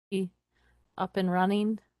up and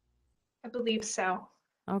running? I believe so.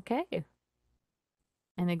 Okay.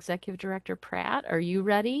 And Executive Director Pratt, are you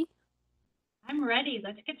ready? I'm ready.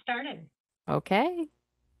 Let's get started. Okay.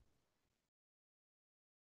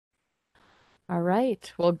 All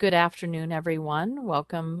right. Well, good afternoon, everyone.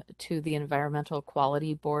 Welcome to the Environmental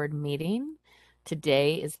Quality Board meeting.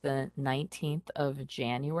 Today is the 19th of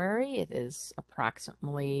January. It is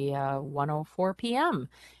approximately 1:04 p.m.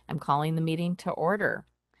 I'm calling the meeting to order.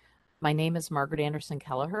 My name is Margaret Anderson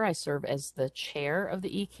Kelleher. I serve as the chair of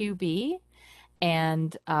the EQB,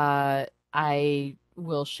 and I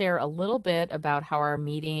will share a little bit about how our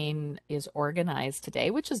meeting is organized today,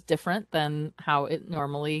 which is different than how it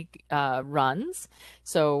normally runs.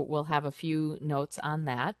 So we'll have a few notes on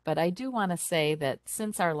that. But I do want to say that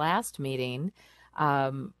since our last meeting,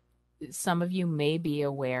 um, some of you may be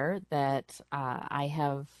aware that I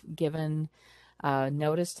have given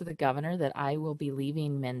notice to the governor that I will be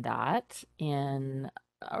leaving MnDOT in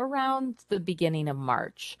around the beginning of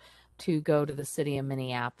March to go to the city of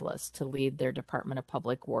Minneapolis to lead their Department of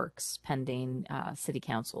Public Works pending city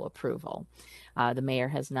council approval. The mayor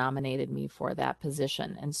has nominated me for that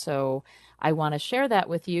position. And so I want to share that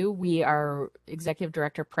with you. Executive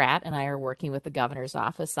Director Pratt and I are working with the governor's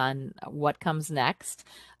office on what comes next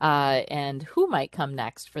and who might come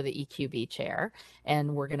next for the EQB chair.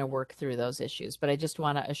 And we're going to work through those issues. But I just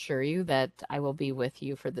want to assure you that I will be with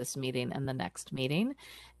you for this meeting and the next meeting,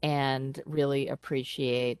 and really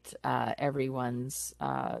appreciate everyone's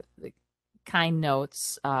kind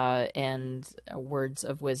notes and words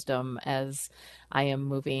of wisdom as I am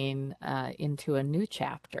moving into a new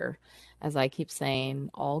chapter. As I keep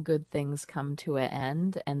saying, all good things come to an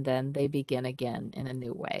end and then they begin again in a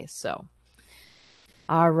new way. So,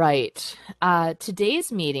 all right.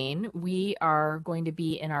 Today's meeting, we are going to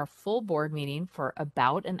be in our full board meeting for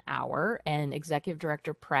about an hour, and Executive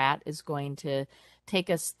Director Pratt is going to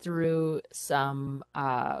take us through some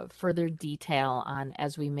further detail on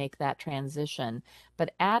as we make that transition.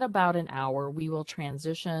 But at about an hour, we will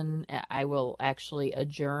transition. I will actually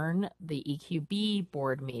adjourn the EQB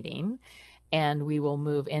board meeting, and we will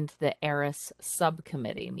move into the ERIS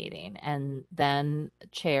subcommittee meeting. And then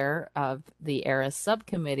chair of the ERIS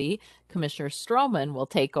subcommittee, Commissioner Stroman, will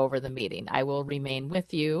take over the meeting. I will remain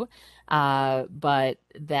with you, but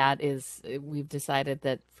we've decided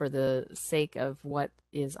that for the sake of what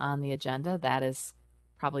is on the agenda, that is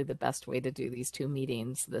probably the best way to do these two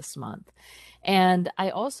meetings this month. And I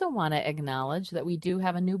also want to acknowledge that we do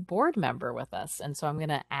have a new board member with us. And so I'm going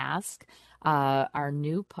to ask our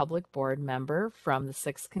new public board member from the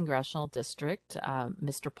 6th Congressional District,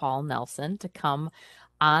 Mr. Paul Nelson, to come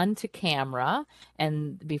on to camera.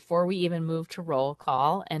 And before we even move to roll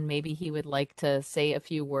call, and maybe he would like to say a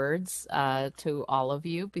few words to all of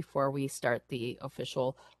you before we start the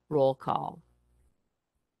official roll call.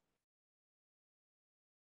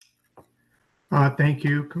 Thank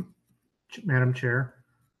you, Madam Chair.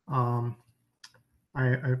 I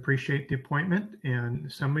appreciate the appointment, and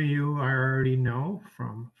some of you I already know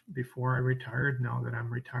from before I retired. Now that I'm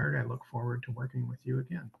retired, I look forward to working with you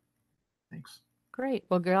again. Thanks. Great.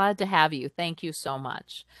 Well, glad to have you. Thank you so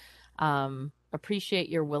much. Appreciate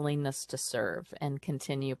your willingness to serve and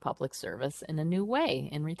continue public service in a new way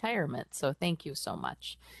in retirement. So thank you so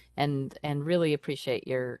much, and really appreciate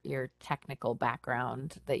your technical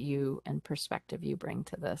background that you and perspective you bring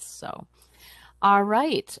to this. So, all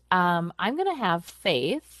right, I'm going to have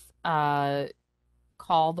Faith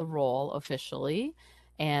call the roll officially.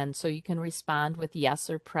 And so you can respond with yes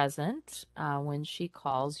or present when she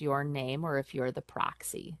calls your name or if you're the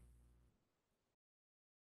proxy.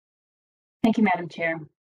 Thank you, Madam Chair.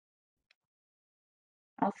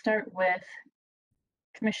 I'll start with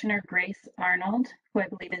Commissioner Grace Arnold, who I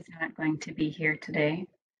believe is not going to be here today.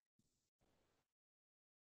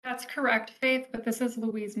 That's correct, Faith, but this is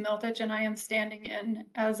Louise Miltich, and I am standing in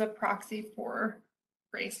as a proxy for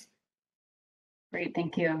Grace. Great,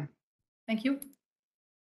 thank you. Thank you.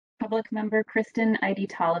 Public member Kristen Eide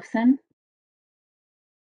Tollefson.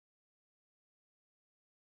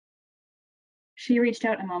 She reached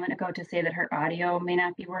out a moment ago to say that her audio may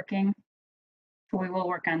not be working. So we will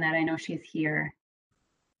work on that. I know she's here.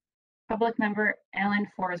 Public member Alan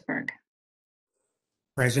Forsberg.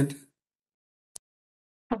 Present.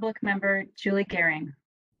 Public member Julie Gehring.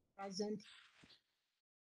 Present.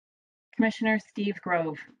 Commissioner Steve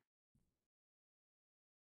Grove.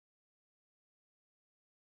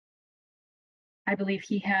 I believe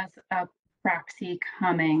he has a proxy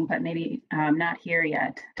coming, but maybe not here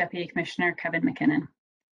yet. Deputy Commissioner Kevin McKinnon.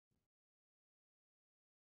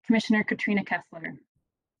 Commissioner Katrina Kessler.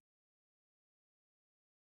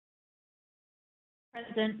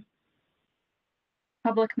 Present.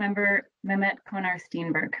 Public member Mehmet Konar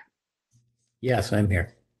Steenberg. Yes, I'm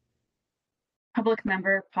here. Public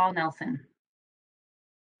member Paul Nelson.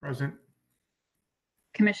 Present.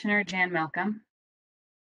 Commissioner Jan Malcolm.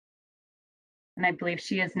 And I believe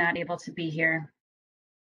she is not able to be here.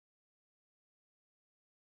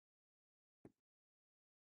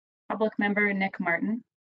 Public member Nick Martin.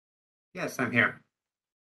 Yes, I'm here.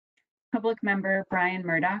 Public member Brian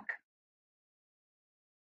Murdoch.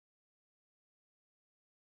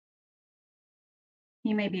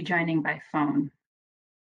 He may be joining by phone.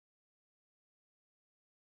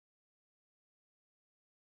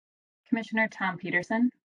 Commissioner Tom Peterson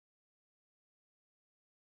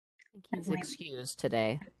I think he's excused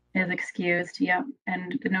today. is excused. Yep,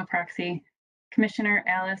 and no proxy. Commissioner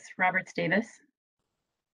Alice Roberts Davis.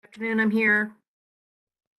 Afternoon, I'm here.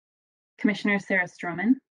 Commissioner Sarah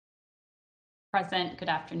Stroman. Present. Good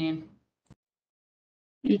afternoon.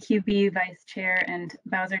 EQB Vice Chair and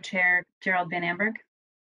Bowser Chair Gerald Van Amberg.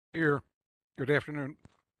 Here. Good afternoon.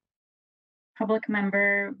 Public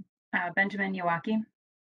member Benjamin Yawaki.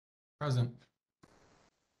 Present.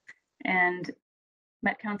 And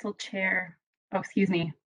Met Council Chair,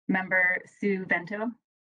 member Sue Vento.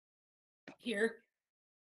 Here.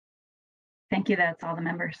 Thank you. That's all the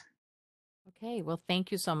members. Okay, well,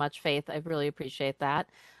 thank you so much, Faith. I really appreciate that,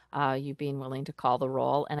 you being willing to call the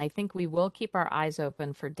roll. And I think we will keep our eyes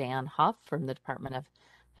open for Dan Huff from the Department of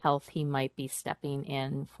Health. He might be stepping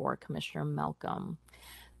in for Commissioner Malcolm.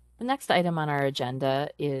 The next item on our agenda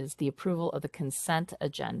is the approval of the consent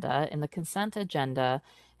agenda. And the consent agenda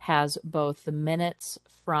has both the minutes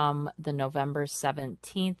from the November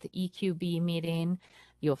 17th EQB meeting.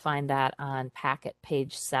 You'll find that on packet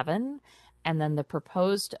page 7. And then the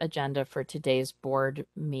proposed agenda for today's board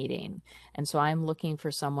meeting. And so I'm looking for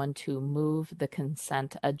someone to move the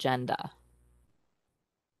consent agenda.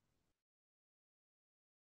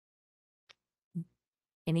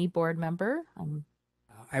 Any board member?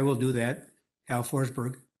 I will do that. Al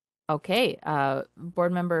Forsberg. Okay,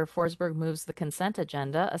 board member Forsberg moves the consent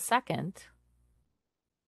agenda. A second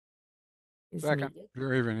is Second, needed.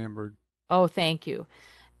 Jerry Van Amberg. Oh, thank you.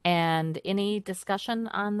 And any discussion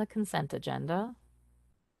on the consent agenda?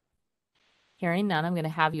 Hearing none, I'm going to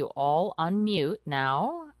have you all unmute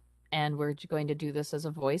now, and we're going to do this as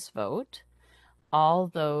a voice vote. All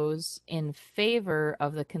those in favor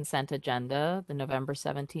of the consent agenda, the November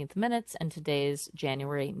 17th minutes, and today's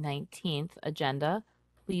January 19th agenda,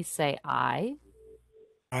 please say aye.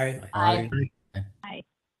 Aye. Aye.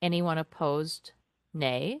 Anyone opposed,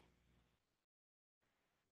 nay.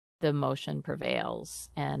 The motion prevails,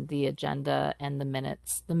 and the agenda and the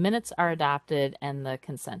minutes are adopted, and the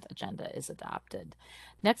consent agenda is adopted.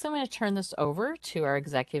 Next, I'm going to turn this over to our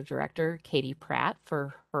Executive Director, Katie Pratt,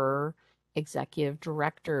 for her Executive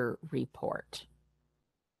Director report.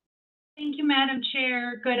 Thank you, Madam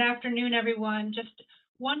Chair. Good afternoon, everyone. Just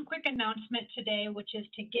one quick announcement today, which is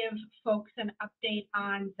to give folks an update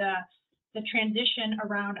on the transition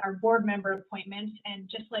around our board member appointments, and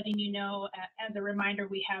just letting you know, as a reminder,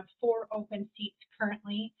 we have 4 open seats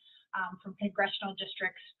currently from congressional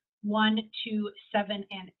districts 1, 2, 7,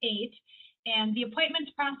 and 8. And the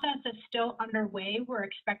appointments process is still underway. We're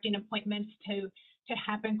expecting appointments to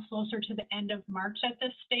happen closer to the end of March at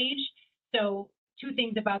this stage. So 2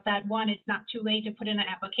 things about that. One, it's not too late to put in an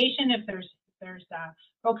application. If there's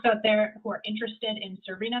folks out there who are interested in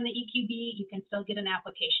serving on the EQB, you can still get an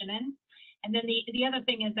application in. And then the other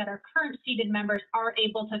thing is that our current seated members are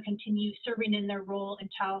able to continue serving in their role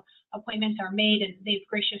until appointments are made, and they've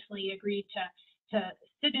graciously agreed to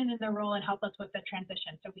sit in their role and help us with the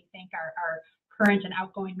transition. So we thank our current and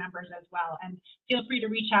outgoing members as well. And feel free to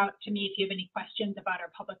reach out to me if you have any questions about our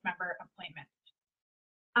public member appointments.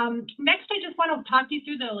 Next, I just want to talk you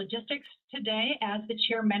through the logistics today. As the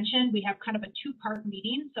chair mentioned, we have kind of a 2-part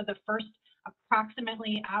meeting. So the first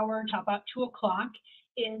approximately hour to about 2 o'clock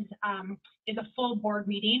is a full board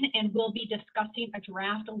meeting, and we'll be discussing a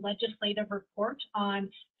draft legislative report on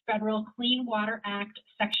Federal Clean Water Act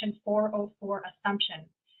Section 404 assumption.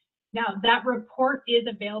 Now, that report is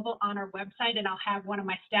available on our website, and I'll have one of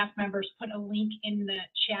my staff members put a link in the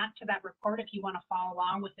chat to that report if you want to follow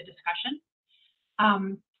along with the discussion.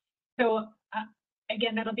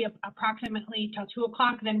 Again, that'll be approximately till 2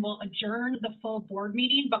 o'clock. Then we'll adjourn the full board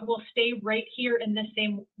meeting, but we'll stay right here in the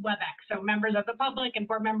same WebEx. So members of the public and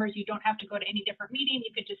board members, you don't have to go to any different meeting.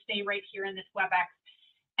 You could just stay right here in this WebEx.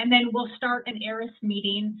 And then we'll start an ERIS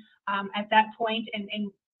meeting at that point, and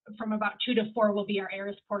from about 2 to 4 will be our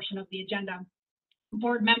ERIS portion of the agenda.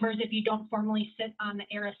 Board members, if you don't formally sit on the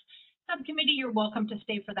ERIS subcommittee, you're welcome to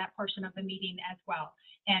stay for that portion of the meeting as well.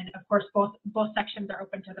 And of course, both sections are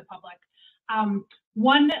open to the public.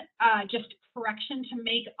 One just correction to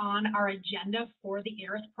make on our agenda for the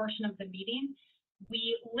ERIS portion of the meeting.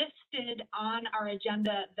 We listed on our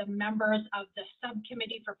agenda the members of the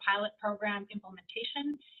subcommittee for pilot program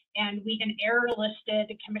implementation, and we in error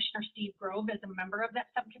listed Commissioner Steve Grove as a member of that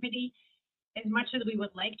subcommittee. As much as we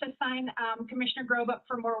would like to sign Commissioner Grove up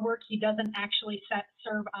for more work, he doesn't actually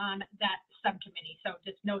serve on that subcommittee. So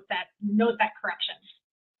just note that correction.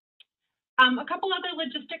 A couple other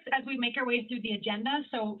logistics as we make our way through the agenda.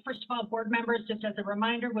 So first of all, board members, just as a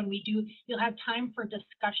reminder, when we do, you'll have time for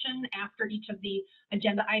discussion after each of the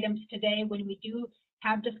agenda items today. When we do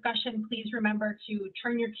have discussion, please remember to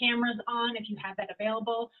turn your cameras on if you have that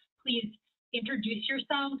available. Please introduce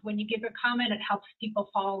yourselves. When you give a comment, it helps people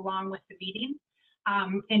follow along with the meeting.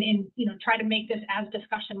 And try to make this as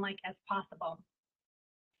discussion-like as possible.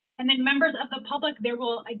 And then members of the public, there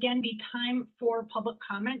will again be time for public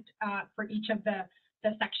comment for each of the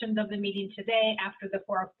sections of the meeting today after the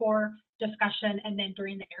 404 discussion and then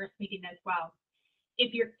during the ERIS meeting as well.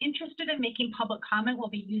 If you're interested in making public comment, we'll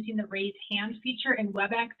be using the raise hand feature in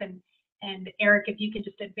WebEx. And Eric, if you could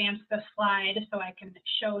just advance the slide so I can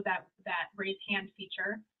show that raise hand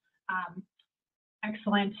feature.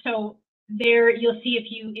 Excellent. So there you'll see if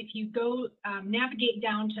you go navigate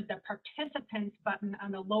down to the participants button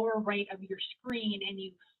on the lower right of your screen and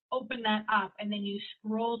you open that up and then you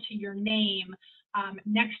scroll to your name,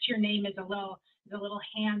 next to your name is a little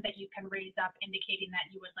hand that you can raise up indicating that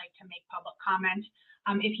you would like to make public comment.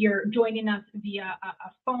 If you're joining us via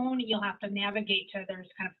a phone, you'll have to navigate to, there's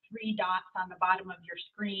kind of 3 dots on the bottom of your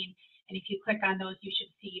screen, and if you click on those you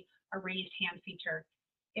should see a raised hand feature.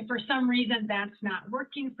 If for some reason that's not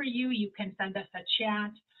working for you, you can send us a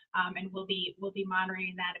chat, and we'll be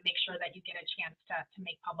monitoring that and make sure that you get a chance to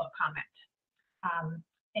make public comment.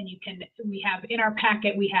 And we have in our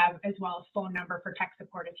packet, we have as well as phone number for tech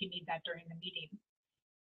support if you need that during the meeting.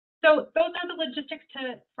 So those are the logistics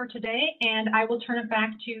for today, and I will turn it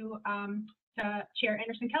back to Chair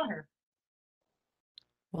Anderson Kelleher.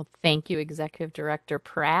 Well, thank you, Executive Director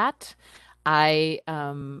Pratt. I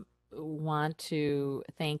want to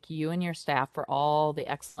thank you and your staff for all the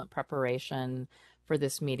excellent preparation for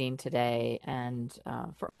this meeting today and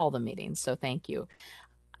for all the meetings. So thank you.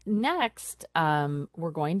 Next,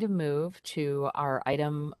 we're going to move to our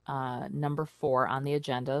item number 4 on the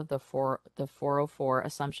agenda, the 404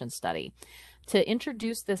 assumption study. To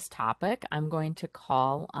introduce this topic, I'm going to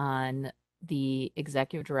call on the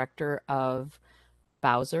Executive Director of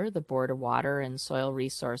Bowser, the Board of Water and Soil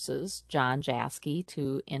Resources, John Jaski,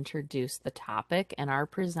 to introduce the topic and our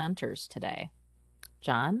presenters today.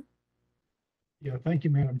 John? Yeah, thank you,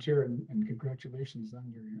 Madam Chair, and congratulations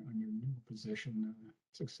on your new position.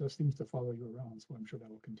 Success seems to follow you around, so I'm sure that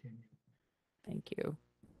will continue. Thank you.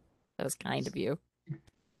 That was kind of you.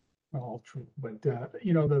 All true, but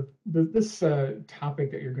this topic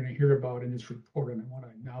that you're going to hear about in this report, and I want to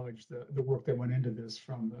acknowledge the work that went into this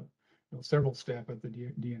from the several staff at the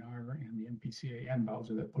DNR and the NPCA and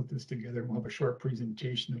Bowser that put this together. We'll have a short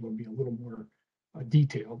presentation that will be a little more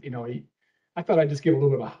detailed. I thought I'd just give a little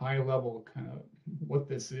bit of a high level kind of what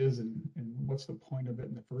this is and what's the point of it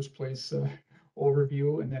in the first place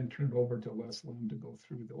overview, and then turn it over to Les Lim to go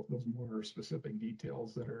through those more specific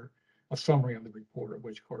details that are a summary of the report, of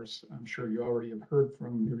which, of course, I'm sure you already have heard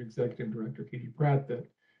from your Executive Director, Katie Pratt, that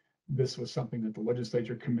this was something that the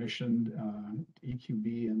legislature commissioned,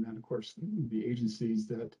 EQB, and then, of course, the agencies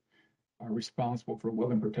that are responsible for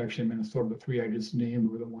wetland protection in Minnesota. The 3 I just named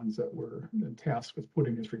were the ones that were tasked with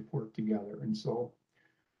putting this report together. And so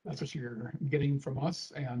that's what you're getting from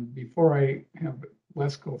us. And before I have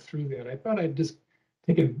Les go through that, I thought I'd just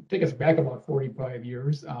take us back about 45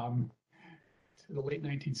 years to the late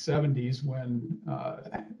 1970s when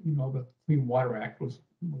the Clean Water Act was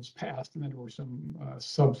passed, and then there were some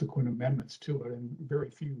subsequent amendments to it, and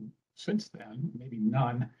very few since then, maybe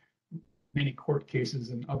none. Many court cases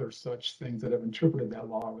and other such things that have interpreted that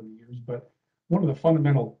law over the years. But one of the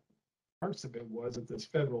fundamental parts of it was that this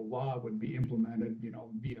federal law would be implemented,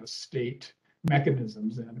 via state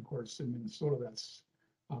mechanisms. And of course, in Minnesota, that's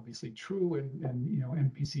obviously true. And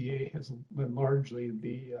NPCA has been largely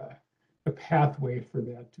the pathway for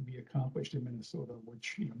that to be accomplished in Minnesota,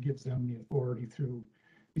 which gives them the authority through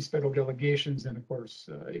these federal delegations and, of course,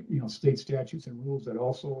 state statutes and rules that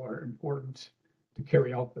also are important to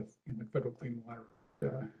carry out the federal clean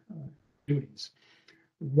water duties.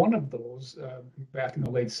 One of those back in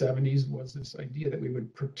the late 70s was this idea that we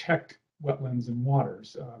would protect wetlands and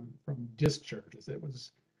waters from discharges. It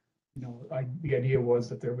was The idea was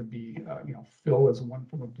that there would be, fill as one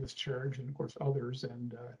form of discharge, and of course others.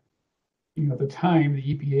 And at the time, the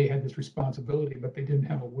EPA had this responsibility, but they didn't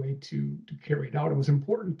have a way to carry it out. It was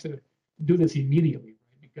important to do this immediately,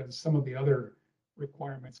 right? Because some of the other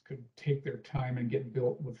requirements could take their time and get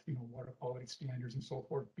built with, water quality standards and so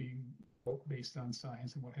forth being built based on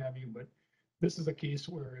science and what have you. But this is a case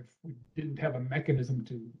where if we didn't have a mechanism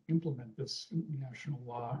to implement this national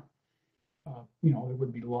law, there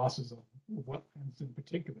would be losses of wetlands in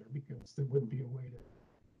particular, because there wouldn't be a way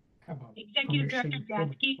to have a Executive Director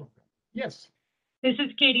Gatsky. Yes. This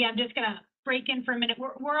is Katie. I'm just going to break in for a minute.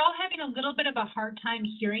 We're all having a little bit of a hard time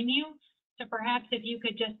hearing you. So perhaps if you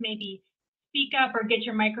could just maybe speak up or get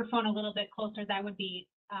your microphone a little bit closer, that would be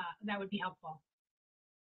helpful.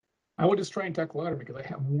 I will just try and talk louder because I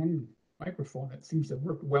have one microphone that seems to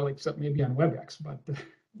work well, except maybe on WebEx, but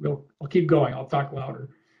I'll keep going. I'll talk louder.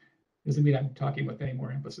 Doesn't mean I'm talking with any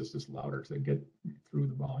more emphasis, just louder to get through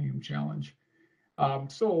the volume challenge.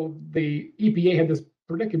 So the EPA had this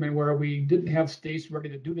predicament where we didn't have states ready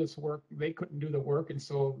to do this work. They couldn't do the work. And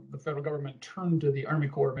so the federal government turned to the Army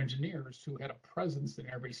Corps of Engineers, who had a presence in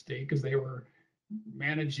every state because they were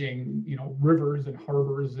managing, rivers and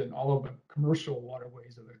harbors and all of the commercial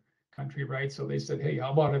waterways of the country, right? So they said, hey,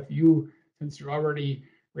 how about if you, since you're already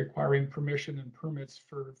requiring permission and permits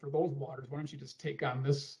for those waters, why don't you just take on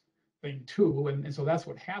this thing too? And so that's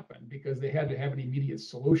what happened, because they had to have an immediate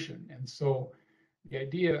solution. And so the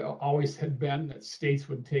idea always had been that states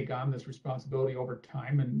would take on this responsibility over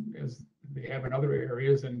time, and as they have in other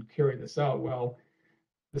areas, and carry this out. Well,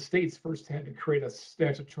 the states first had to create a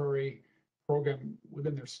statutory program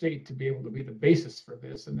within their state to be able to be the basis for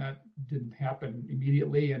this, and that didn't happen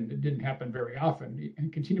immediately, and it didn't happen very often.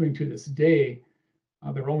 And continuing to this day,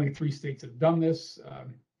 there are only 3 states that have done this: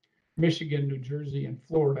 Michigan, New Jersey, and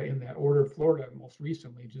Florida, in that order. Florida most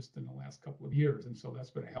recently, just in the last couple of years. And so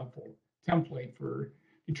that's been a helpful template for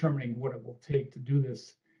determining what it will take to do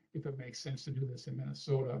this, if it makes sense to do this in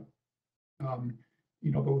Minnesota.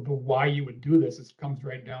 The why you would do this, it comes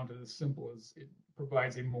right down to as simple as it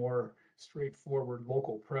provides a more straightforward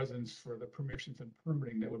local presence for the permissions and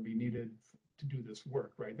permitting that would be needed to do this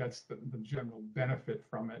work, right? That's the general benefit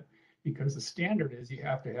from it, because the standard is you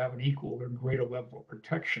have to have an equal or greater level of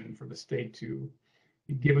protection for the state to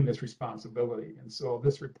be given this responsibility. And so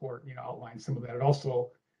this report, outlines some of that. It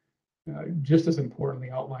also, just as importantly,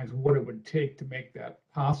 outlines what it would take to make that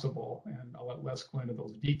possible. And I'll let Les go into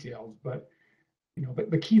those details. But,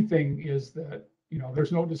 the key thing is that,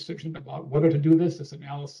 there's no decision about whether to do this. This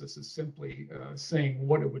analysis is simply saying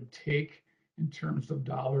what it would take in terms of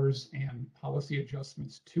dollars and policy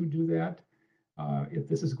adjustments to do that. If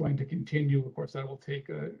this is going to continue, of course, that will take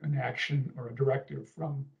an action or a directive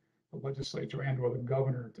from the legislature and or the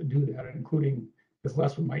governor to do that, including, as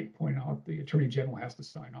Les might point out, the Attorney General has to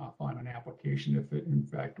sign off on an application if it, in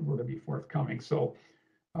fact, were to be forthcoming. So,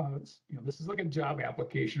 this is like a job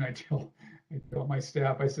application. I tell my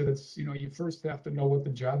staff, I said, it's, you first have to know what the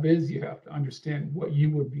job is. You have to understand what you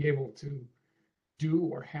would be able to do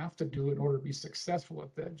or have to do in order to be successful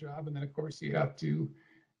at that job. And then, of course, you have to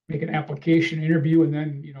make an application, interview, and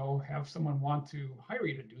then, have someone want to hire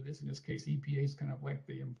you to do this. In this case, EPA is kind of like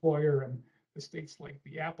the employer and the state's like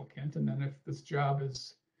the applicant. And then if this job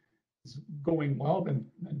is going well, then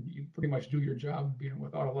you pretty much do your job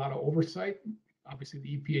without a lot of oversight. Obviously,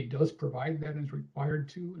 the EPA does provide that and is required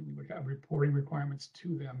to, and we would have reporting requirements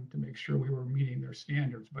to them to make sure we were meeting their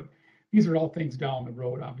standards. But these are all things down the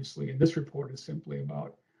road, obviously. And this report is simply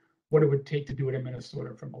about what it would take to do it in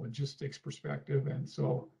Minnesota from a logistics perspective. And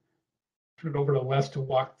so turn it over to Les to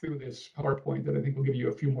walk through this PowerPoint that I think will give you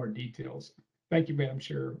a few more details. Thank you, Madam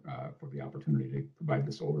Chair, for the opportunity to provide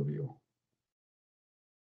this overview.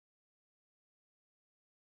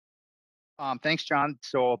 Thanks, John.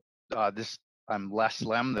 So I'm Les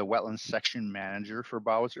Lem, the Wetlands Section Manager for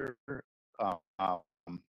Bowser.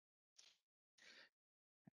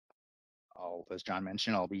 As John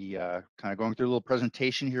mentioned, I'll be kind of going through a little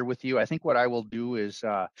presentation here with you. I think what I will do is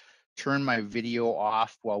turn my video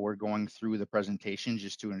off while we're going through the presentation,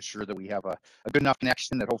 just to ensure that we have a good enough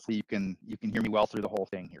connection that hopefully you can hear me well through the whole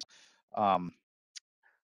thing here.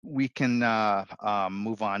 We can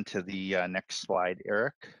move on to the next slide,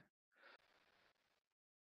 Eric.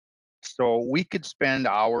 So we could spend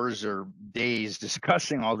hours or days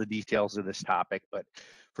discussing all the details of this topic, but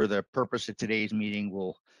for the purpose of today's meeting,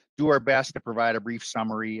 we'll do our best to provide a brief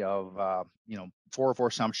summary of 404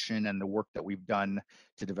 assumption and the work that we've done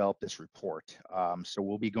to develop this report. So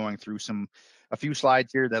we'll be going through a few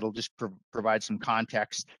slides here that'll just provide some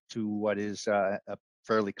context to what is a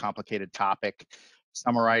fairly complicated topic.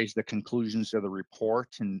 summarize the conclusions of the report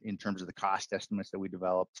in terms of the cost estimates that we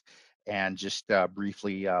developed, and just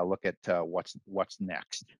briefly look at what's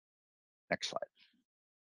next. Next slide.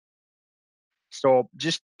 So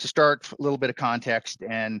just to start, a little bit of context,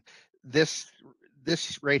 and this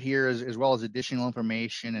right here is, as well as additional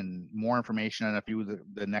information and more information on a few of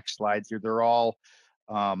the next slides here. They're all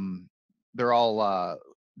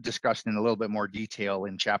discussed in a little bit more detail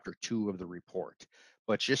in chapter 2 of the report.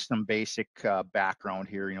 But just some basic background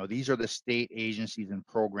here. You know, these are the state agencies and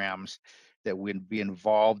programs that would be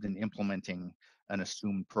involved in implementing an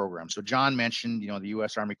assumed program. So John mentioned, you know, the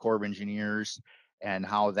U.S. Army Corps of Engineers and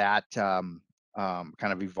how that kind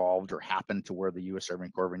of evolved or happened to where the U.S. Army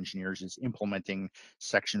Corps of Engineers is implementing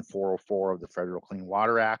Section 404 of the Federal Clean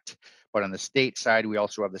Water Act. But on the state side, we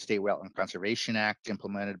also have the State Wetland Conservation Act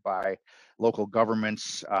implemented by local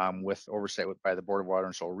governments with oversight by the Board of Water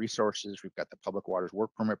and Soil Resources. We've got the Public Waters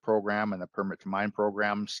Work Permit Program and the Permit to Mine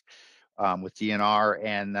programs with DNR,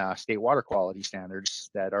 and state water quality standards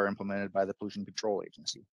that are implemented by the Pollution Control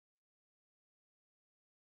Agency.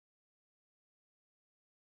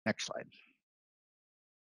 Next slide.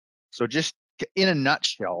 So just in a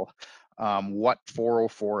nutshell, what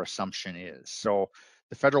 404 assumption is. So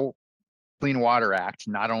the Federal Clean Water Act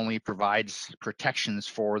not only provides protections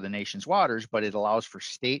for the nation's waters, but it allows for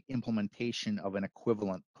state implementation of an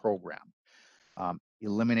equivalent program,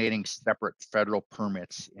 eliminating separate federal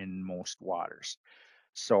permits in most waters.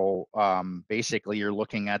 So basically, you're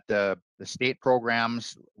looking at the state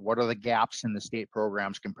programs. What are the gaps in the state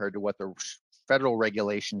programs compared to what the federal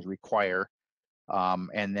regulations require?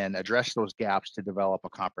 And then address those gaps to develop a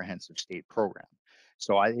comprehensive state program.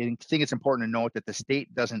 So I think it's important to note that the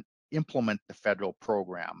state doesn't implement the federal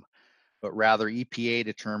program, but rather EPA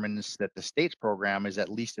determines that the state's program is at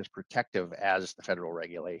least as protective as the federal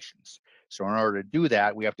regulations. So in order to do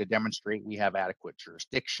that, we have to demonstrate we have adequate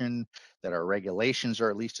jurisdiction, that our regulations are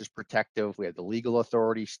at least as protective. We have the legal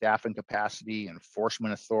authority, staffing capacity,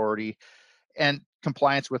 enforcement authority, and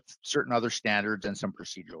compliance with certain other standards and some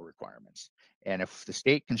procedural requirements. And if the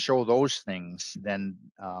state can show those things, then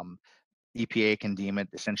EPA can deem it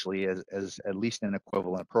essentially as at least an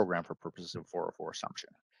equivalent program for purposes of 404 assumption.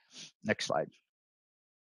 Next slide.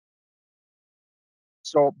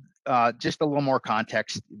 So just a little more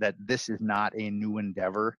context that this is not a new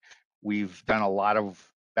endeavor. We've done a lot of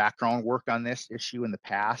background work on this issue in the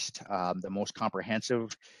past. The most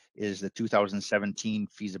comprehensive is the 2017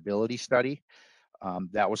 feasibility study.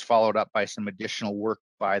 That was followed up by some additional work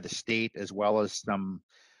by the state, as well as some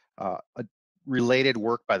related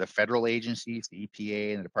work by the federal agencies, the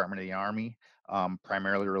EPA and the Department of the Army,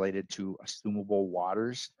 primarily related to assumable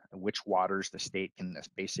waters, which waters the state can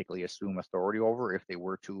basically assume authority over if they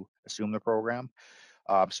were to assume the program.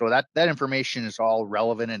 So that information is all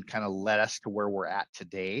relevant and kind of led us to where we're at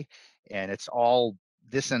today. And it's all,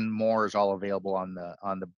 this and more is all available on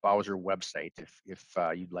the Bowser website if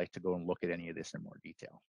you'd like to go and look at any of this in more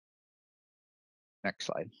detail. Next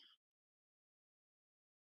slide.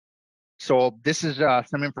 So this is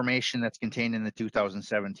some information that's contained in the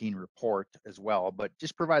 2017 report as well, but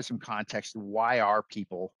just provide some context. Why are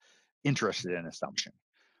people interested in assumption?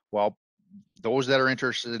 Well, those that are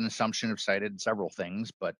interested in assumption have cited several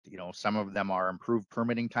things, but some of them are improved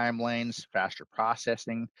permitting timelines, faster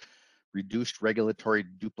processing, reduced regulatory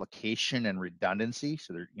duplication and redundancy.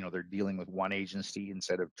 So they're dealing with one agency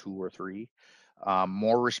instead of 2 or 3.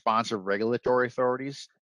 More responsive regulatory authorities,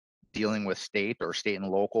 dealing with state and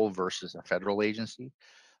local versus a federal agency.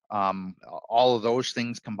 All of those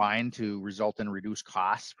things combine to result in reduced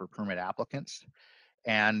costs for permit applicants.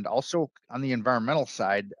 And also on the environmental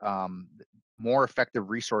side, more effective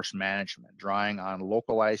resource management, drawing on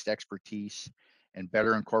localized expertise and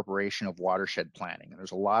better incorporation of watershed planning. And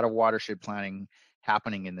there's a lot of watershed planning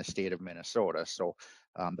happening in the state of Minnesota. So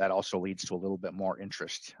that also leads to a little bit more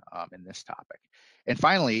interest in this topic. And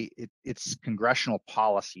finally, it's congressional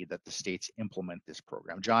policy that the states implement this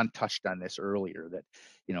program. John touched on this earlier, that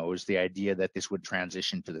it was the idea that this would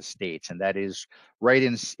transition to the states, and that is right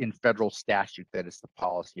in federal statute that it's the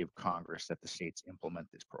policy of Congress that the states implement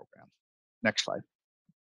this program. Next slide.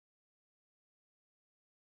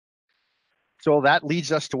 So that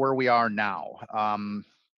leads us to where we are now.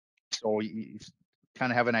 So you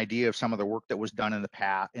kind of have an idea of some of the work that was done in the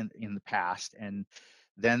past, and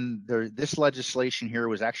then this legislation here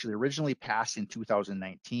was actually originally passed in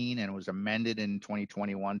 2019 and was amended in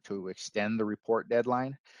 2021 to extend the report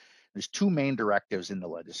deadline. There's 2 main directives in the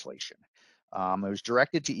legislation. It was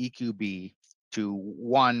directed to EQB to,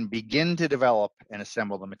 1, begin to develop and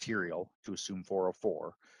assemble the material to assume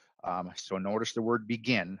 404, So notice the word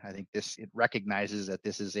begin. I think it recognizes that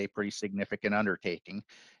this is a pretty significant undertaking,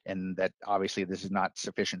 and that obviously this is not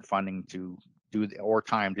sufficient funding to do or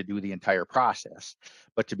time to do the entire process,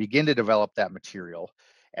 but to begin to develop that material,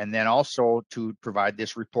 and then also to provide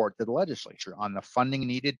this report to the legislature on the funding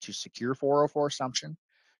needed to secure 404 assumption.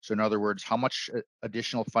 So in other words, how much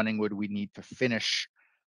additional funding would we need to finish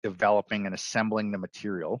developing and assembling the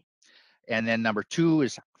material? And then number two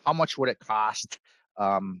is how much would it cost,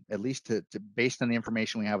 at least to based on the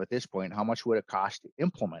information we have at this point, how much would it cost to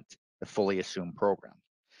implement the fully assumed program?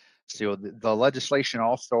 So the legislation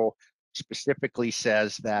also specifically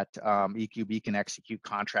says that EQB can execute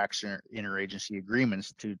contracts or interagency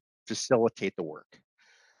agreements to facilitate the work.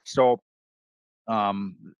 So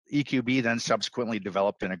EQB then subsequently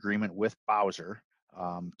developed an agreement with Bowser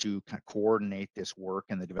to kind of coordinate this work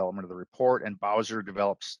and the development of the report, and Bowser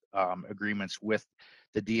develops agreements with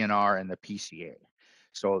the DNR and the PCA.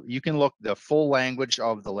 So you can look, the full language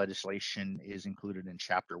of the legislation is included in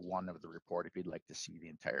chapter 1 of the report if you'd like to see the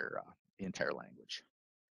entire language.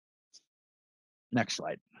 Next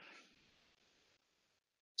slide.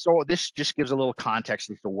 So this just gives a little context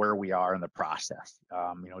as to where we are in the process.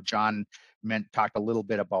 John talked a little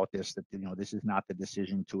bit about this, that this is not the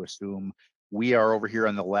decision to assume. We are over here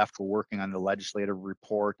on the left. We're working on the legislative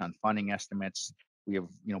report on funding estimates. We have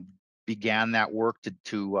began that work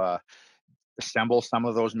to assemble some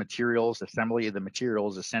of those materials. Assembly of the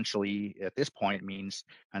materials essentially at this point means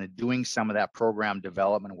kind of doing some of that program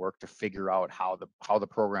development work to figure out how the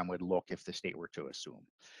program would look if the state were to assume.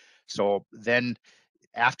 So then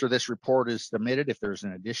after this report is submitted, if there's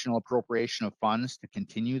an additional appropriation of funds to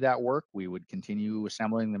continue that work, we would continue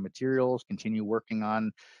assembling the materials, continue working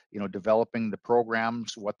on, developing the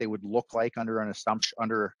programs, what they would look like under an assumption,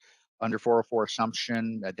 under 404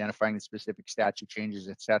 assumption, identifying the specific statute changes,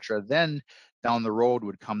 et cetera. Then down the road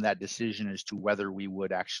would come that decision as to whether we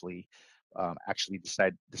would actually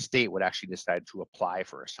decide, the state would actually decide to apply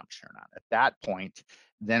for assumption or not. At that point,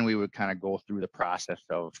 then we would kind of go through the process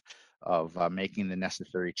of making the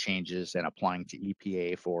necessary changes and applying to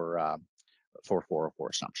EPA for 404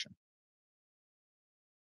 assumption.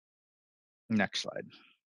 Next slide.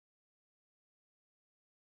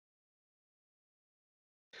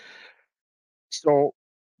 So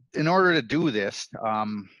in order to do this,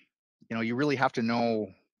 you really have to know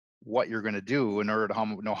what you're going to do in order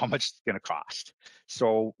to know how much it's going to cost.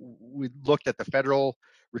 So we looked at the federal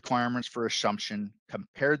requirements for assumption,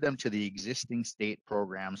 compared them to the existing state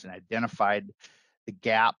programs, and identified the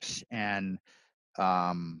gaps and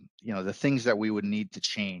the things that we would need to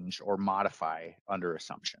change or modify under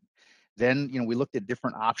assumption. Then, we looked at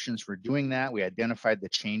different options for doing that. We identified the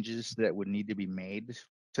changes that would need to be made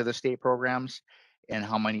to the state programs and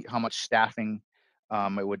how much staffing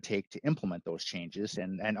it would take to implement those changes,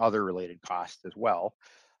 and other related costs as well.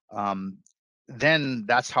 Then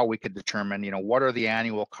that's how we could determine, what are the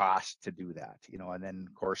annual costs to do that, and then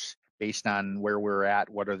of course, based on where we're at,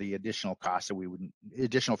 what are the additional costs that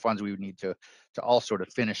additional funds we would need to also to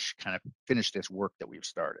finish this work that we've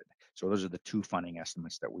started. So those are the two funding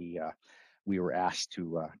estimates that we were asked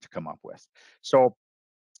to come up with. So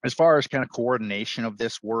as far as kind of coordination of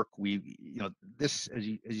this work, this, as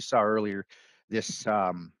you saw earlier, this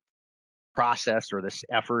process, or this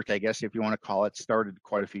effort, I guess, if you want to call it, started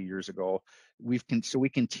quite a few years ago. We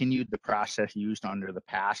continued the process used under the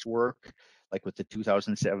past work, like with the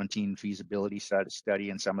 2017 feasibility study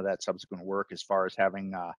and some of that subsequent work, as far as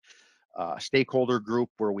having a stakeholder group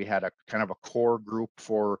where we had a kind of a core group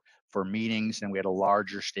for meetings, and we had a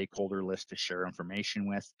larger stakeholder list to share information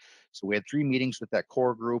with. So we had 3 meetings with that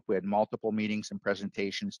core group. We had multiple meetings and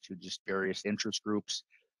presentations to just various interest groups.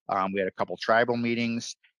 We had a couple tribal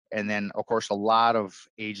meetings, and then of course a lot of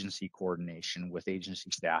agency coordination with agency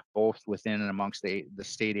staff, both within and amongst the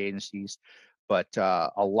state agencies, but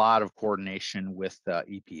a lot of coordination with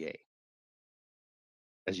EPA.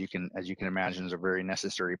 As you can imagine, is a very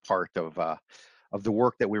necessary part of the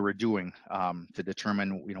work that we were doing to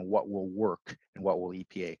determine what will work and what will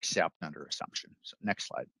EPA accept under assumption. So next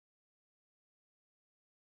slide.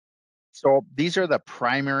 So these are the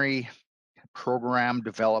primary program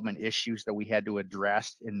development issues that we had to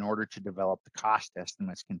address in order to develop the cost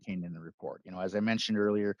estimates contained in the report. As I mentioned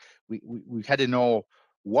earlier, we had to know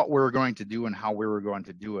what we were going to do and how we were going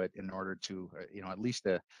to do it in order to, at least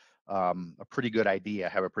have a pretty good idea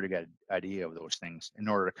of those things in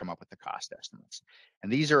order to come up with the cost estimates.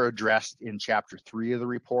 And these are addressed in chapter 3 of the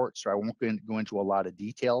report, so I won't go into a lot of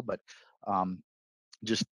detail, but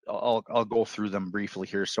just I'll go through them briefly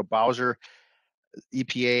here. So Bowser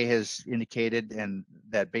EPA has indicated and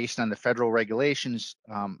that based on the federal regulations,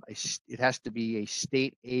 it has to be a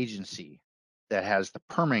state agency that has the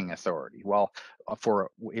permitting authority. Well,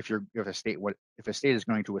 if a state is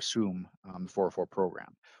going to assume the 404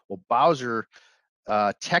 program. Well, Bowser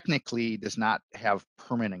technically does not have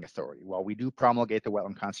permitting authority. While we do promulgate the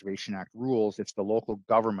Wetland Conservation Act rules, it's the local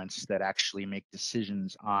governments that actually make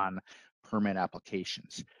decisions on permit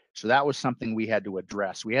applications. So that was something we had to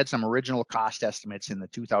address. We had some original cost estimates in the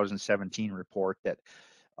 2017 report that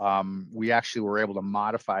we actually were able to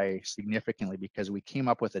modify significantly because we came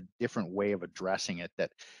up with a different way of addressing it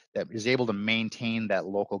that is able to maintain that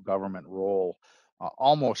local government role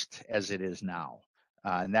almost as it is now.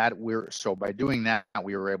 And that by doing that,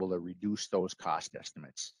 we were able to reduce those cost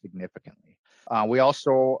estimates significantly. We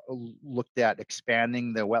also looked at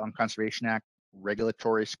expanding the Wetland Conservation Act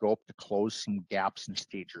regulatory scope to close some gaps in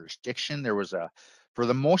state jurisdiction. For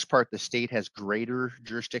the most part, the state has greater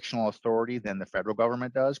jurisdictional authority than the federal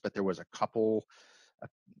government does, but there was a couple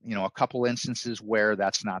instances where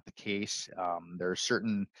that's not the case. There are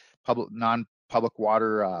certain non-public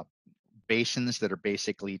water basins that are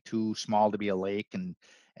basically too small to be a lake and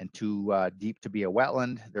too deep to be a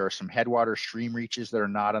wetland. There are some headwater stream reaches that are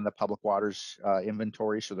not on the public waters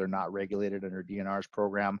inventory, so they're not regulated under DNR's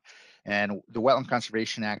program. And the Wetland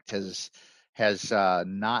Conservation Act has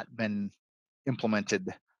not been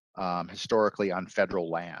implemented historically on federal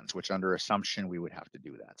lands, which under assumption we would have to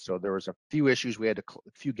do that. So there was a few issues a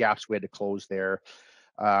few gaps we had to close there.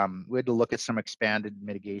 We had to look at some expanded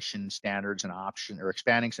mitigation standards and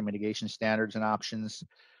expanding some mitigation standards and options.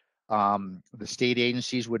 The state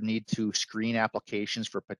agencies would need to screen applications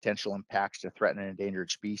for potential impacts to threatened and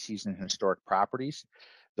endangered species and historic properties.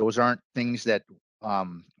 Those aren't things that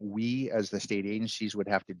we as the state agencies would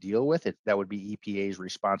have to deal with. That would be EPA's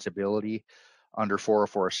responsibility under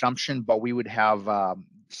 404 assumption, but we would have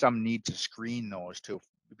some need to screen those to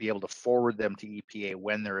be able to forward them to EPA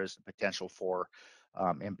when there is a potential for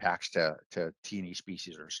impacts to T&E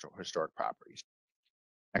species or historic properties.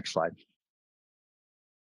 Next slide.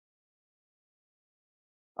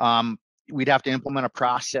 We'd have to implement a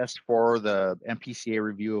process for the MPCA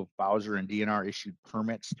review of Bowser and DNR issued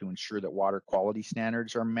permits to ensure that water quality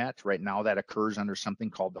standards are met. Right now that occurs under something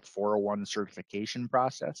called the 401 certification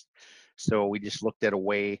process. So we just looked at a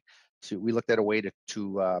way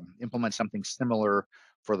to implement something similar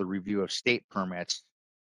for the review of state permits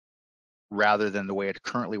rather than the way it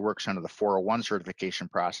currently works under the 401 certification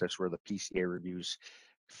process where the PCA reviews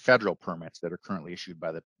federal permits that are currently issued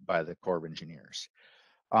by the Corps of Engineers.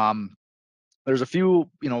 There's a few,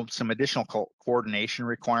 some additional coordination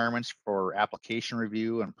requirements for application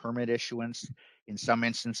review and permit issuance. In some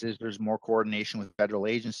instances, there's more coordination with federal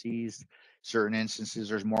agencies. Certain instances,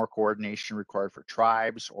 there's more coordination required for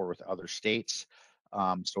tribes or with other states.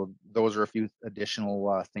 So those are a few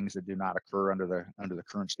additional things that do not occur under the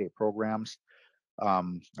current state programs,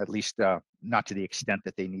 at least not to the extent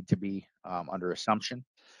that they need to be under assumption.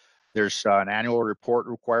 There's an annual report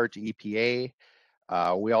required to EPA.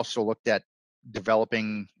 We also looked at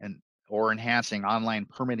developing or enhancing online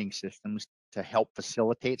permitting systems to help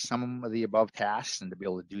facilitate some of the above tasks and to be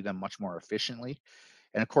able to do them much more efficiently.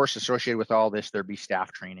 And of course, associated with all this, there'd be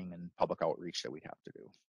staff training and public outreach that we'd have to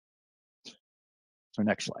do. So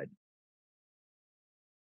next slide.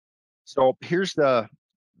 So here's the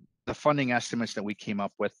funding estimates that we came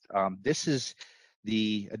up with. This is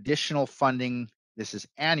the additional funding. This is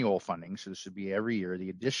annual funding, so this would be every year, the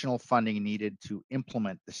additional funding needed to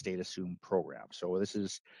implement the state assumed program. So this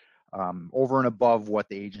is over and above what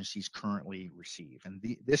the agencies currently receive. And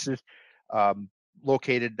this is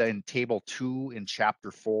located in table 2 in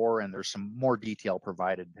chapter 4, and there's some more detail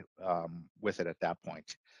provided with it at that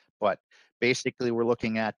point. But basically we're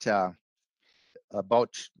looking at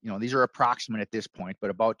about, these are approximate at this point, but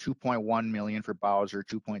about 2.1 million for Bowser,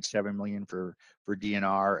 2.7 million for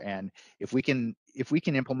DNR. And if we can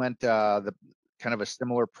implement the kind of a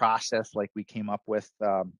similar process like we came up with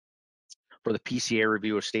for the PCA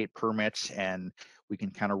review of state permits, and we can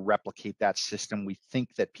kind of replicate that system, we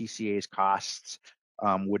think that PCA's costs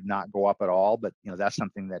would not go up at all, but that's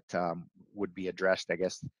something that would be addressed, I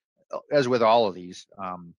guess, as with all of these.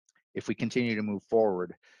 If we continue to move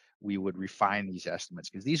forward, we would refine these estimates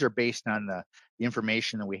because these are based on the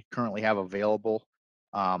information that we currently have available.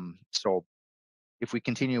 So if we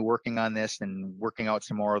continue working on this and working out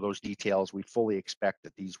some more of those details, we fully expect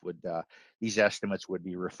that these estimates would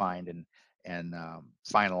be refined and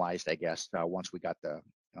finalized, I guess, once we got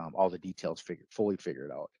all the details fully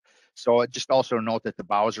figured out. So just also note that the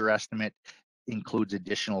Bowser estimate includes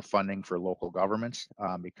additional funding for local governments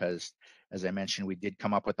because, as I mentioned, we did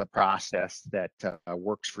come up with a process that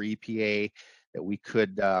works for EPA, that we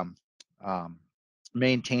could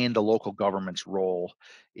maintain the local government's role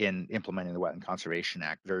in implementing the Wetland Conservation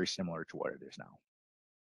Act, very similar to what it is now.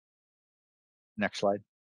 Next slide.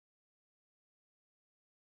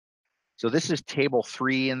 So this is table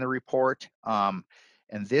 3 in the report.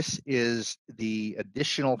 And this is the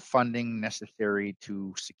additional funding necessary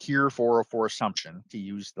to secure 404 assumption, to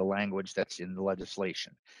use the language that's in the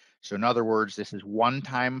legislation. So in other words, this is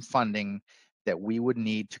one-time funding that we would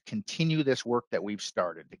need to continue this work that we've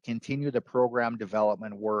started, to continue the program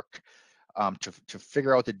development work, to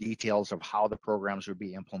figure out the details of how the programs would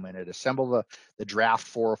be implemented, assemble the draft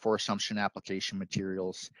 404 assumption application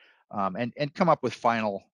materials, and come up with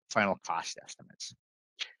final cost estimates.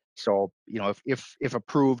 So, you know, if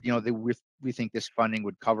approved, you know, we think this funding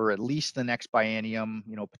would cover at least the next biennium,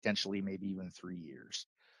 you know, potentially maybe even 3 years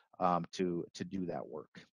to do that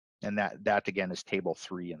work. And that again is table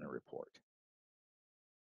 3 in the report.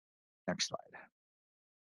 Next slide.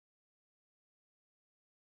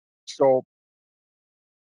 So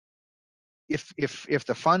if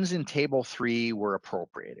the funds in table 3 were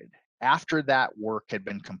appropriated, after that work had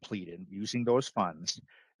been completed using those funds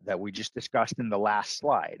that we just discussed in the last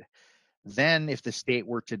slide, then if the state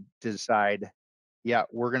were to decide, yeah,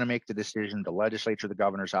 we're going to make the decision, the legislature, the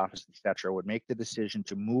governor's office, et cetera, would make the decision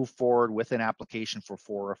to move forward with an application for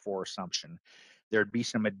 404 assumption, there'd be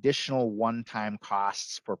some additional one-time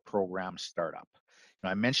costs for program startup. You know,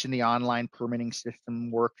 I mentioned the online permitting system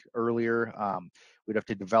work earlier. We'd have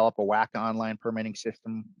to develop a WACA online permitting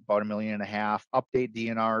system, about $1.5 million, update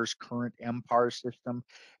DNR's current MPAR system.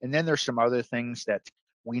 And then there's some other things that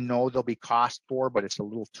we know there'll be cost for, but it's a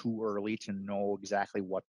little too early to know exactly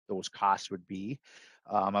what those costs would be.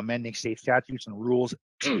 Amending state statutes and rules,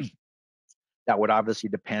 that would obviously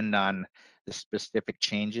depend on the specific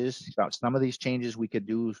changes. So some of these changes we could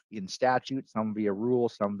do in statute, some via rule,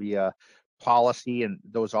 some via policy, and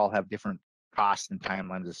those all have different costs and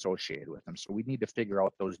timelines associated with them. So we need to figure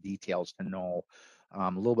out those details to know a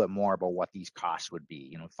little bit more about what these costs would be.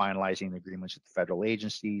 You know, finalizing the agreements with the federal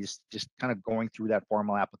agencies, just kind of going through that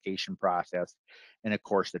formal application process, and of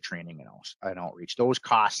course the training and outreach. Those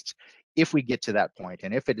costs, if we get to that point,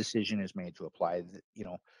 and if a decision is made to apply, you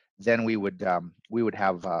know, then we would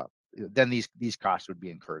have then these costs would be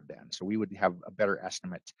incurred then. So we would have a better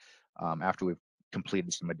estimate after we've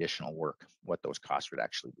completed some additional work, what those costs would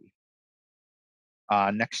actually be.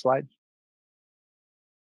 Next slide.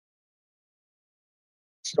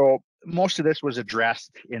 So most of this was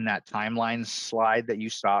addressed in that timeline slide that you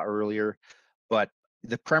saw earlier, but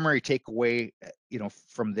the primary takeaway, you know,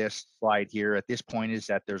 from this slide here at this point is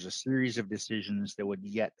that there's a series of decisions that would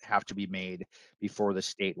yet have to be made before the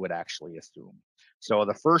state would actually assume. So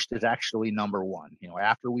the first is actually number 1. You know,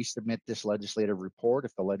 after we submit this legislative report,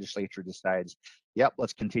 if the legislature decides, yep,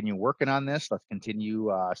 let's continue working on this, let's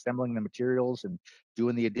continue assembling the materials and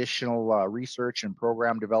doing the additional research and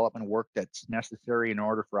program development work that's necessary in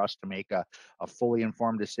order for us to make a fully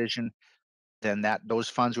informed decision, then those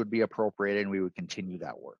funds would be appropriated and we would continue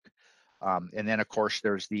that work. And then of course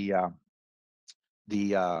there's the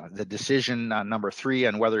decision number 3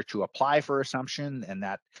 on whether to apply for assumption, and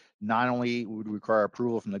that not only would require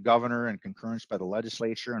approval from the governor and concurrence by the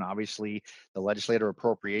legislature, and obviously the legislative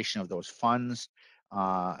appropriation of those funds,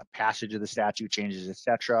 passage of the statute changes,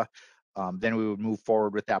 etc. Then we would move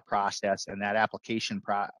forward with that process, and that application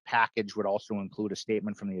package would also include a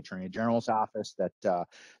statement from the Attorney General's office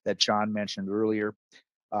that John mentioned earlier.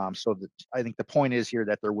 So I think the point is here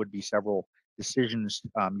that there would be several decisions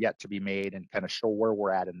yet to be made, and kind of show where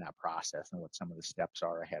we're at in that process and what some of the steps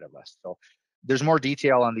are ahead of us. So there's more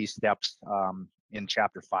detail on these steps in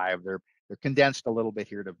chapter 5. They're condensed a little bit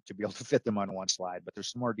here to be able to fit them on one slide, but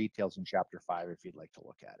there's some more details in chapter 5 if you'd like to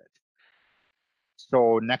look at it.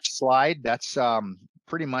 So next slide, that's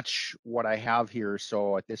pretty much what I have here.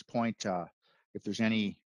 So at this point, if there's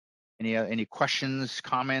any questions,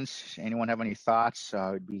 comments, anyone have any thoughts,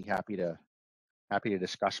 I'd be happy to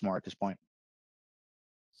discuss more at this point.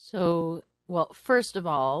 So, well, first of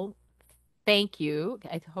all, thank you.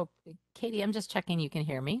 I hope, Katie, I'm just checking you can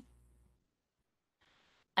hear me.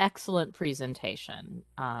 Excellent presentation,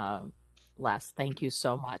 Les. Thank you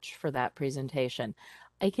so much for that presentation.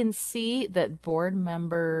 I can see that board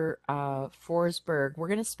member Forsberg, we're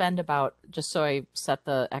going to spend about, just so I set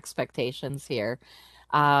the expectations here,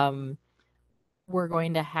 we're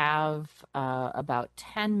going to have about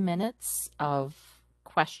 10 minutes of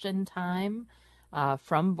question time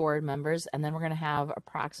from board members, and then we're going to have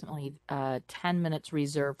approximately 10 minutes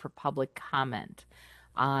reserved for public comment.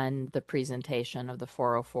 on the presentation of the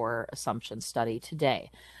 404 assumption study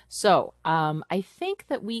today. So I think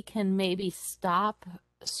that we can maybe stop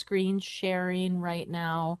screen sharing right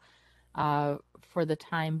now for the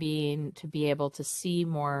time being to be able to see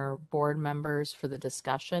more board members for the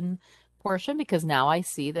discussion portion, because now I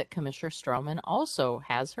see that Commissioner Stroman also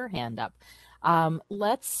has her hand up.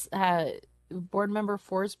 Let's Board Member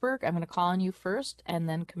Forsberg, I'm going to call on you first, and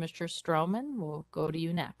then Commissioner Stroman will go to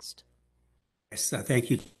you next. Yes, thank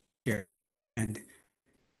you, Chair. And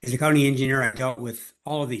as a county engineer, I've dealt with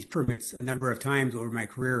all of these permits a number of times over my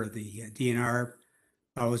career, the DNR,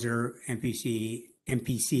 Bowser,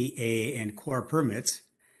 MPCA, and core permits.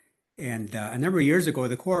 And a number of years ago,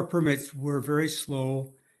 the core permits were very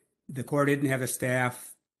slow. The Corps didn't have a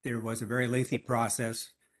staff. There was a very lengthy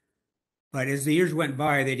process. But as the years went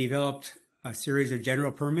by, they developed a series of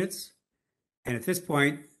general permits. And at this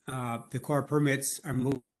point, the core permits are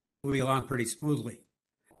moving along pretty smoothly.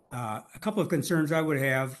 A couple of concerns I would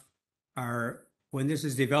have are when this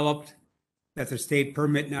is developed, that the state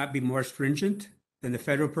permit not be more stringent than the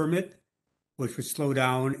federal permit, which would slow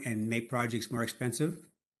down and make projects more expensive.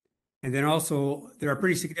 And then also, there are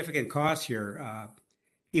pretty significant costs here.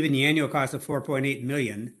 Even the annual cost of 4.8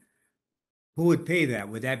 million, who would pay that?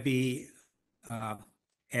 Would that be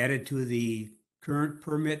added to the current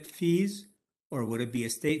permit fees, or would it be a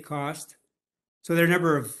state cost? So there are a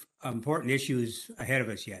number of important issues ahead of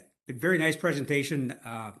us yet. But very nice presentation.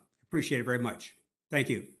 Appreciate it very much. Thank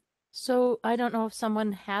you. So I don't know if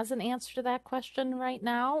someone has an answer to that question right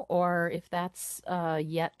now, or if that's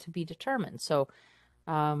yet to be determined. So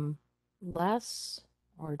Les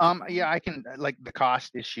or Yeah, I can, like the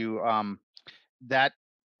cost issue, that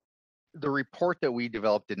the report that we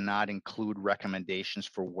developed did not include recommendations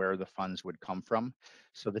for where the funds would come from.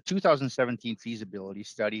 So the 2017 feasibility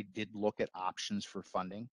study did look at options for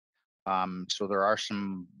funding. So there are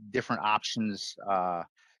some different options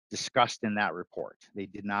discussed in that report. They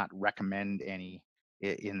did not recommend any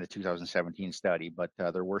in the 2017 study, but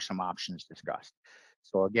there were some options discussed.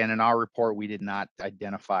 So again, in our report, we did not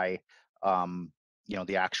identify,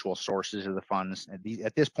 the actual sources of the funds.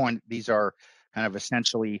 At this point, these are kind of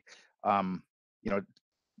essentially,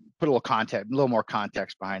 put a little more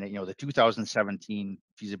context behind it. The 2017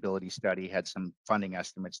 feasibility study had some funding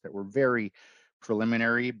estimates that were very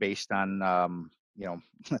preliminary based on,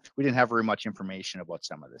 we didn't have very much information about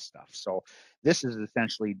some of this stuff. So this is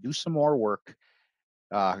essentially do some more work,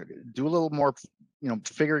 do a little more,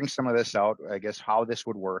 figuring some of this out, I guess, how this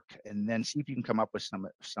would work, and then see if you can come up with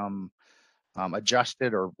some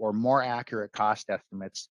adjusted or more accurate cost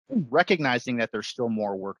estimates, recognizing that there's still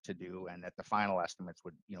more work to do and that the final estimates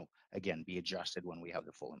would, again, be adjusted when we have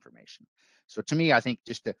the full information. So to me, I think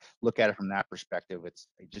just to look at it from that perspective, it's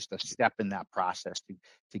just a step in that process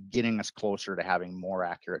to getting us closer to having more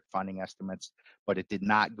accurate funding estimates, but it did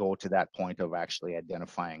not go to that point of actually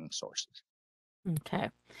identifying sources. Okay.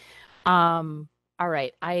 All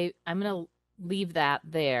right. I'm going to leave that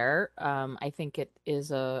there. I think it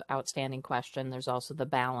is a outstanding question. There's also the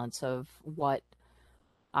balance of what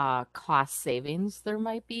cost savings there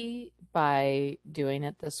might be by doing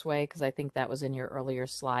it this way, because I think that was in your earlier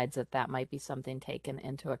slides that might be something taken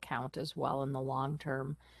into account as well in the long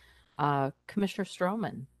term. Commissioner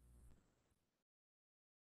Stroman.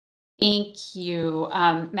 Thank you,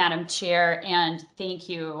 Madam Chair, and thank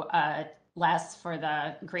you, Les, for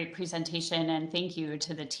the great presentation, and thank you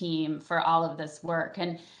to the team for all of this work.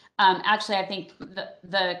 And actually, I think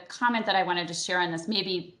the comment that I wanted to share on this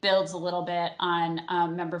maybe builds a little bit on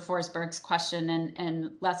Member Forsberg's question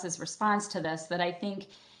and Les's response to this, that I think,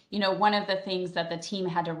 one of the things that the team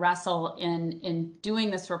had to wrestle in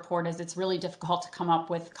doing this report is it's really difficult to come up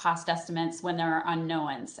with cost estimates when there are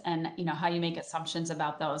unknowns, and how you make assumptions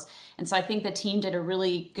about those. And so I think the team did a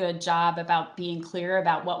really good job about being clear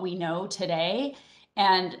about what we know today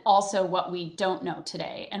and also what we don't know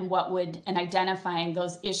today, and identifying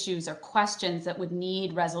those issues or questions that would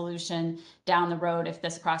need resolution down the road if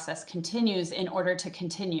this process continues, in order to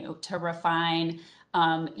continue to refine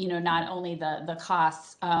not only the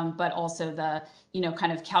costs, but also the,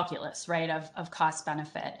 kind of calculus, right, of cost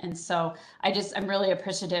benefit. And so I'm really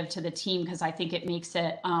appreciative to the team, because I think it makes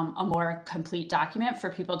it a more complete document for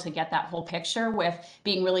people to get that whole picture, with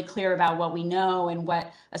being really clear about what we know and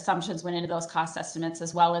what assumptions went into those cost estimates,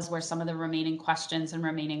 as well as where some of the remaining questions and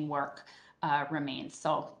remaining work remains.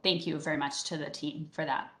 So thank you very much to the team for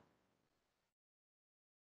that.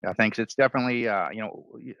 Yeah, thanks. It's definitely, I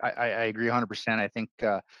agree 100%. I think,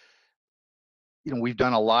 we've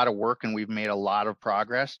done a lot of work and we've made a lot of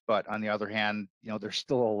progress, but on the other hand, there's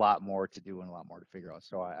still a lot more to do and a lot more to figure out.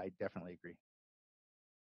 So I definitely agree.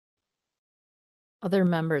 Other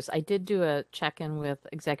members, I did do a check-in with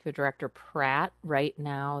Executive Director Pratt. Right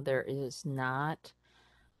now, there's not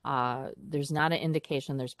an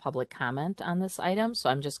indication there's public comment on this item. So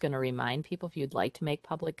I'm just going to remind people, if you'd like to make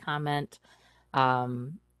public comment,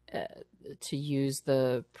 um, uh, to use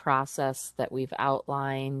the process that we've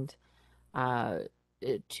outlined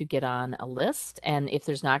to get on a list. And if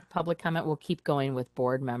there's not public comment, we'll keep going with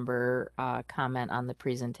board member comment on the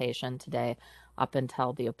presentation today up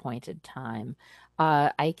until the appointed time.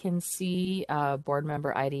 I can see board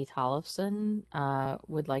member Heidi Tollefson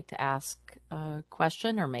would like to ask a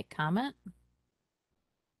question or make comment.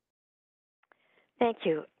 Thank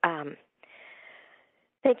you.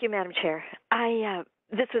 Thank you, Madam Chair.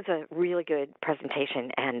 This was a really good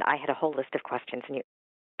presentation, and I had a whole list of questions, and you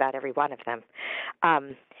about every one of them.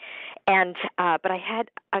 But I had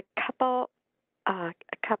a couple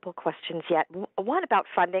questions yet. One about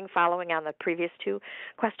funding, following on the previous two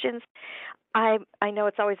questions. I know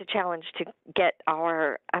it's always a challenge to get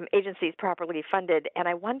our agencies properly funded, and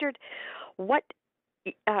I wondered what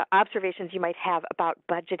observations you might have about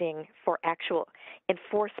budgeting for actual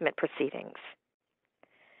enforcement proceedings,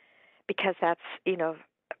 because that's,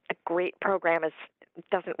 a great program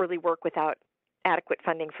doesn't really work without adequate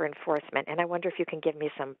funding for enforcement. And I wonder if you can give me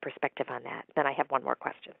some perspective on that. Then I have one more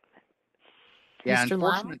question. Yeah, Mr.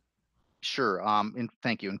 enforcement. Sure.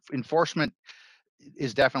 Thank you. Enforcement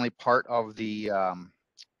is definitely part of the.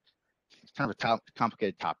 It's kind of a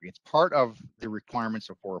complicated topic. It's part of the requirements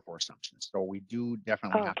of 404 assumptions. So we do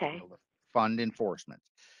definitely have to be able to fund enforcement.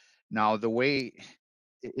 Now, the way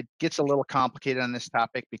it gets a little complicated on this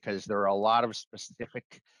topic, because there are a lot of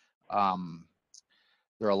specific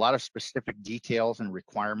details and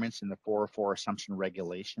requirements in the 404 assumption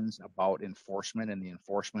regulations about enforcement and the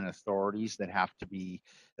enforcement authorities that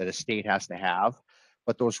a state has to have.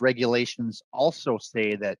 But those regulations also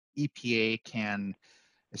say that EPA can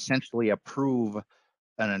essentially approve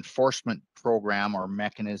an enforcement program or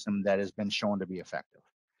mechanism that has been shown to be effective.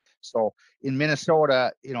 So in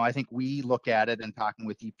Minnesota, I think we look at it, and talking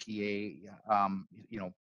with EPA,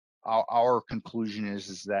 our conclusion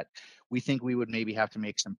is that we think we would maybe have to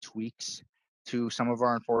make some tweaks to some of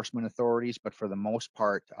our enforcement authorities, but for the most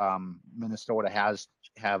part, Minnesota has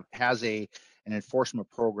an enforcement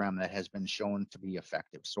program that has been shown to be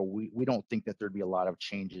effective. So we don't think that there'd be a lot of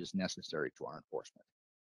changes necessary to our enforcement.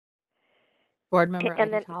 Board member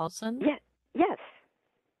Heidi Tollefson? Yes.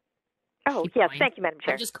 Oh, yes. Thank you, Madam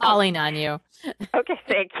Chair. I'm just calling on you. Okay,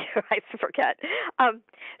 thank you. I forget.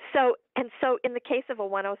 So in the case of a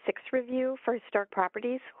 106 review for historic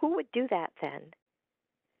properties, who would do that then?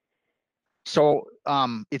 So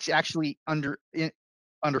it's actually under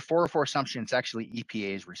 404 assumption, it's actually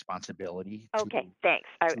EPA's responsibility. Okay, thanks.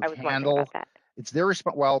 I was wondering about that. It's their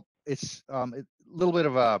well, it's a little bit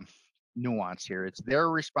of a nuance here. It's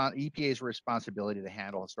EPA's responsibility to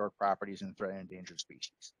handle historic properties and threatened and endangered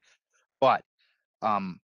species. But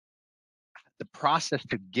the process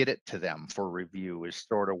to get it to them for review is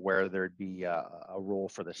sort of where there'd be a role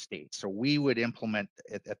for the state. So we would implement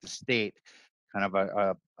it at the state kind of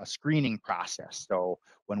a screening process. So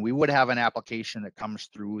when we would have an application that comes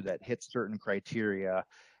through that hits certain criteria,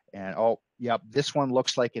 and this one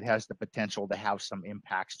looks like it has the potential to have some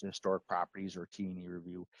impacts to historic properties or T&E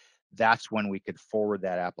review, that's when we could forward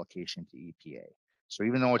that application to EPA. So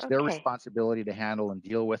even though it's their responsibility to handle and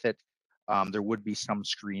deal with it, there would be some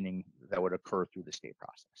screening that would occur through the state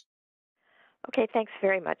process. Okay, thanks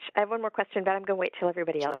very much. I have one more question, but I'm going to wait till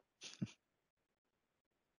everybody else.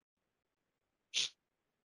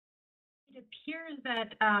 It appears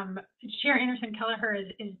that Chair Anderson Kelleher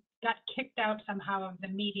is got kicked out somehow of the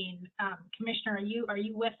meeting. Commissioner, are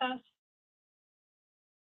you with us?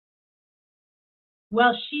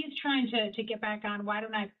 Well, she's trying to get back on. Why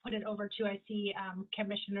don't I put it over to, I see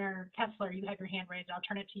Commissioner Kessler, you have your hand raised. I'll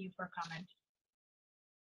turn it to you for a comment.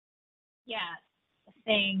 Yeah,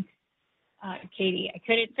 thanks, Katie. I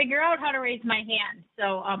couldn't figure out how to raise my hand,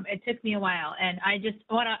 so it took me a while. And I just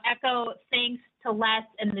want to echo thanks to Les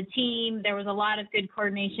and the team. There was a lot of good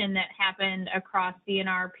coordination that happened across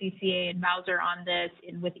DNR, PCA, and Mauser on this,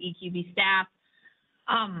 and with EQB staff.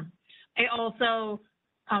 I also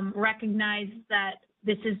recognize that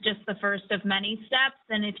this is just the first of many steps.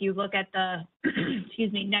 And if you look at the,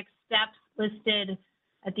 next steps listed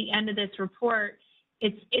at the end of this report,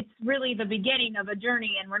 it's really the beginning of a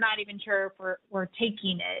journey, and we're not even sure if we're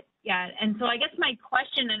taking it yet. And so I guess my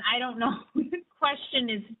question, and I don't know who the question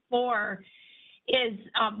is for, is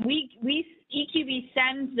EQB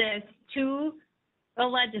sends this to the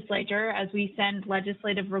legislature as we send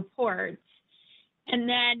legislative reports. And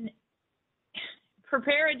then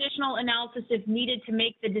prepare additional analysis if needed to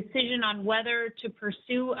make the decision on whether to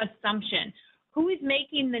pursue assumption. Who is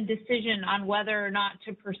making the decision on whether or not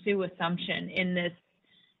to pursue assumption in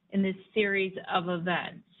this series of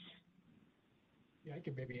events? Yeah, I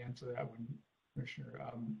can maybe answer that one, Commissioner.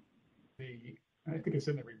 I think it's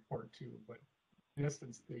in the report too, but in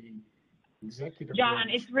essence, the executive John,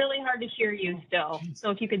 branch. it's really hard to hear you still. So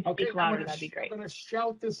if you could speak louder, that'd be great. I'm going to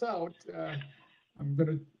shout this out.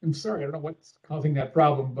 I'm sorry, I don't know what's causing that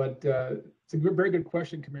problem, but it's a very good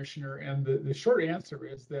question, Commissioner. And the short answer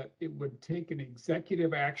is that it would take an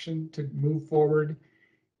executive action to move forward,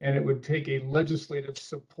 and it would take a legislative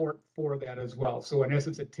support for that as well. So in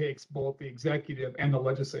essence, it takes both the executive and the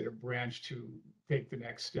legislative branch to take the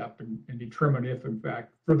next step and determine if, in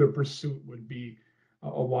fact, further pursuit would be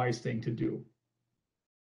a wise thing to do.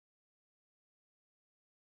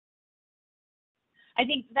 I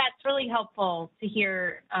think that's really helpful to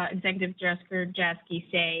hear Executive Director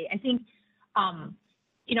Jaski say. I think,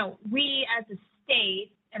 you know, we as a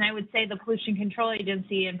state, and I would say the Pollution Control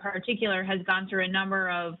Agency in particular, has gone through a number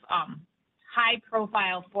of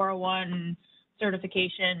high-profile 401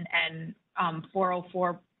 certification and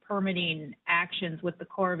 404 permitting actions with the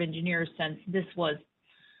Corps of Engineers since this was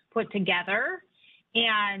put together.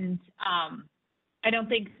 And I don't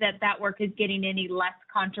think that work is getting any less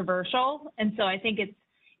controversial. And so I think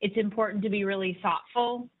it's important to be really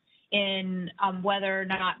thoughtful in whether or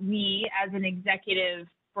not we as an executive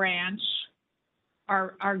branch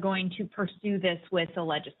are going to pursue this with the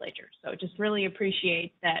legislature. So just really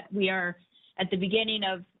appreciate that we are at the beginning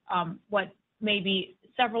of what may be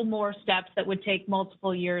several more steps that would take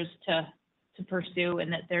multiple years to pursue,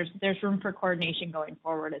 and that there's room for coordination going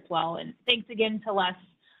forward as well. And thanks again to Les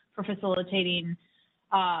for facilitating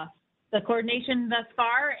the coordination thus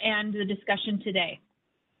far and the discussion today.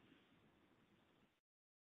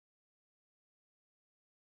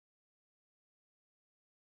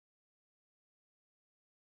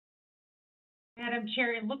 Madam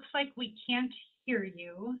Chair, it looks like we can't hear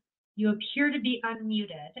you. You appear to be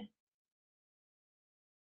unmuted.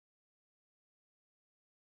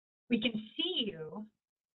 We can see you.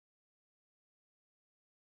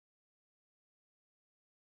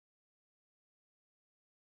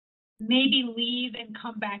 Maybe leave and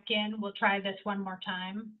come back in. We'll try this one more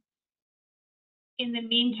time. In the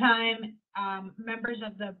meantime, members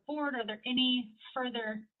of the board, are there any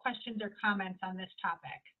further questions or comments on this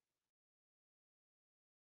topic?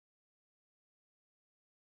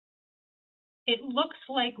 It looks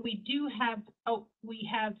like we do have, we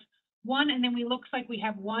have one, and then looks like we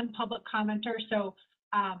have one public commenter. So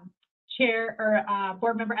Chair or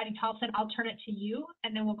Board Member Eddie Tolson, I'll turn it to you,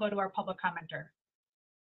 and then we'll go to our public commenter.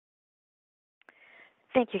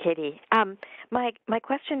 Thank you, Katie. My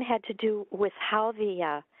question had to do with how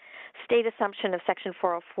the state assumption of Section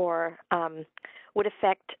 404 would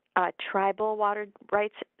affect tribal water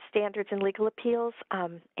rights standards and legal appeals,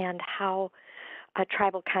 and how a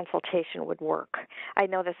tribal consultation would work. I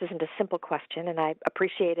know this isn't a simple question, and I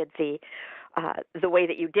appreciated the way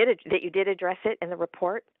that you did address it in the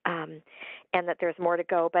report, and that there's more to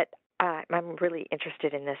go. But I'm really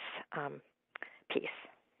interested in this piece.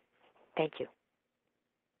 Thank you.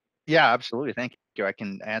 Yeah, absolutely. Thank you. I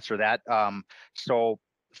can answer that. So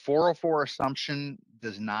 404 assumption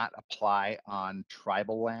does not apply on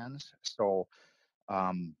tribal lands. So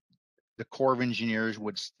the Corps of Engineers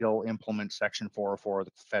would still implement Section 404 of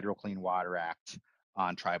the Federal Clean Water Act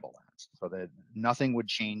on tribal lands. So that nothing would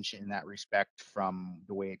change in that respect from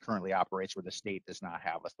the way it currently operates, where the state does not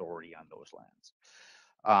have authority on those lands.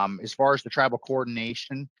 As far as the tribal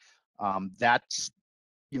coordination, that's,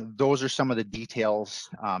 those are some of the details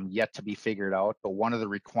yet to be figured out. But one of the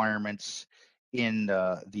requirements in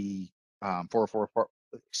the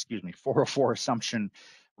 404 assumption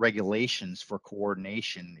regulations for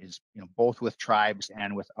coordination is, both with tribes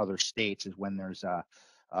and with other states, is when there's a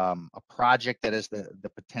project that has the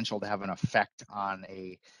potential to have an effect on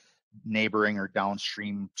a neighboring or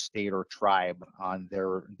downstream state or tribe on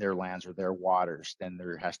their lands or their waters, then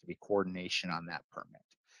there has to be coordination on that permit.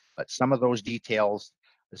 But some of those details,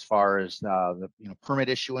 as far as the permit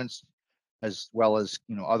issuance, as well as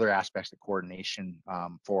other aspects of coordination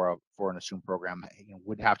for an assumed program,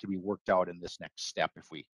 would have to be worked out in this next step if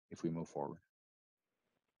we move forward.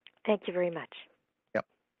 Thank you very much. Yep.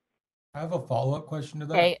 I have a follow-up question to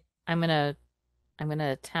that. Okay, I'm gonna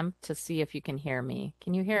attempt to see if you can hear me.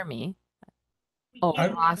 Can you hear me? Oh,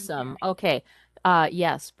 awesome. Okay.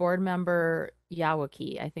 Yes, Board Member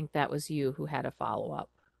Yawaki, I think that was you who had a follow-up.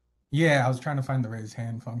 Yeah, I was trying to find the raise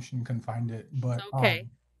hand function, couldn't find it. But okay.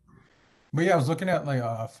 But yeah, I was looking at like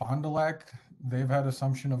Fond du Lac. They've had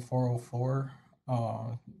assumption of 404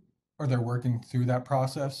 or they're working through that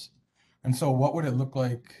process. And so what would it look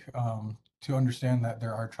like to understand that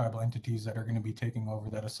there are tribal entities that are going to be taking over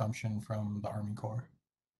that assumption from the Army Corps?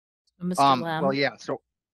 Mr. Well, Lem? yeah, so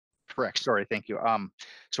correct. Sorry, thank you.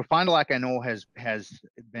 So Fond du Lac I know has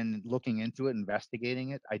been looking into it,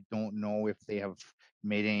 investigating it. I don't know if they have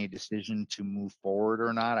made any decision to move forward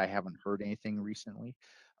or not. I haven't heard anything recently,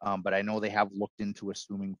 but I know they have looked into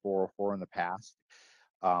assuming 404 in the past.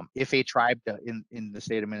 If a tribe in the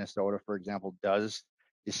state of Minnesota, for example, does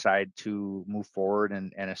decide to move forward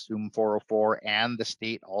and assume 404, and the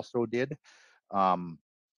state also did,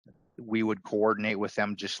 we would coordinate with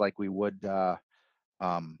them just like we would.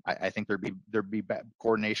 I think there'd be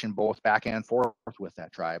coordination both back and forth with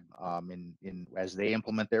that tribe in as they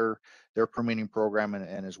implement their permitting program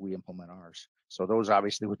and as we implement ours. So those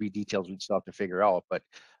obviously would be details we'd still have to figure out, but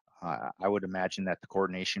I would imagine that the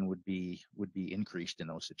coordination would be increased in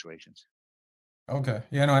those situations. Okay.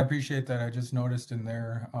 Yeah, no, I appreciate that. I just noticed in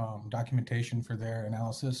their documentation for their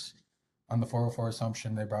analysis on the 404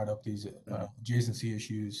 assumption, they brought up these adjacency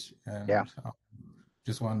issues, and Yeah.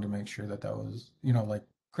 Just wanted to make sure that that was, like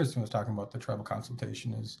Kristen was talking about, the tribal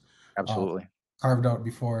consultation is Absolutely carved out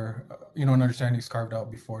before, an understanding is carved out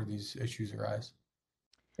before these issues arise.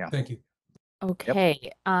 Yeah. Thank you.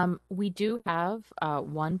 Okay, we do have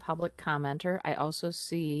one public commenter. I also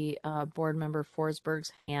see Board Member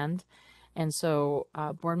Forsberg's hand. And so,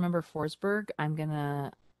 Board Member Forsberg, I'm going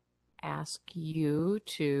to ask you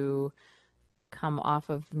to come off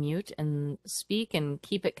of mute and speak and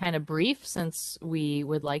keep it kind of brief, since we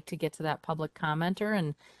would like to get to that public commenter.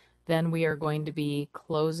 And then we are going to be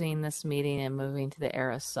closing this meeting and moving to the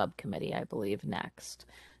ERIS subcommittee, I believe, next.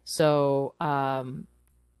 So,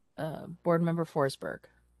 Board Member Forsberg.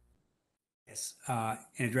 Yes,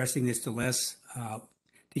 in addressing this to Les,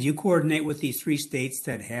 did you coordinate with these 3 states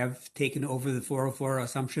that have taken over the 404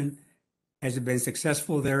 assumption? Has it been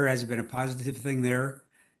successful there? Has it been a positive thing there?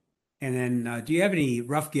 And then do you have any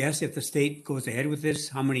rough guess if the state goes ahead with this,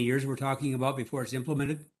 how many years we're talking about before it's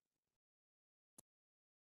implemented?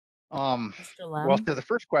 Mr. Lem? Well, to the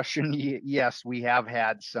first question, yes, we have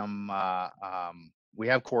had some, we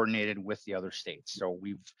have coordinated with the other states. So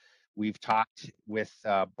we've talked with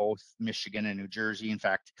both Michigan and New Jersey. In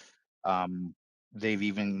fact, they've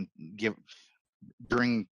even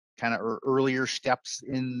during kind of earlier steps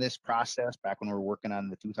in this process, back when we were working on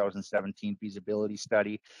the 2017 feasibility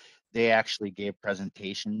study, they actually gave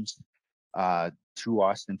presentations to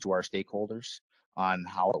us and to our stakeholders on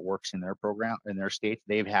how it works in their program, in their states.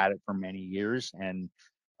 They've had it for many years, and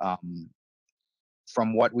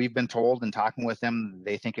from what we've been told and talking with them,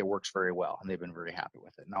 they think it works very well, and they've been very happy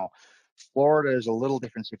with it. Now, Florida is a little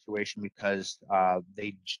different situation because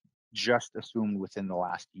they just assumed within the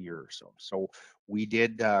last year or so. So we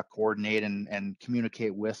did coordinate and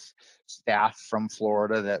communicate with staff from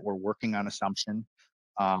Florida that were working on assumption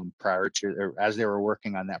prior to, or as they were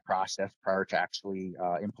working on that process prior to actually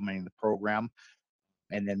implementing the program.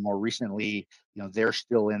 And then more recently, they're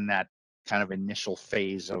still in that kind of initial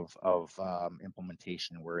phase of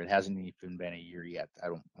implementation, where it hasn't even been a year yet. I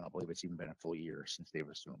don't believe it's even been a full year since they've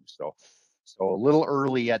assumed. So a little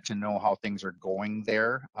early yet to know how things are going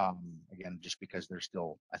there. Again, just because they're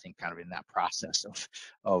still, I think, kind of in that process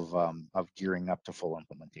of gearing up to full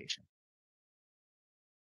implementation.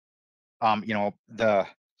 What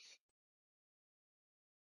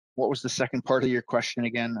was the second part of your question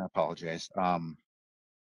again? I apologize.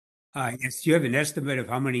 Yes, do you have an estimate of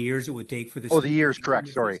how many years it would take for the the years, correct.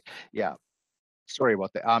 Sorry. Yeah. Sorry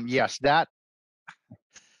about that. Yes, that's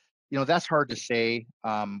hard to say,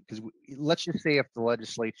 because let's just say if the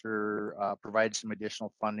legislature provides some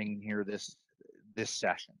additional funding here this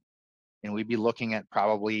session, and we'd be looking at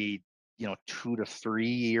probably 2 to 3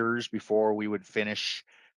 years before we would finish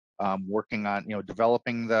working on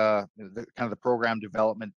developing the kind of the program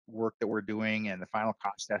development work that we're doing, and the final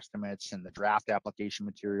cost estimates and the draft application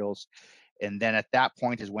materials. And then at that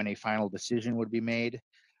point is when a final decision would be made.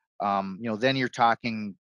 Then you're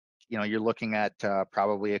talking, you're looking at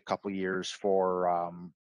probably a couple years for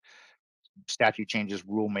statute changes,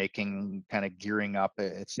 rulemaking, kind of gearing up,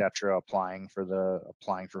 et cetera, applying for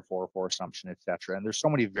 404 assumption, et cetera. And there's so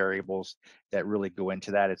many variables that really go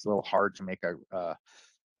into that. It's a little hard to make a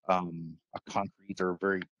concrete or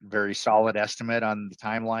very, very solid estimate on the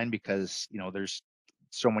timeline, because there's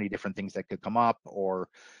so many different things that could come up, or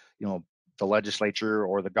the legislature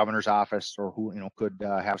or the governor's office, or who could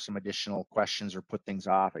have some additional questions or put things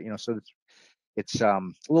off. So it's a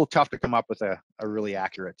little tough to come up with a really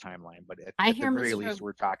accurate timeline, but at the very least,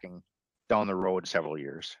 we're talking down the road several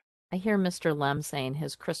years. I hear Mr. Lem saying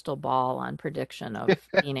his crystal ball on prediction of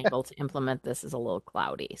being able to implement this is a little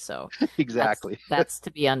cloudy. So Exactly. that's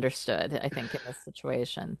to be understood, I think, in this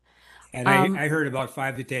situation. And I heard about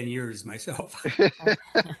 5 to 10 years myself.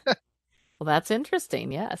 Well, that's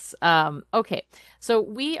interesting. Yes. Okay. So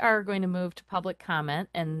we are going to move to public comment.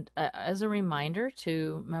 And as a reminder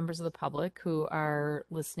to members of the public who are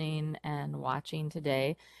listening and watching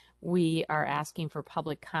today, we are asking for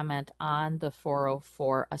public comment on the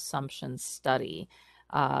 404 assumptions study.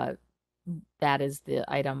 That is the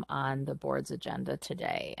item on the board's agenda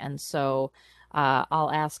today. And so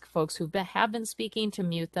I'll ask folks who have been speaking to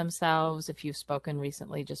mute themselves. If you've spoken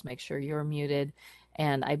recently, just make sure you're muted.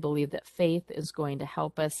 And I believe that Faith is going to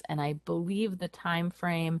help us. And I believe the time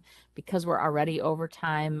frame, because we're already over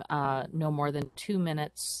time, no more than 2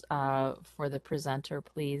 minutes for the presenter,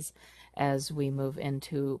 please, as we move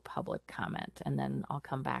into public comment. And then I'll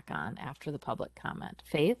come back on after the public comment.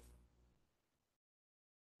 Faith?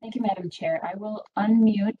 Thank you, Madam Chair. I will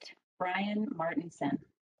unmute Brian Martinson.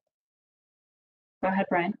 Go ahead,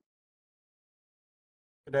 Brian.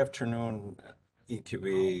 Good afternoon,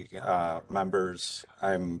 EQB members.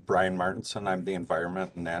 I'm Brian Martinson. I'm the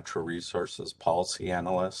Environment and Natural Resources Policy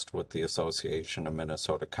Analyst with the Association of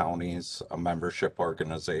Minnesota Counties, a membership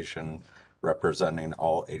organization representing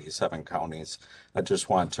all 87 counties. I just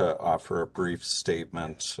want to offer a brief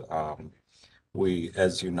statement. We,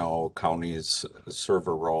 as you know, counties serve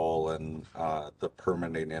a role in the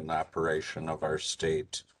permitting and operation of our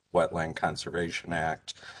state Wetland Conservation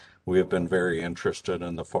Act. We have been very interested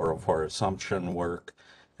in the 404 assumption work.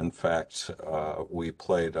 In fact, we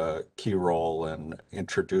played a key role in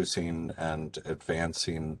introducing and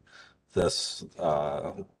advancing this,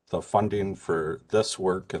 the funding for this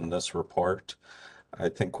work and this report. I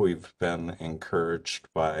think we've been encouraged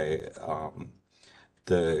by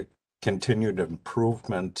the continued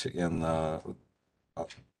improvement in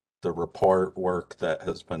the report work that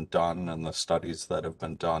has been done and the studies that have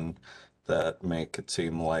been done that make it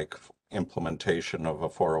seem like implementation of a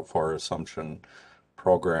 404 assumption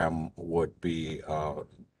program would be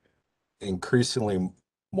increasingly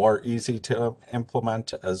more easy to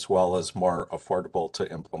implement as well as more affordable to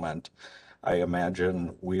implement. I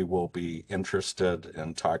imagine we will be interested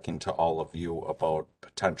in talking to all of you about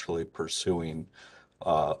potentially pursuing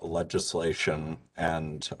legislation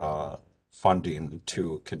and funding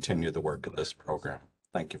to continue the work of this program.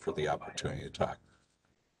 Thank you for the opportunity to talk.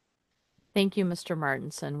 Thank you, Mr.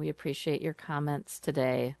 Martinson. We appreciate your comments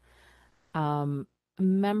today.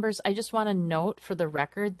 Members, I just want to note for the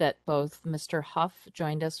record that both Mr. Huff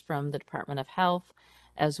joined us from the Department of Health,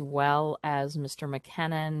 as well as Mr.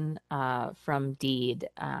 McKinnon from DEED,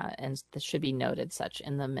 and this should be noted such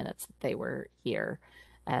in the minutes that they were here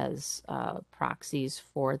as proxies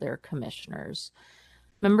for their commissioners.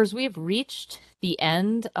 Members, we have reached the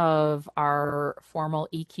end of our formal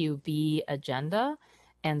EQB agenda.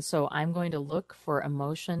 And so I'm going to look for a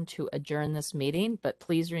motion to adjourn this meeting. But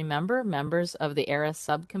please remember, members of the ERIS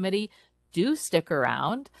subcommittee do stick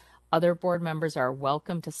around. Other board members are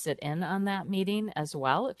welcome to sit in on that meeting as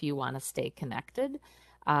well if you want to stay connected.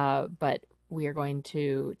 But we are going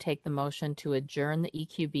to take the motion to adjourn the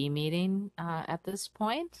EQB meeting at this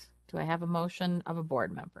point. Do I have a motion of a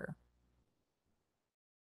board member?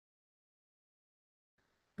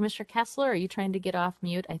 Commissioner Kessler, are you trying to get off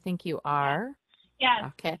mute? I think you are. Yes.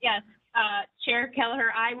 Okay. Yes. Chair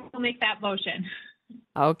Kelleher, I will make that motion.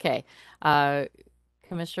 Okay.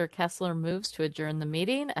 Commissioner Kessler moves to adjourn the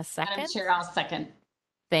meeting. A second. Madam Chair, I'll second.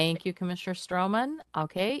 Thank you, Commissioner Stroman.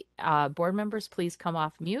 Okay. Board members, please come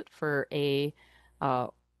off mute for a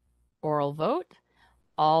oral vote.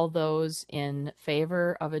 All those in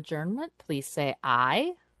favor of adjournment, please say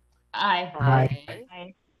aye. Aye. Aye.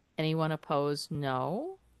 Aye. Anyone opposed?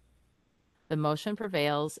 No. The motion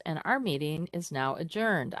prevails and our meeting is now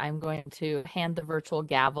adjourned. I'm going to hand the virtual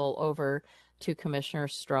gavel over to Commissioner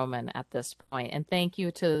Stroman at this point. And thank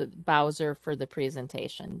you to Bowser for the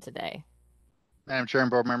presentation today. Madam Chair and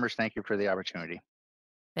board members, thank you for the opportunity.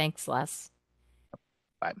 Thanks, Les.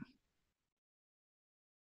 Bye.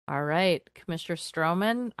 All right, Commissioner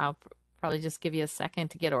Stroman, I'll probably just give you a second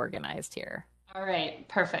to get organized here. All right,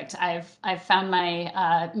 perfect. I've found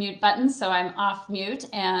my mute button, so I'm off mute.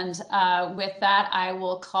 And with that, I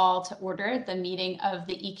will call to order the meeting of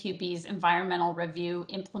the EQB's Environmental Review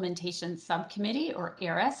Implementation Subcommittee, or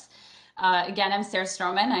ERIS. Again, I'm Sarah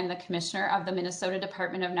Stroman. I'm the Commissioner of the Minnesota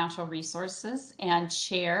Department of Natural Resources and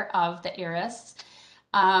Chair of the ERIS.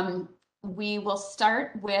 We will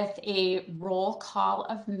start with a roll call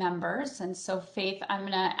of members. And so Faith, I'm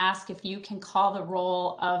going to ask if you can call the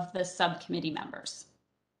roll of the subcommittee members.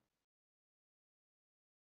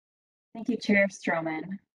 Thank you, Chair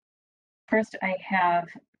Stroman. First, I have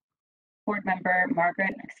Board Member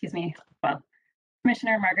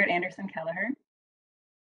Commissioner Margaret Anderson Kelleher.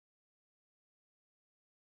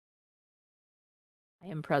 I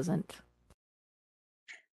am present.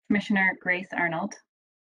 Commissioner Grace Arnold.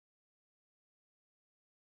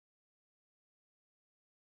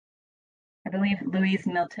 I believe Louise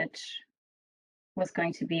Miltich was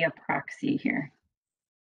going to be a proxy here.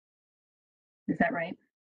 Is that right?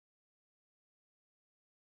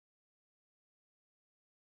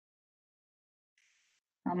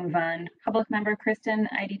 I'll move on. Public Member Kristen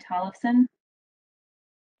Eide Tollefson.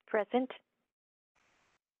 Present.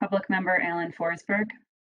 Public Member Alan Forsberg.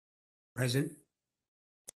 Present.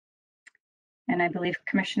 And I believe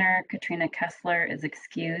Commissioner Katrina Kessler is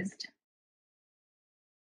excused.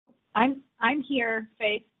 I'm here,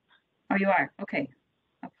 Faith. Oh, you are? Okay.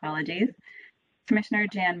 Apologies. Commissioner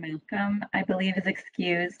Jan Malcolm, I believe, is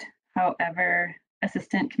excused. However,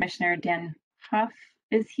 Assistant Commissioner Dan Huff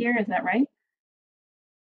is here. Is that right?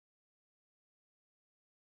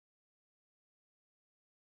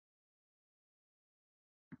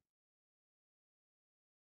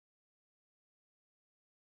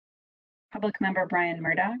 Public Member Brian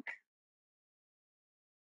Murdoch.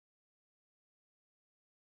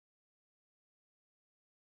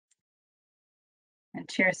 And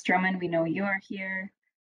Chair Stroman, we know you are here.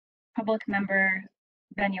 Public Member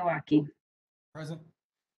Ben Yawaki. Present.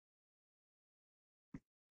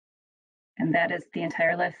 And that is the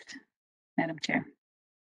entire list, Madam Chair.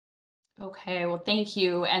 Okay, well, thank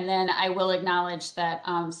you. And then I will acknowledge that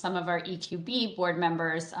some of our EQB board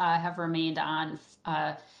members have remained on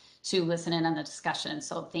to listen in on the discussion.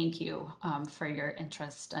 So thank you for your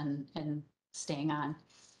interest and staying on.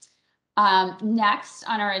 Next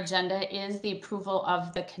on our agenda is the approval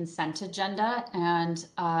of the consent agenda. And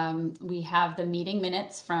we have the meeting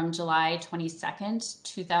minutes from July 22nd,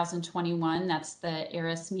 2021. That's the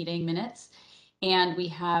ERIS meeting minutes. And we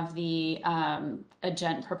have the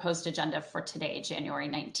proposed agenda for today, January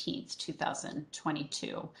 19th,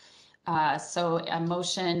 2022. So a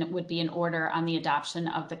motion would be in order on the adoption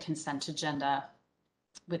of the consent agenda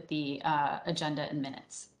with the agenda and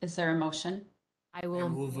minutes. Is there a motion? I will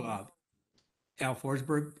move Al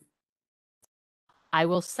Forsberg. I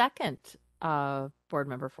will second Board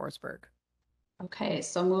Member Forsberg. Okay,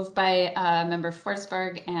 so moved by Member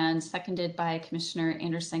Forsberg and seconded by Commissioner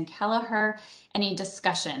Anderson Kelleher. Any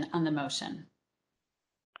discussion on the motion?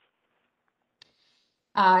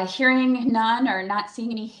 Hearing none or not seeing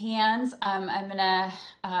any hands, I'm going to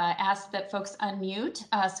ask that folks unmute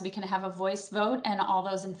so we can have a voice vote. And all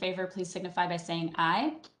those in favor, please signify by saying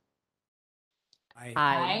aye. Aye.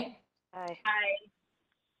 Aye. Aye.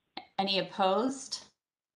 Aye. Any opposed?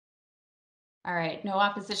 All right, no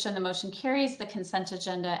opposition. The motion carries. The consent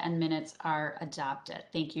agenda and minutes are adopted.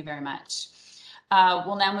 Thank you very much.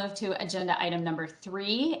 We'll now move to agenda item number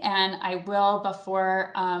 3. And I will,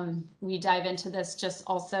 before we dive into this, just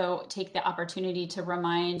also take the opportunity to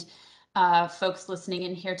remind folks listening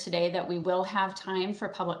in here today that we will have time for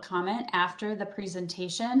public comment after the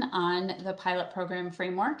presentation on the pilot program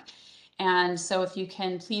framework. And so if you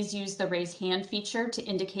can please use the raise hand feature to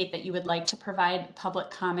indicate that you would like to provide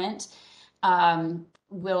public comment.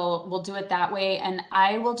 We'll do it that way. And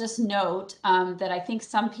I will just note that I think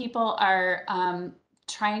some people are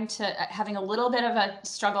having a little bit of a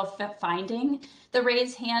struggle finding the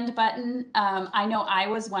raise hand button. I know I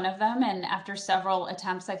was one of them, and after several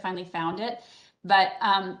attempts, I finally found it. But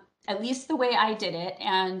at least the way I did it,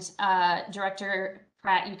 and Director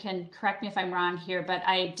Pratt, you can correct me if I'm wrong here, but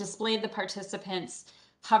I displayed the participants,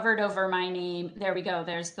 hovered over my name. There we go.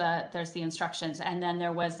 There's the instructions, and then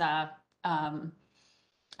there was a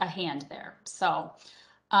hand there. So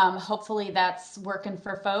hopefully that's working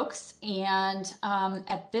for folks. And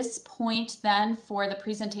at this point then, for the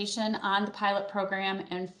presentation on the pilot program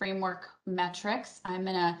and framework metrics, I'm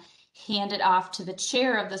going to hand it off to the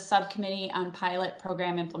chair of the subcommittee on pilot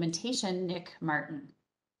program implementation, Nick Martin.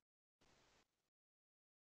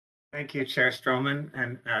 Thank you, Chair Stroman,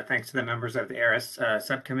 and thanks to the members of the ERIS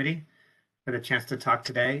subcommittee for the chance to talk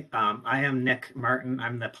today. I am Nick Martin.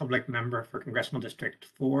 I'm the public member for Congressional District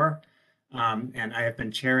 4, and I have been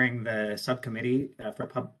chairing the subcommittee for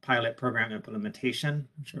pilot program implementation,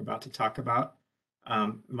 which we're about to talk about.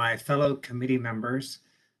 My fellow committee members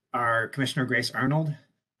are Commissioner Grace Arnold,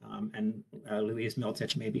 and Louise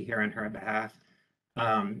Miltich may be here on her behalf.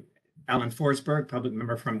 Alan Forsberg, public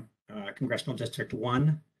member from Congressional District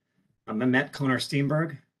 1. Mehmet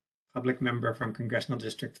Konar-Steenberg, public member from Congressional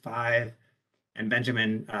District 5, and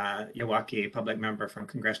Benjamin Yawaki, public member from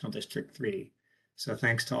Congressional District 3. So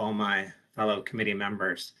thanks to all my fellow committee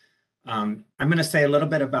members. I'm going to say a little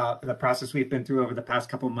bit about the process we've been through over the past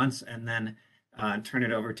couple months, and then turn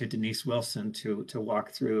it over to Denise Wilson to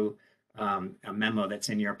walk through a memo that's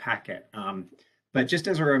in your packet. But just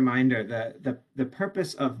as a reminder, the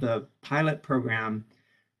purpose of the pilot program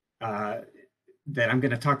that I'm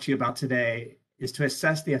going to talk to you about today is to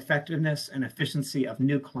assess the effectiveness and efficiency of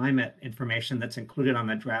new climate information that's included on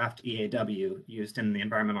the draft EAW used in the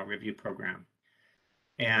environmental review program.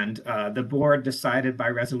 And the board decided by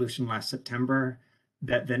resolution last September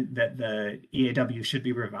that the EAW should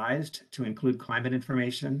be revised to include climate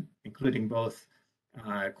information, including both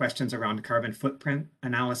questions around carbon footprint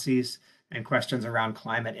analyses and questions around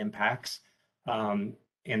climate impacts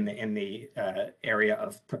in the area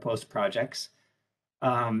of proposed projects.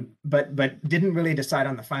 But didn't really decide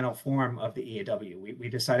on the final form of the EAW. We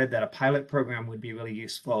decided that a pilot program would be really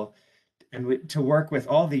useful and to work with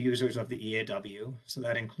all the users of the EAW. So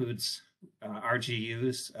that includes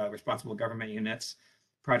RGUs, responsible government units,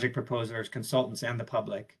 project proposers, consultants, and the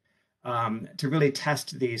public, to really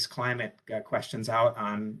test these climate questions out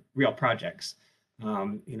on real projects.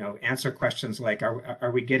 Answer questions like,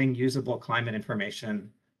 are we getting usable climate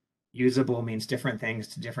information? Usable means different things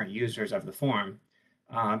to different users of the form.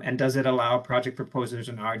 And does it allow project proposers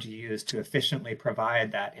and RGUs to efficiently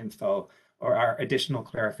provide that info, or are additional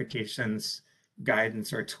clarifications,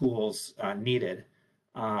 guidance, or tools needed?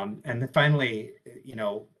 And then finally,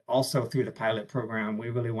 also through the pilot program, we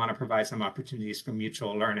really want to provide some opportunities for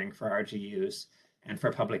mutual learning for RGUs and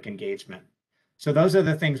for public engagement. So those are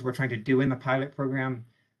the things we're trying to do in the pilot program.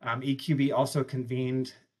 EQB also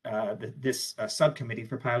convened this subcommittee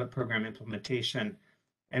for pilot program implementation,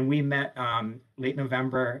 and we met late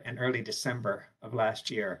November and early December of last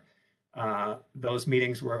year. Those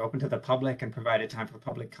meetings were open to the public and provided time for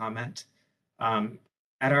public comment.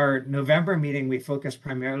 At our November meeting, we focused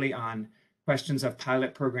primarily on questions of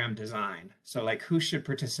pilot program design. So like, who should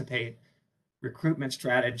participate, recruitment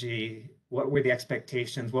strategy, what were the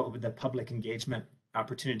expectations, what would the public engagement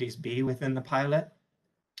opportunities be within the pilot?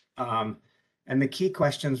 And the key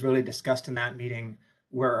questions really discussed in that meeting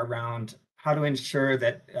were around how to ensure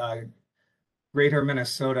that greater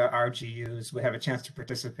Minnesota RGUs would have a chance to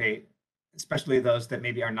participate, especially those that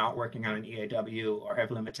maybe are not working on an EAW or have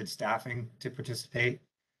limited staffing to participate.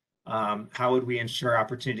 How would we ensure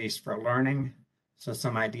opportunities for learning? So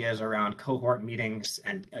some ideas around cohort meetings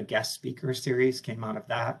and a guest speaker series came out of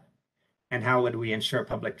that. And how would we ensure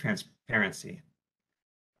public transparency?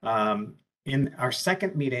 In our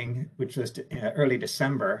second meeting, which was early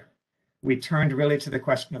December, we turned really to the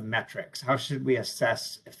question of metrics. How should we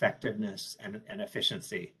assess effectiveness and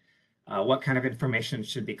efficiency? What kind of information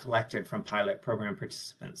should be collected from pilot program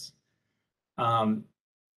participants? And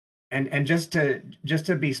just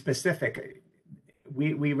to be specific,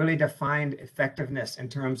 we really defined effectiveness in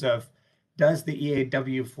terms of, does the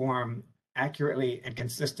EAW form accurately and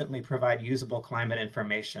consistently provide usable climate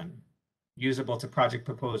information, usable to project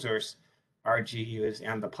proposers, RGUs,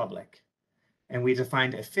 and the public? And we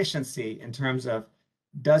defined efficiency in terms of,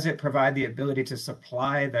 does it provide the ability to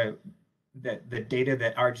supply the data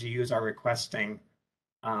that RGUs are requesting,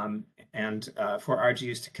 and for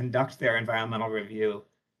RGUs to conduct their environmental review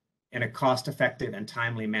in a cost-effective and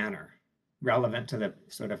timely manner, relevant to the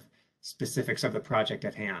sort of specifics of the project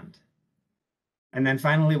at hand. And then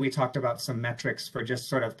finally, we talked about some metrics for just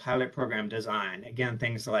sort of pilot program design. Again,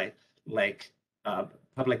 things like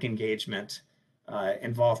public engagement,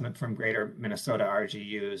 involvement from greater Minnesota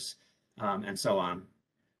RGUs, and so on.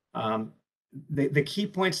 The key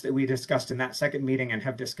points that we discussed in that second meeting and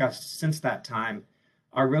have discussed since that time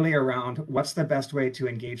are really around, what's the best way to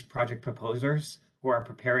engage project proposers who are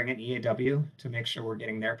preparing an EAW to make sure we're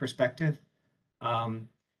getting their perspective?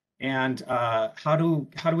 And how do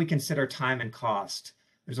we consider time and cost?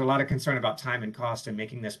 There's a lot of concern about time and cost in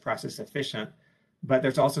making this process efficient, but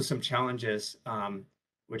there's also some challenges,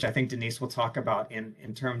 which I think Denise will talk about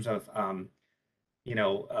in terms of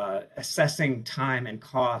assessing time and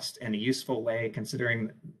cost in a useful way,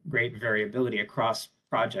 considering great variability across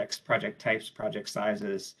projects, project types, project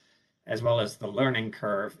sizes, as well as the learning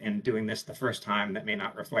curve in doing this the first time that may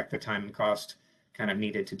not reflect the time and cost kind of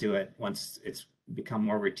needed to do it once it's become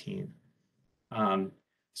more routine.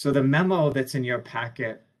 So the memo that's in your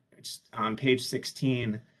packet on page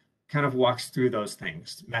 16 kind of walks through those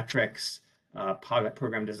things: metrics, pilot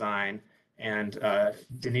program design, and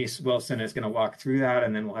Denise Wilson is going to walk through that,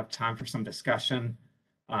 and then we'll have time for some discussion.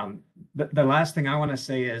 The last thing I want to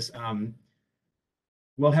say is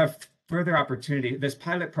we'll have further opportunity. This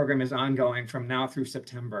pilot program is ongoing from now through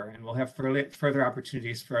September, and we'll have further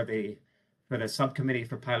opportunities for the subcommittee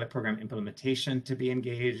for pilot program implementation to be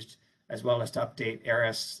engaged, as well as to update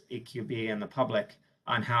ERIS, EQB, and the public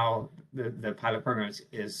on how the pilot program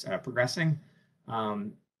is progressing.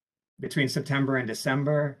 Between September and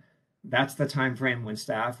December, that's the time frame when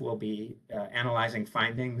staff will be analyzing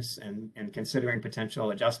findings and considering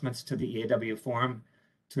potential adjustments to the EAW form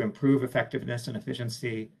to improve effectiveness and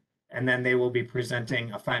efficiency. And then they will be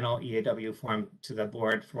presenting a final EAW form to the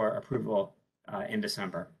board for approval in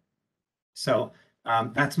December. So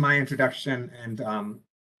that's my introduction, and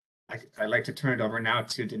I'd like to turn it over now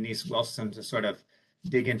to Denise Wilson to sort of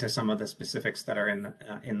dig into some of the specifics that are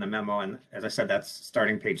in the memo. And as I said, that's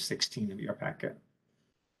starting page 16 of your packet.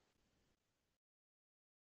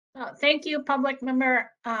 Thank you, Public Member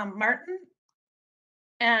Martin.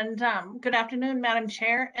 And good afternoon, Madam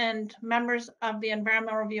Chair and members of the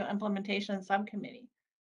Environmental Review Implementation Subcommittee.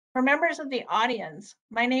 For members of the audience,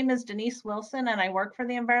 my name is Denise Wilson, and I work for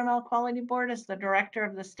the Environmental Quality Board as the Director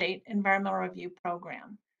of the State Environmental Review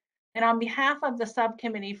Program. And on behalf of the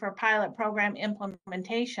Subcommittee for Pilot Program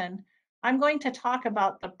Implementation, I'm going to talk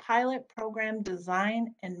about the pilot program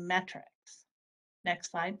design and metrics.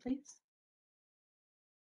 Next slide, please.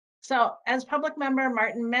 So, as Public Member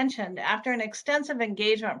Martin mentioned, after an extensive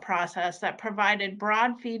engagement process that provided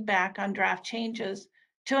broad feedback on draft changes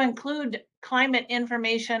to include climate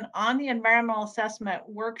information on the Environmental Assessment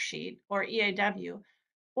Worksheet, or EAW,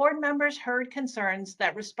 board members heard concerns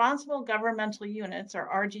that responsible governmental units, or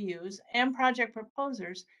RGUs, and project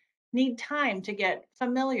proposers need time to get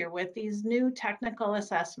familiar with these new technical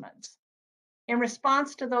assessments. In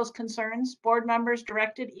response to those concerns, board members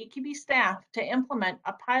directed EQB staff to implement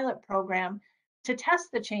a pilot program to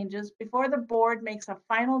test the changes before the board makes a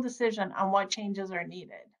final decision on what changes are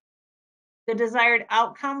needed. The desired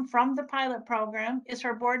outcome from the pilot program is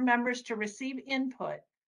for board members to receive input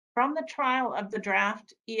from the trial of the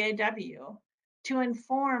draft EAW to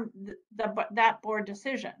inform that board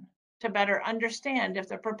decision, to better understand if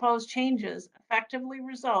the proposed changes effectively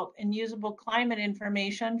result in usable climate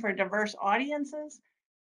information for diverse audiences,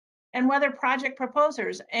 and whether project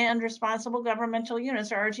proposers and responsible governmental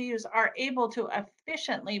units, or RGUs, are able to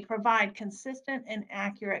efficiently provide consistent and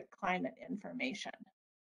accurate climate information.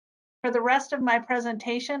 For the rest of my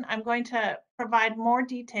presentation, I'm going to provide more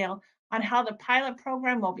detail on how the pilot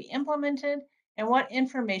program will be implemented and what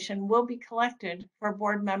information will be collected for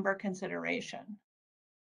board member consideration.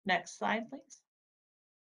 Next slide, please.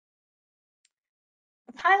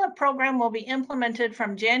 The pilot program will be implemented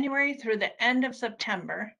from January through the end of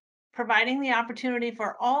September, providing the opportunity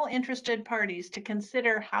for all interested parties to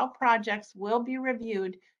consider how projects will be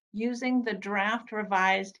reviewed using the draft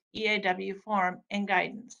revised EAW form and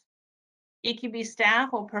guidance. EQB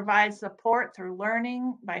staff will provide support through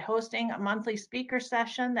learning by hosting a monthly speaker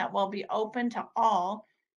session that will be open to all,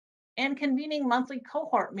 and convening monthly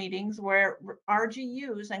cohort meetings where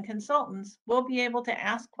RGUs and consultants will be able to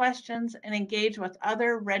ask questions and engage with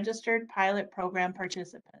other registered pilot program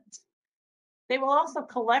participants. They will also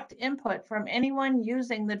collect input from anyone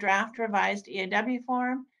using the draft revised EAW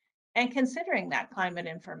form and considering that climate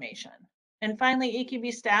information. And finally,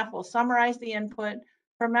 EQB staff will summarize the input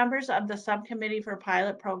for members of the Subcommittee for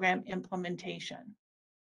Pilot Program Implementation,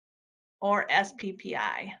 or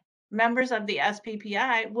SPPI. Members of the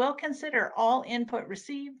SPPI will consider all input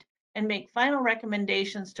received and make final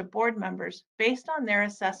recommendations to board members based on their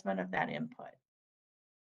assessment of that input.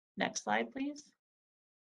 Next slide, please.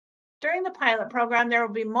 During the pilot program, there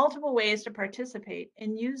will be multiple ways to participate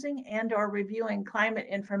in using and/or reviewing climate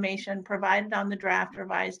information provided on the draft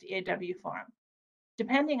revised EAW form,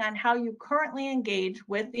 depending on how you currently engage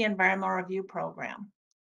with the Environmental Review Program.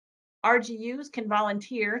 RGUs can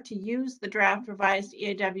volunteer to use the draft revised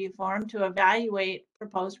EAW form to evaluate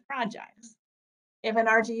proposed projects. If an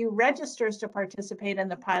RGU registers to participate in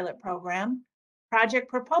the pilot program, project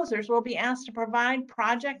proposers will be asked to provide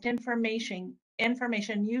project information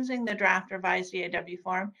using the draft revised EAW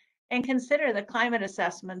form and consider the climate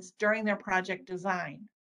assessments during their project design.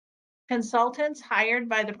 Consultants hired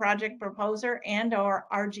by the project proposer and/or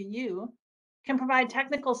RGU can provide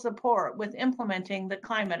technical support with implementing the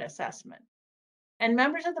climate assessment. And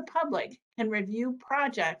members of the public can review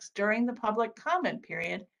projects during the public comment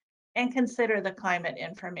period and consider the climate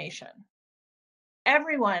information.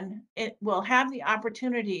 Everyone will have the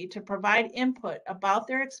opportunity to provide input about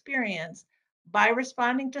their experience by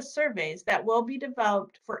responding to surveys that will be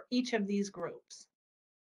developed for each of these groups.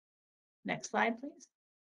 Next slide, please.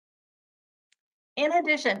 In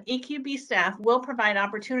addition, EQB staff will provide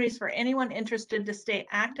opportunities for anyone interested to stay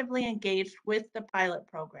actively engaged with the pilot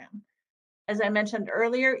program. As I mentioned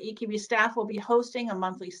earlier, EQB staff will be hosting a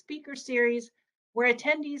monthly speaker series where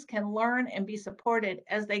attendees can learn and be supported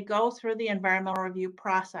as they go through the environmental review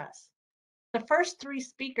process. The first 3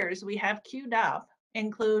 speakers we have queued up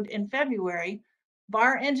include in February,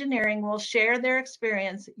 Bar Engineering will share their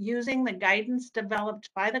experience using the guidance developed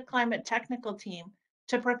by the climate technical team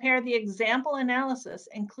to prepare the example analysis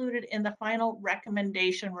included in the final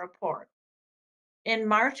recommendation report. In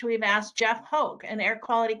March, we've asked Jeff Hoke, an air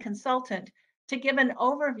quality consultant, to give an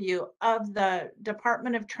overview of the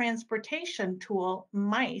Department of Transportation tool,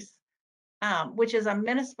 MICE, which is a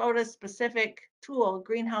Minnesota-specific tool,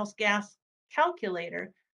 greenhouse gas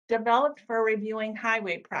calculator, developed for reviewing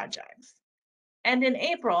highway projects. And in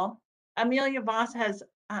April, Amelia Voss has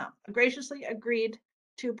graciously agreed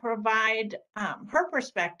to provide her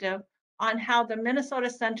perspective on how the Minnesota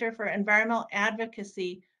Center for Environmental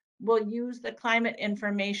Advocacy will use the climate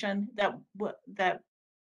information that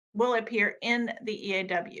will appear in the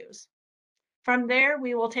EAWs. From there,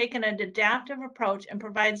 we will take an adaptive approach and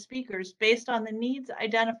provide speakers based on the needs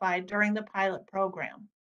identified during the pilot program.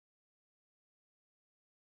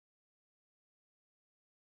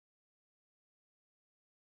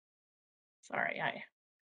 Sorry,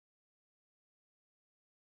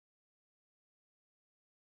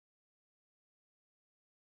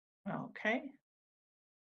 okay.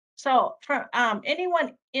 So for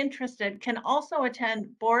anyone interested can also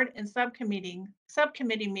attend board and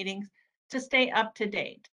subcommittee meetings to stay up to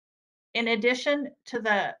date. In addition to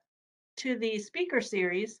the speaker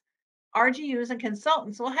series, RGUs and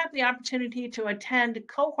consultants will have the opportunity to attend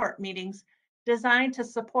cohort meetings designed to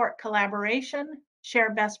support collaboration,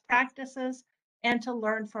 share best practices, and to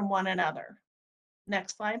learn from one another.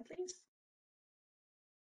 Next slide, please.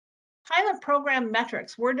 Pilot program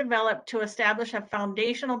metrics were developed to establish a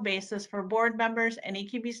foundational basis for board members and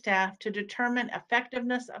EQB staff to determine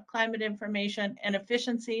effectiveness of climate information and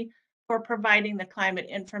efficiency for providing the climate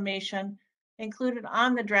information included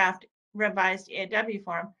on the draft revised EAW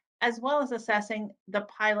form, as well as assessing the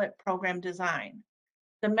pilot program design.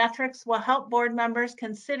 The metrics will help board members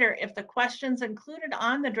consider if the questions included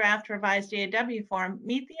on the draft revised EAW form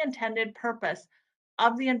meet the intended purpose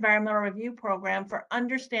of the environmental review program for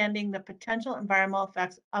understanding the potential environmental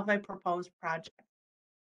effects of a proposed project.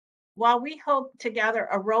 While we hope to gather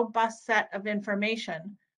a robust set of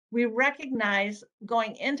information, we recognize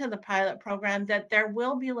going into the pilot program that there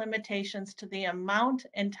will be limitations to the amount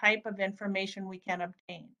and type of information we can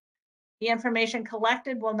obtain. The information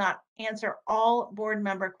collected will not answer all board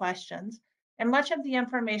member questions, and much of the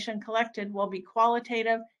information collected will be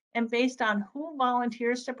qualitative and based on who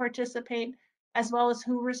volunteers to participate, as well as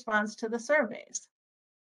who responds to the surveys.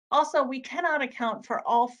 Also, we cannot account for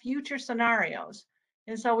all future scenarios,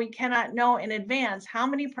 and so we cannot know in advance how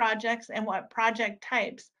many projects and what project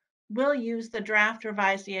types will use the draft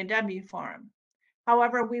revised EAW form.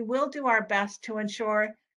 However, we will do our best to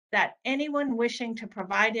ensure that anyone wishing to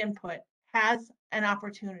provide input has an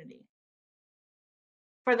opportunity.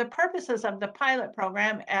 For the purposes of the pilot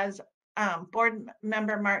program, as board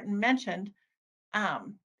member Martin mentioned,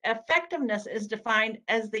 effectiveness is defined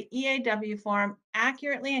as the EAW form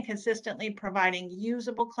accurately and consistently providing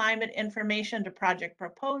usable climate information to project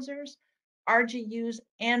proposers, RGUs,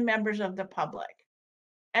 and members of the public.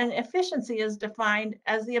 And efficiency is defined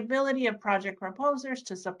as the ability of project proposers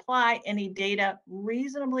to supply any data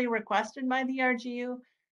reasonably requested by the RGU,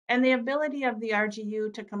 and the ability of the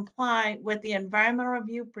RGU to comply with the environmental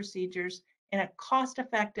review procedures in a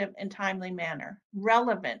cost-effective and timely manner,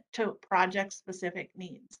 relevant to project-specific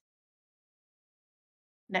needs.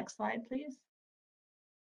 Next slide, please.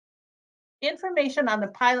 Information on the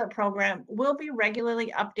pilot program will be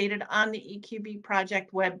regularly updated on the EQB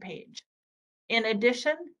project webpage. In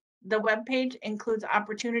addition, the webpage includes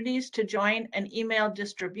opportunities to join an email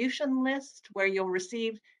distribution list where you'll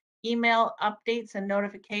receive email updates and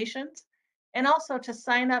notifications, and also to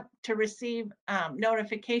sign up to receive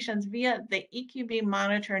notifications via the EQB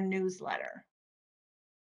Monitor newsletter.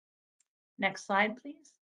 Next slide,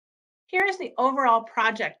 please. Here's the overall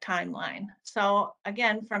project timeline. So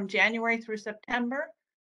again, from January through September,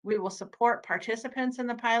 we will support participants in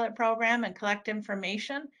the pilot program and collect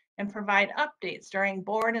information and provide updates during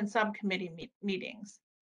board and subcommittee meetings.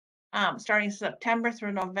 Starting September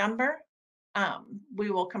through November,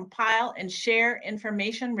 we will compile and share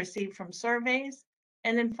information received from surveys.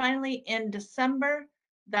 And then finally, in December,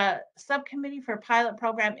 the Subcommittee for Pilot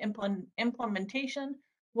Program Implementation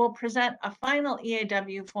will present a final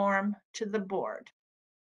EAW form to the board.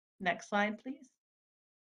 Next slide, please.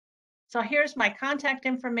 So here's my contact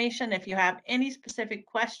information. If you have any specific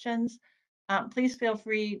questions, please feel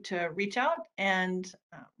free to reach out and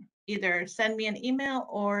either send me an email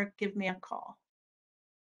or give me a call.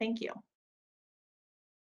 Thank you.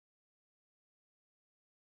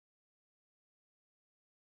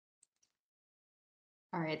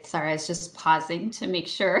 All right, sorry, I was just pausing to make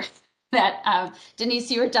sure that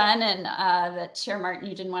Denise, you were done, and that Chair Martin,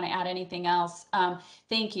 you didn't want to add anything else.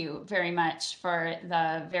 Thank you very much for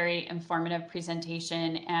the very informative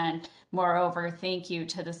presentation, and moreover, thank you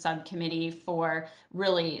to the subcommittee for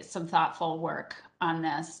really some thoughtful work on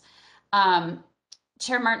this.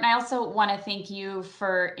 Chair Martin, I also want to thank you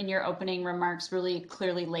for, in your opening remarks, really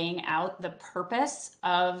clearly laying out the purpose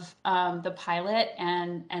of the pilot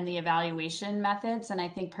and the evaluation methods. And I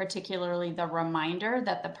think particularly the reminder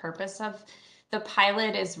that the purpose of the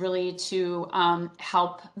pilot is really to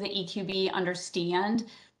help the EQB understand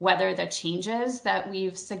whether the changes that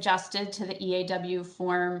we've suggested to the EAW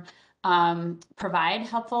form provide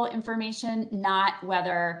helpful information, not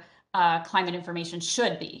whether climate information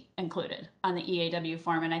should be included on the EAW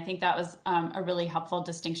form. And I think that was a really helpful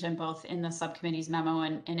distinction, both in the subcommittee's memo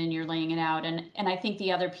and in your laying it out. And I think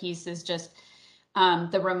the other piece is just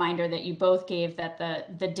the reminder that you both gave that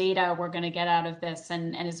the data we're going to get out of this,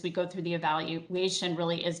 and as we go through the evaluation,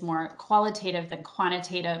 really is more qualitative than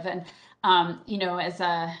quantitative. And you know,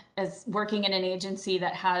 as working in an agency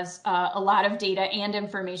that has a lot of data and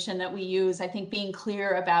information that we use, I think being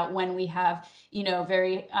clear about when we have, you know,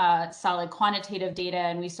 very solid quantitative data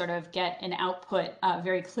and we sort of get an output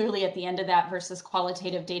very clearly at the end of that versus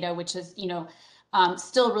qualitative data, which is, you know,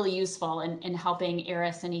 still really useful in helping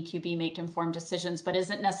ERIS and EQB make informed decisions, but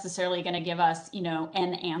isn't necessarily going to give us, you know,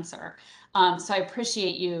 an answer. So I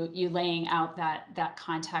appreciate you laying out that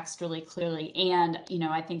context really clearly. And, you know,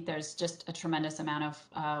 I think there's just a tremendous amount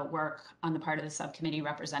of work on the part of the subcommittee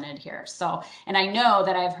represented here. So, and I know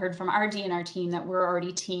that I've heard from our DNR team that we're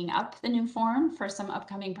already teeing up the new form for some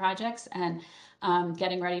upcoming projects and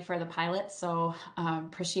getting ready for the pilot. So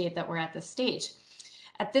appreciate that we're at this stage.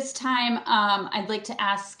 At this time, I'd like to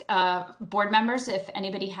ask board members if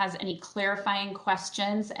anybody has any clarifying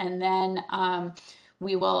questions, and then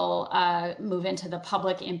we will move into the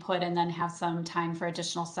public input and then have some time for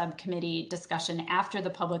additional subcommittee discussion after the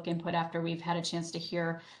public input, after we've had a chance to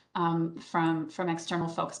hear from external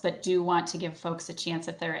folks, but do want to give folks a chance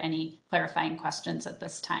if there are any clarifying questions at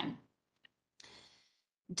this time.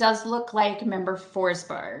 Does look like Member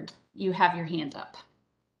Forsberg, you have your hand up.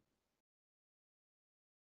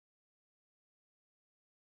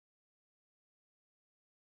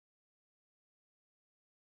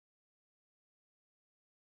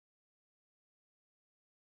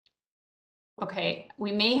 Okay,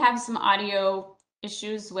 we may have some audio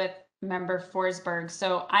issues with Member Forsberg.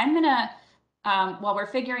 So I'm gonna, while we're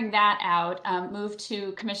figuring that out, move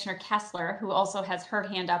to Commissioner Kessler, who also has her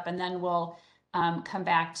hand up, and then we'll come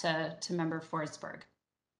back to Member Forsberg.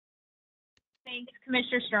 Thanks,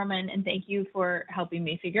 Commissioner Stroman, and thank you for helping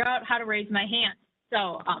me figure out how to raise my hand.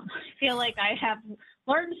 So I feel like I have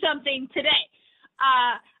learned something today.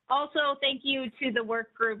 Also, thank you to the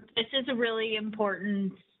work group. This is a really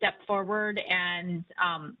important step forward, and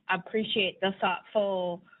appreciate the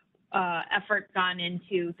thoughtful effort gone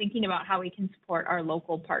into thinking about how we can support our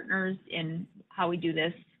local partners in how we do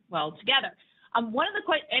this well together. One of the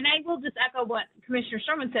questions, and I will just echo what Commissioner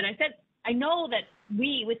Stroman said. I know that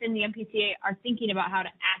we within the MPCA are thinking about how to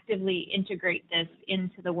actively integrate this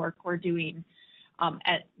into the work we're doing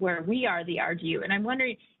at where we are the RGU. And I'm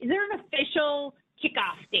wondering, is there an official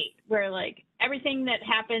kickoff date where like everything that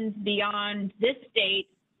happens beyond this date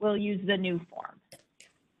will use the new form?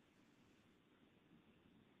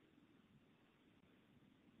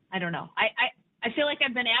 I don't know. I feel like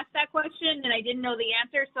I've been asked that question and I didn't know the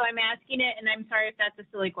answer, so I'm asking it, and I'm sorry if that's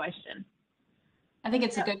a silly question. I think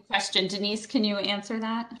it's a good question. Denise, can you answer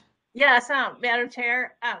that? Yes, Madam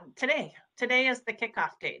Chair, today is the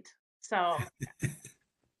kickoff date. So.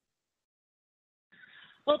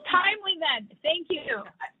 Well, timely then. Thank you.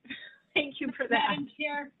 Thank you for that. Madam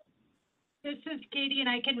Chair, this is Katie, and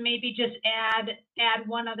I can maybe just add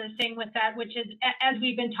one other thing with that, which is as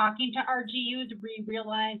we've been talking to RGUs, we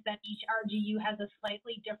realize that each RGU has a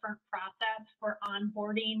slightly different process for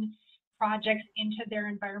onboarding projects into their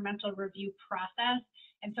environmental review process.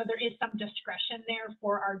 And so there is some discretion there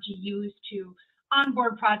for RGUs to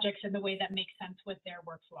onboard projects in the way that makes sense with their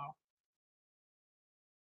workflow.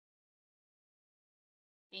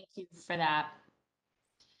 Thank you for that.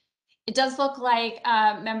 It does look like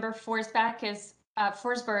Member Forsberg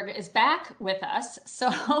is back with us.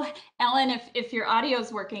 So Ellen, if your audio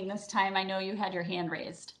is working this time, I know you had your hand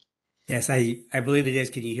raised. Yes, I believe it is.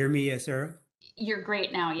 Can you hear me, Sarah? You're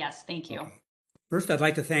great now. Yes, thank you. Okay. First, I'd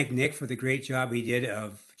like to thank Nick for the great job he did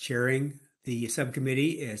of chairing the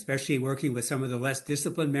subcommittee, especially working with some of the less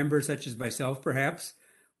disciplined members, such as myself, perhaps.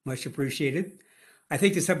 Much appreciated. I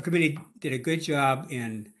think the subcommittee did a good job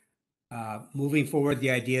in moving forward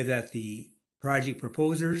the idea that the project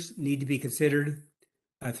proposers need to be considered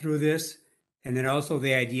through this. And then also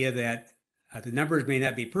the idea that the numbers may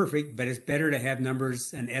not be perfect, but it's better to have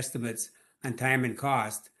numbers and estimates on time and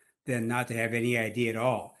cost than not to have any idea at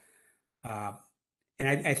all.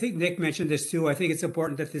 And I think Nick mentioned this too. I think it's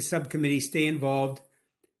important that the subcommittee stay involved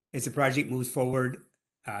as the project moves forward.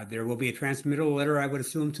 There will be a transmittal letter, I would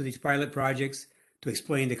assume, to these pilot projects to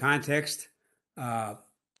explain the context of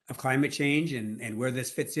climate change and where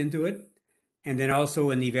this fits into it, and then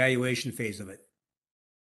also in the evaluation phase of it.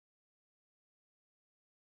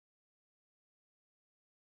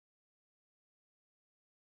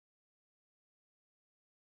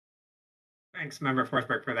 Thanks, Member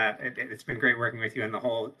Forsberg, for that. It's been great working with you and the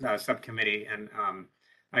whole subcommittee, and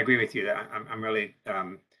I agree with you that I'm really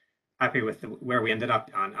happy with where we ended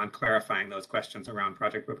up on clarifying those questions around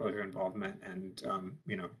project proposer involvement and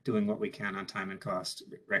you know, doing what we can on time and cost,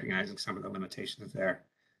 recognizing some of the limitations there.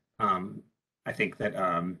 I think that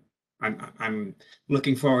I'm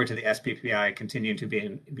looking forward to the SPPI continuing to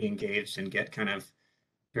be engaged and get kind of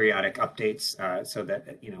periodic updates so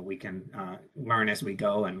that, you know, we can learn as we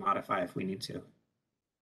go and modify if we need to.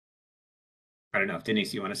 I don't know if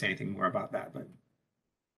Denise, you want to say anything more about that, but.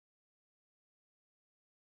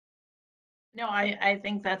 No, I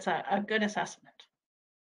think that's a good assessment.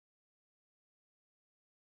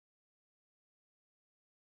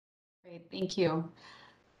 Great, thank you.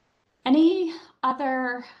 Any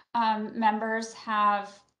other members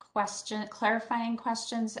have clarifying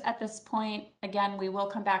questions at this point? Again, we will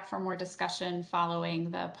come back for more discussion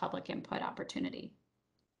following the public input opportunity.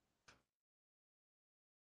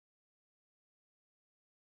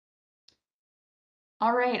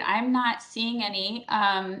 All right, I'm not seeing any.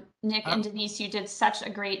 Nick and Denise, you did such a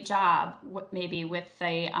great job maybe with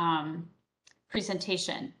the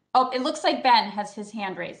presentation. Oh, it looks like Ben has his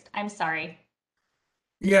hand raised. I'm sorry.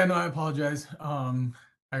 Yeah, no, I apologize.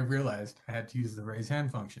 I realized I had to use the raise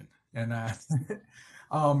hand function. And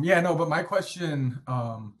yeah, no, but my question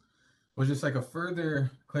was just like a further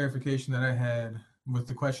clarification that I had with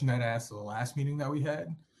the question that I asked at the last meeting that we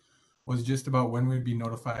had, was just about when we'd be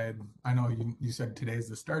notified. I know you said today's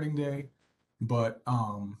the starting day, but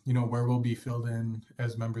you know, where we'll be filled in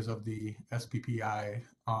as members of the SPPI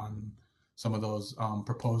on some of those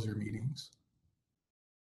proposer meetings.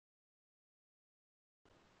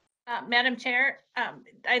 Madam Chair,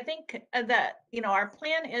 I think that, you know, our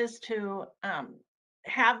plan is to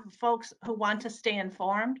have folks who want to stay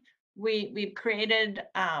informed. We've created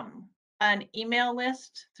an email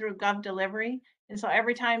list through GovDelivery. And so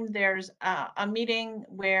every time there's a meeting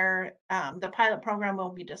where the pilot program will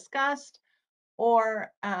be discussed, or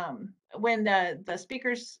when the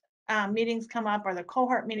speakers meetings come up or the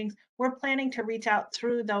cohort meetings, we're planning to reach out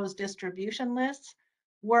through those distribution lists.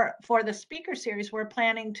 For the speaker series, we're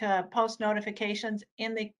planning to post notifications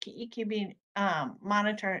in the EQB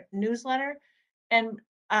Monitor newsletter. And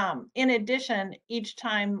in addition, each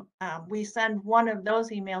time we send one of those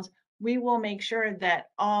emails, we will make sure that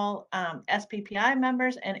all SPPI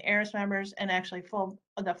members and ERIS members, and actually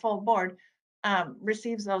the full board,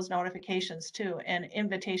 receives those notifications too, and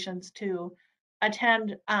invitations to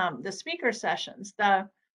attend the speaker sessions.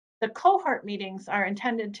 The cohort meetings are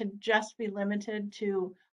intended to just be limited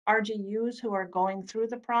to RGUs who are going through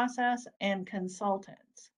the process and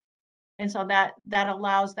consultants. And so that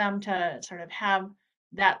allows them to sort of have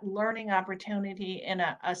that learning opportunity in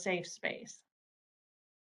a safe space.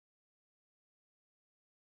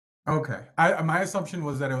 Okay. My assumption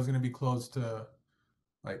was that it was going to be closed to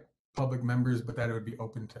like public members, but that it would be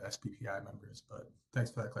open to SPPI members. But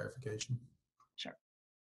thanks for that clarification. Sure.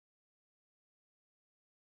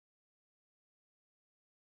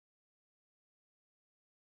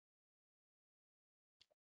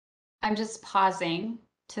 I'm just pausing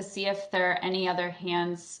to see if there are any other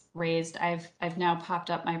hands raised. I've now popped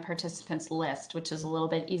up my participants list, which is a little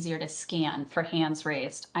bit easier to scan for hands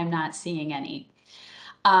raised. I'm not seeing any.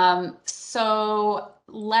 So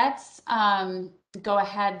let's go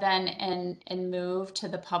ahead then and move to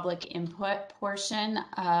the public input portion.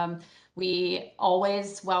 We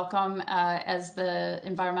always welcome, as the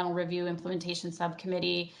Environmental Review Implementation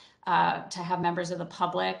Subcommittee, to have members of the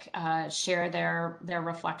public share their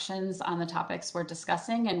reflections on the topics we're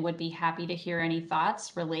discussing, and would be happy to hear any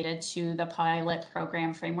thoughts related to the pilot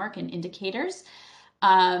program framework and indicators.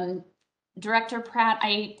 Director Pratt,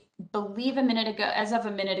 I believe as of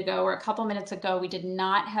a minute ago or a couple minutes ago, we did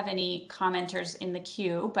not have any commenters in the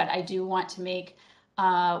queue, but I do want to make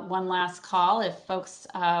one last call if folks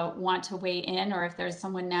want to weigh in, or if there's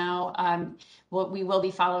someone now. We will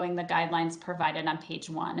be following the guidelines provided on page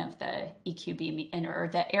 1 of the EQB or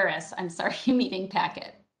the ERIS, meeting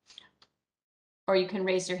packet. or you can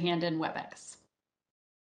raise your hand in WebEx.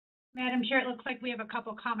 Madam Chair, it looks like we have a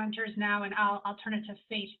couple commenters now, and I'll turn it to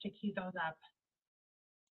Faith to queue those up.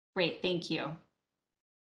 Great, thank you.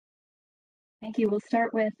 Thank you. We'll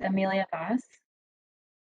start with Amelia Voss.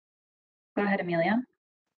 Go ahead, Amelia.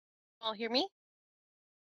 All hear me?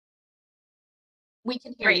 We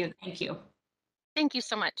can hear you. Thank you. Thank you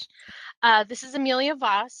so much. This is Amelia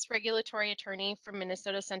Voss, regulatory attorney from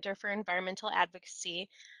Minnesota Center for Environmental Advocacy.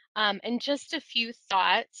 And just a few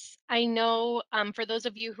thoughts. I know for those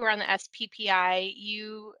of you who are on the SPPI,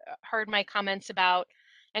 you heard my comments about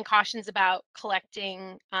and cautions about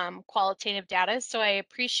collecting qualitative data. So I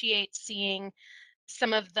appreciate seeing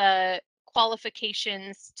some of the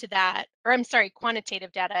qualifications to that, or I'm sorry,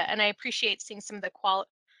 quantitative data. And I appreciate seeing some of the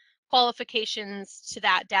qualifications to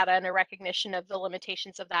that data and a recognition of the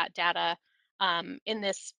limitations of that data in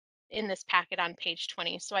this packet on page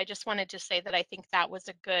 20. So I just wanted to say that I think that was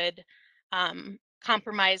a good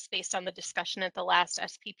compromise based on the discussion at the last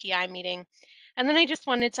SPPI meeting. And then I just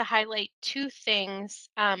wanted to highlight two things.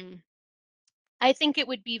 I think it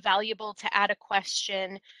would be valuable to add a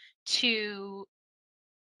question to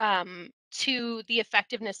the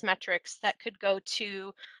effectiveness metrics that could go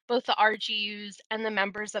to both the RGUs and the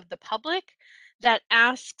members of the public that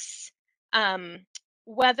asks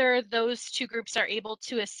whether those two groups are able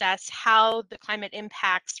to assess how the climate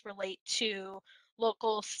impacts relate to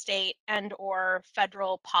local, state, and or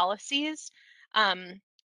federal policies.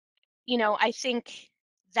 You know, I think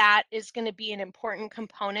that is going to be an important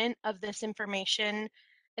component of this information,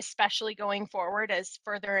 especially going forward as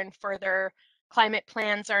further and further climate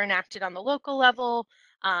plans are enacted on the local level,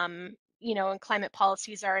 you know, and climate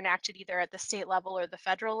policies are enacted either at the state level or the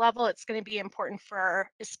federal level. It's going to be important for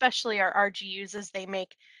especially our RGUs as they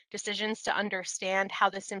make decisions to understand how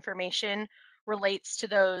this information relates to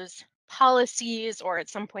those policies, or at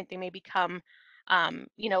some point they may become,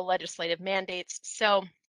 you know, legislative mandates. So,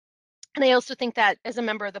 and I also think that as a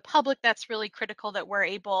member of the public, that's really critical that we're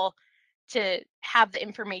able to have the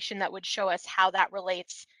information that would show us how that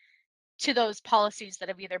relates to those policies that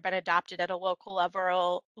have either been adopted at a local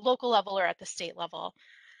level or at the state level.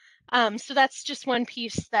 So that's just one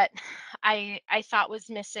piece that I thought was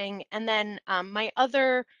missing. And then my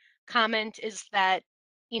other comment is that,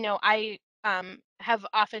 you know, I have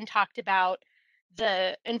often talked about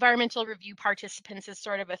the environmental review participants as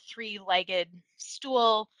sort of a three-legged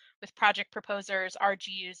stool with project proposers,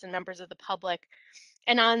 RGUs, and members of the public.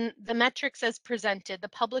 And on the metrics as presented, the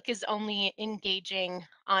public is only engaging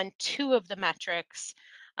on two of the metrics,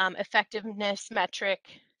 effectiveness metric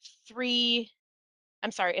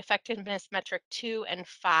 2 and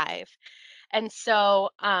 5. And so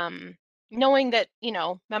knowing that, you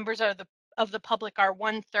know, members of the public are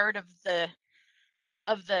 1/3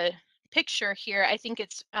 of the picture here, I think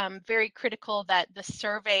it's very critical that the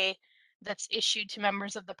survey that's issued to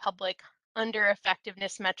members of the public under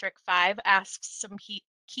effectiveness metric 5 asks some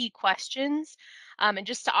key questions. And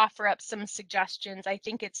just to offer up some suggestions, I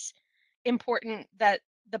think it's important that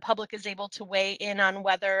the public is able to weigh in on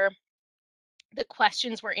whether the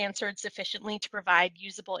questions were answered sufficiently to provide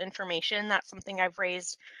usable information. That's something I've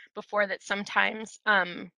raised before, that sometimes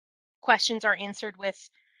questions are answered with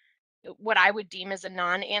what I would deem as a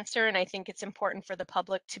non-answer, and I think it's important for the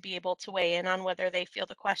public to be able to weigh in on whether they feel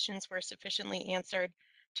the questions were sufficiently answered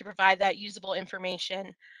to provide that usable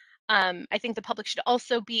information. I think the public should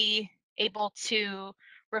also be able to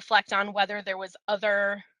reflect on whether there was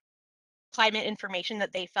other climate information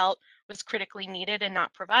that they felt was critically needed and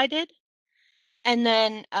not provided. And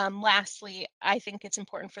then lastly, I think it's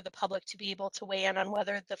important for the public to be able to weigh in on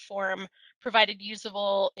whether the forum provided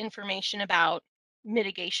usable information about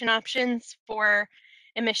mitigation options for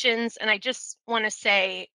emissions. And I just want to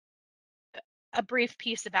say a brief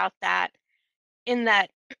piece about that, in that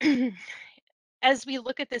as we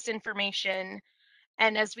look at this information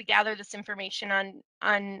and as we gather this information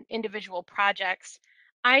on individual projects,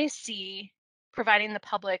 I see providing the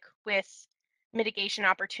public with mitigation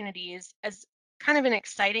opportunities as kind of an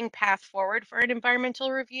exciting path forward for an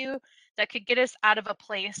environmental review that could get us out of a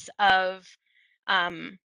place of,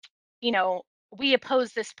 you know, we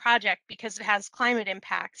oppose this project because it has climate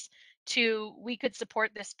impacts, to we could support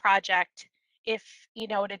this project if, you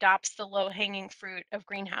know, it adopts the low-hanging fruit of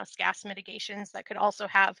greenhouse gas mitigations that could also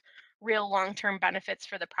have real long-term benefits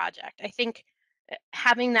for the project. I think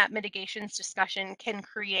having that mitigations discussion can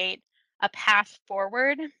create a path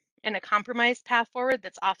forward and a compromise path forward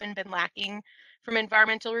that's often been lacking from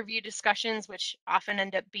environmental review discussions, which often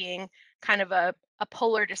end up being kind of a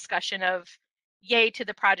polar discussion of yay to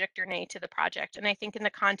the project or nay to the project. And I think in the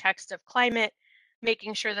context of climate,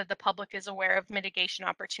 making sure that the public is aware of mitigation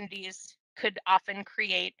opportunities could often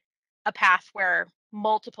create a path where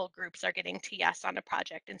multiple groups are getting to yes on a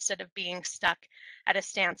project instead of being stuck at a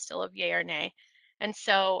standstill of yay or nay. And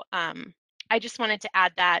so I just wanted to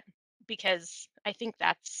add that because I think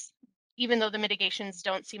that's, even though the mitigations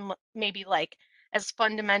don't seem maybe like as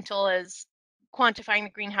fundamental as quantifying the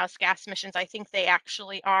greenhouse gas emissions, I think they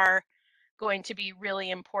actually are going to be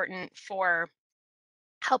really important for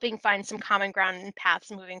helping find some common ground and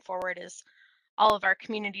paths moving forward as all of our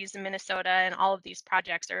communities in Minnesota and all of these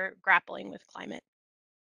projects are grappling with climate.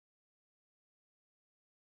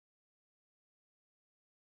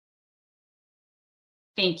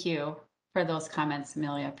 Thank you for those comments,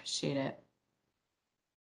 Amelia. Appreciate it.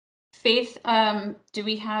 Faith, do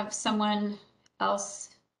we have someone else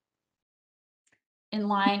in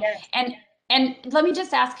line? Yes. And let me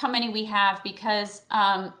just ask how many we have, because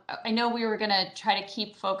I know we were going to try to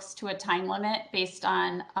keep folks to a time limit based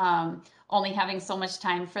on only having so much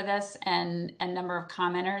time for this and number of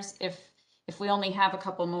commenters. If we only have a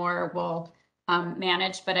couple more, we'll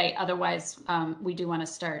manage. But otherwise, we do want to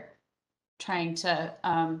start trying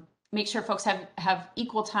to make sure folks have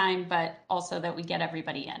equal time, but also that we get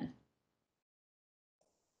everybody in.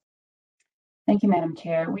 Thank you, Madam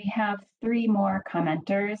Chair. We have 3 more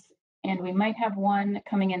commenters, and we might have one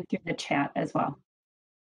coming in through the chat as well.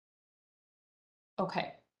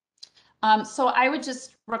 Okay. So I would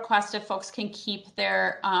just request if folks can keep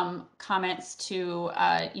their comments to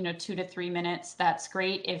 2 to 3 minutes. That's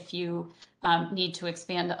great. If you need to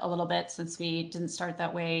expand a little bit, since we didn't start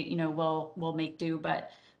that way, we'll make do.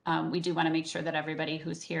 But we do want to make sure that everybody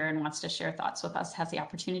who's here and wants to share thoughts with us has the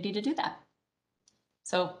opportunity to do that.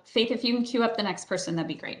 So Faith, if you can queue up the next person, that'd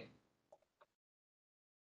be great.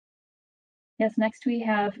 Yes, next we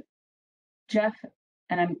have Jeff,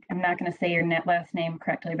 and I'm not going to say your last name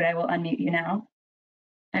correctly, but I will unmute you now.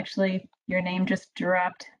 Actually, your name just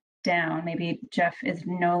dropped down. Maybe Jeff is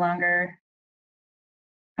no longer.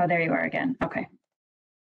 Oh, there you are again. Okay.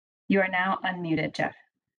 You are now unmuted, Jeff.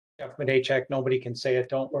 Jeff Madejek, nobody can say it,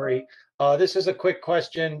 don't worry. This is a quick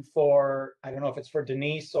question for, I don't know if it's for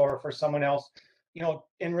Denise or for someone else.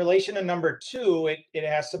 In relation to number 2, it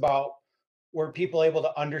asks about were people able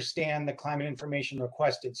to understand the climate information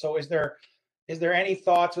requested. So is there any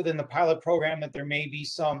thoughts within the pilot program that there may be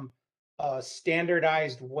some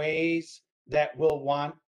standardized ways that will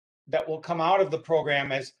come out of the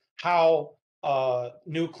program as how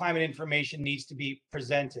new climate information needs to be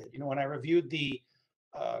presented? When I reviewed the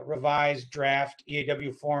revised draft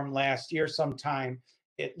EAW form last year sometime,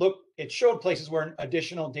 it showed places where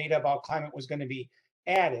additional data about climate was going to be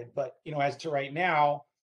added. But as to right now,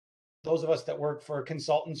 those of us that work for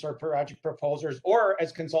consultants or project proposers or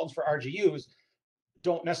as consultants for RGUs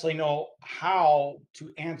don't necessarily know how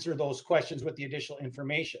to answer those questions with the additional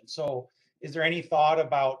information. So is there any thought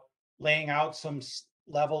about laying out some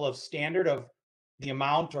level of standard of the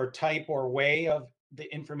amount or type or way of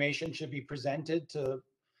the information should be presented to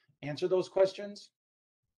answer those questions?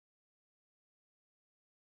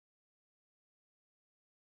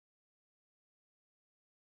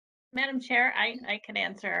 Madam Chair, I can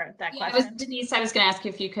answer that Yeah, question. Denise, I was going to ask you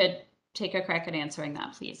if you could take a crack at answering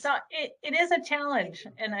that, please. So it is a challenge,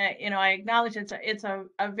 and I acknowledge it's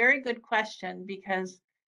a very good question, because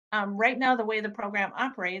right now the way the program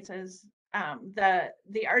operates is the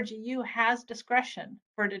RGU has discretion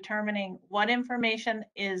for determining what information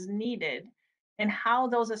is needed and how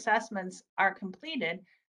those assessments are completed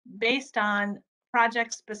based on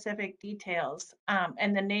project specific details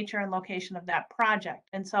and the nature and location of that project.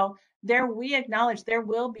 And so we acknowledge there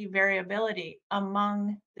will be variability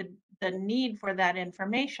among the need for that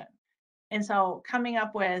information. And so coming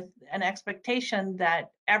up with an expectation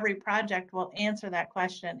that every project will answer that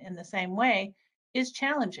question in the same way is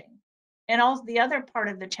challenging. And also the other part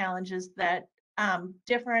of the challenge is that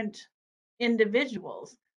different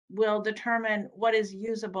individuals will determine what is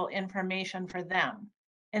usable information for them.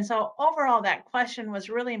 And so overall, that question was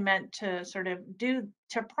really meant to sort of to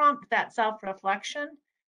prompt that self-reflection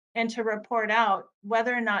and to report out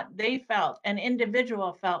whether or not an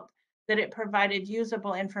individual felt that it provided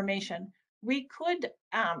usable information. We could,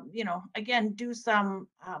 again, do some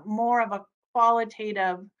more of a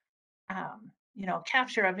qualitative,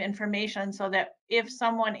 capture of information, so that if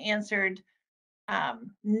someone answered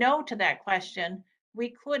no to that question, we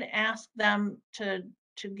could ask them to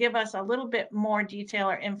give us a little bit more detail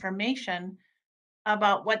or information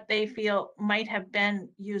about what they feel might have been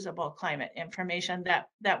usable climate information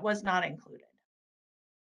that was not included.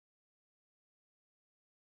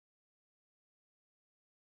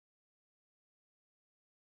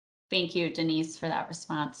 Thank you, Denise, for that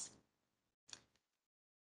response.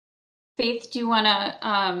 Faith, do you want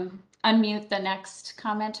to unmute the next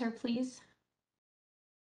commenter, please?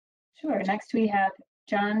 Sure. Next we have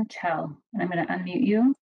John Chell, and I'm going to unmute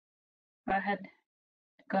you. Go ahead.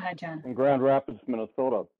 Go ahead, John. In Grand Rapids,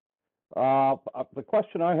 Minnesota. The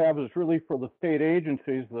question I have is really for the state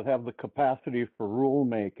agencies that have the capacity for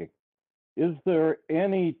rulemaking. Is there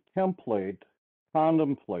any template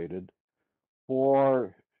contemplated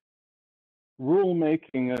for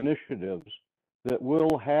rulemaking initiatives that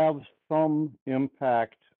will have some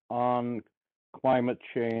impact on climate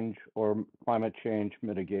change or climate change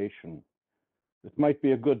mitigation? This might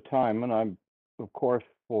be a good time, and I'm, of course,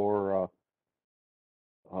 for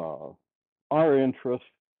our interest,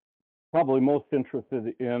 probably most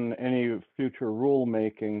interested in any future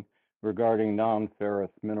rulemaking regarding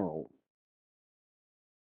non-ferrous minerals.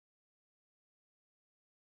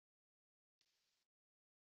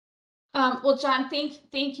 Well, John,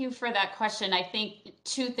 thank you for that question. I think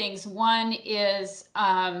two things. One is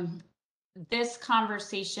this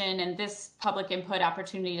conversation and this public input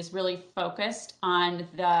opportunity is really focused on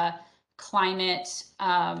the climate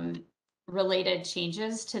related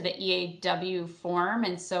changes to the EAW form.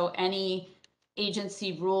 And so any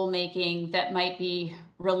agency rulemaking that might be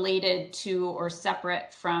related to or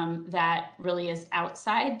separate from that really is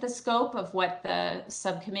outside the scope of what the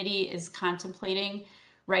subcommittee is contemplating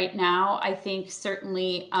right now. I think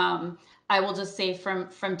certainly I will just say from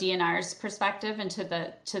DNR's perspective and to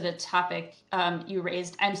the topic you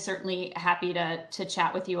raised, I'm certainly happy to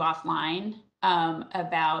chat with you offline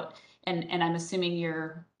about, and I'm assuming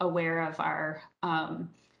you're aware of our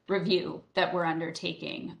review that we're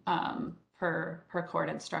undertaking per court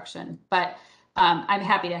instruction. But I'm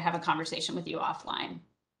happy to have a conversation with you offline.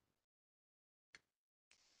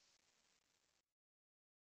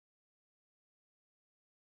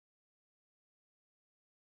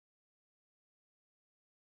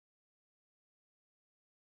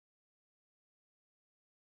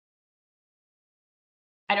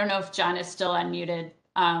 I don't know if John is still unmuted,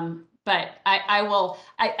 but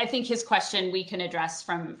I think his question we can address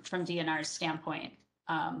from DNR's standpoint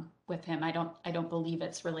with him. I don't believe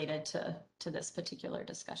it's related to this particular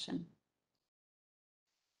discussion.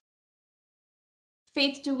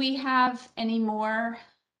 Faith, do we have any more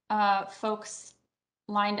folks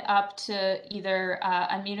lined up to either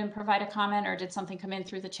unmute and provide a comment, or did something come in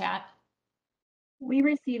through the chat? We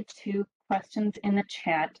received 2 questions in the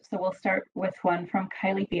chat, so we'll start with one from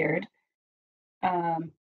Kylie Beard.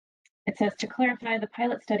 It says, to clarify, the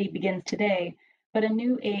pilot study begins today, but a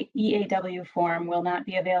new EAW form will not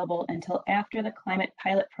be available until after the climate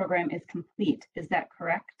pilot program is complete. Is that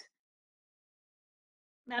correct?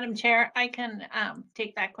 Madam Chair, I can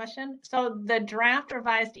take that question. So the draft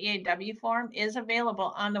revised EAW form is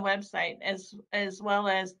available on the website as well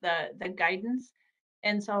as the guidance.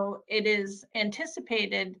 And so it is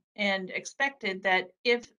anticipated and expected that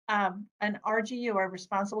if an RGU or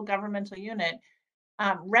responsible governmental unit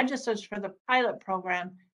registers for the pilot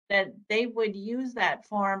program, that they would use that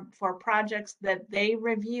form for projects that they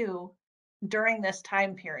review during this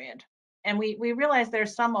time period. And we realize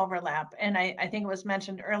there's some overlap. And I think it was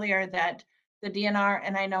mentioned earlier that the DNR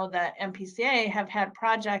and I know the MPCA have had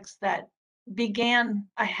projects that began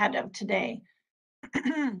ahead of today,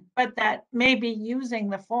 but that may be using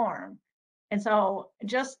the form. And so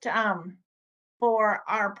just for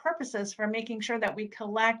our purposes, for making sure that we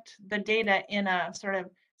collect the data in a sort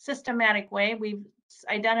of systematic way, we've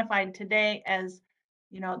identified today as,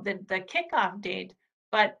 the kickoff date,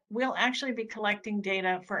 but we'll actually be collecting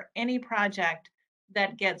data for any project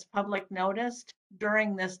that gets public noticed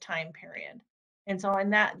during this time period. And so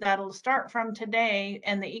that'll start from today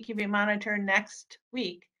and the EQB monitor next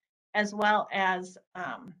week, as well as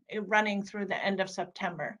running through the end of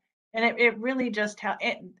September. And it really just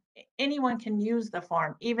anyone can use the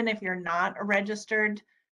form, even if you're not a registered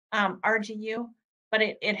RGU, but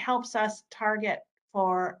it helps us target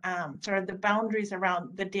for sort of the boundaries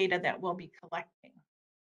around the data that we'll be collecting.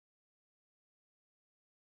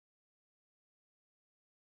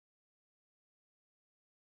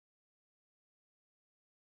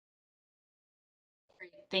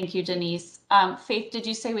 Great. Thank you, Denise. Faith, did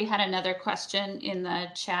you say we had another question in the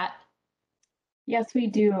chat? Yes, we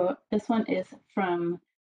do. This one is from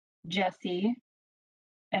Jesse,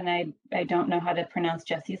 and I don't know how to pronounce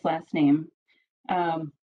Jesse's last name.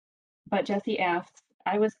 But Jesse asks,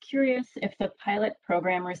 I was curious if the pilot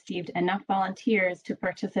program received enough volunteers to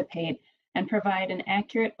participate and provide an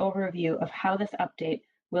accurate overview of how this update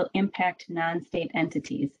will impact non-state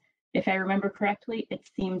entities. If I remember correctly, it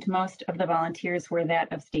seemed most of the volunteers were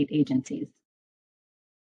that of state agencies.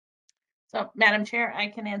 So, Madam Chair, I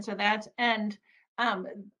can answer that. And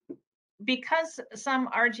because some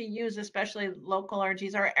RGUs, especially local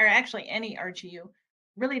RGs, or actually any RGU,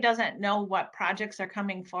 really doesn't know what projects are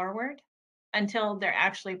coming forward until they're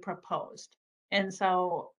actually proposed. And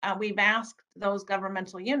so we've asked those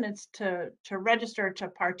governmental units to register to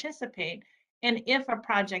participate. And if a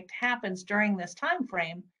project happens during this time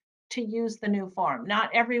frame, to use the new form. Not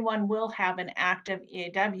everyone will have an active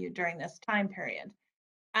EAW during this time period.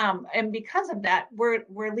 And because of that, we're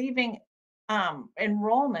leaving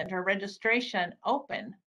enrollment or registration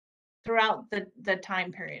open throughout the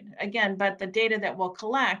time period. Again, but the data that we'll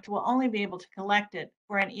collect, will only be able to collect it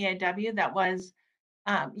for an EAW that was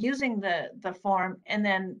using the form and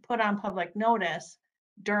then put on public notice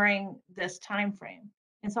during this time frame.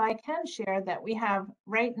 And so I can share that we have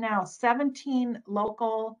right now 17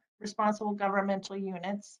 local responsible governmental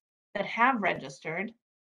units that have registered,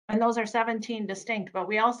 and those are 17 distinct, but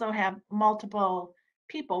we also have multiple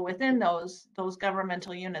people within those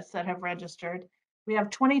governmental units that have registered. We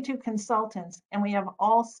have 22 consultants, and we have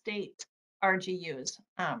all state RGUs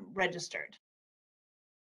registered.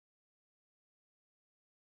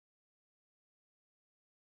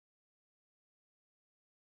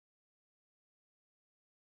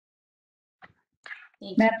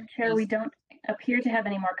 Madam Chair, we don't appear to have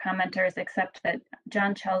any more commenters except that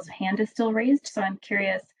John Chell's hand is still raised. So I'm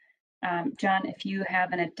curious, John, if you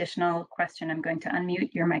have an additional question, I'm going to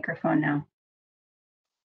unmute your microphone now.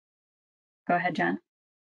 Go ahead, John.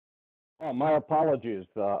 Oh, my apologies.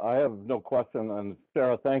 I have no question. And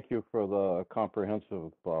Sarah, thank you for the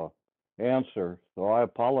comprehensive answer. So I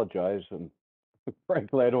apologize. And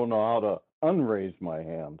frankly, I don't know how to unraise my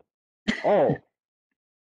hand. Oh,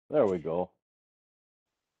 there we go.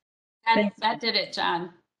 That did it,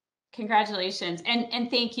 John. Congratulations, and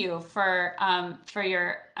thank you for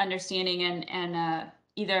your understanding, and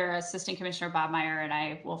either Assistant Commissioner Bob Meyer and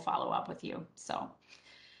I will follow up with you. So,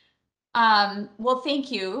 well,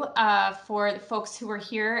 thank you for the folks who were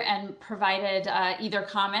here and provided either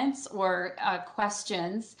comments or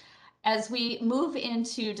questions. As we move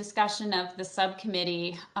into discussion of the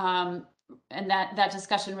subcommittee, and that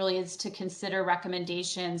discussion really is to consider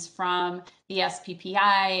recommendations from the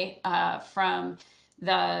SPPI, from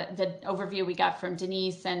the overview we got from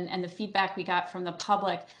Denise, and the feedback we got from the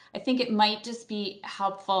public. I think it might just be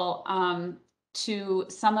helpful to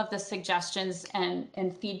some of the suggestions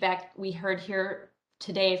and feedback we heard here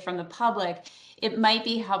today from the public. It might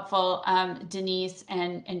be helpful, Denise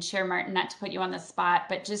and Chair Martin, not to put you on the spot,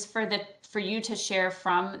 but just for you to share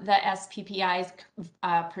from the SPPI's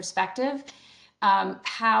perspective,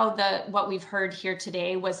 how what we've heard here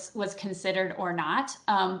today was considered or not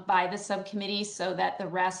by the subcommittee, so that the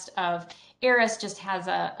rest of ERIS just has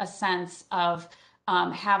a sense of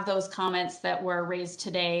have those comments that were raised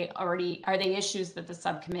today already, are they issues that the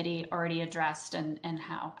subcommittee already addressed, and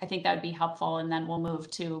how? I think that would be helpful, and then we'll move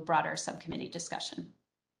to broader subcommittee discussion.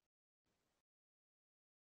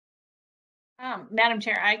 Madam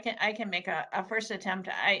Chair, I can make a first attempt.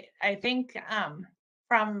 I think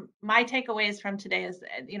from my takeaways from today is,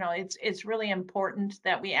 it's really important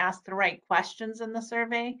that we ask the right questions in the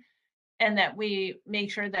survey, and that we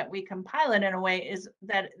make sure that we compile it in a way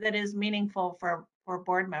that is meaningful for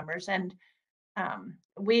board members. And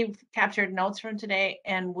we've captured notes from today,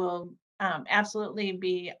 and will absolutely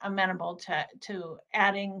be amenable to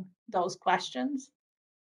adding those questions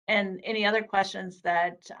and any other questions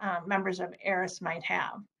that members of ERIS might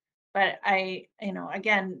have. But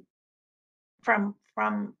again, from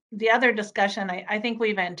the other discussion, I think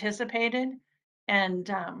we've anticipated, and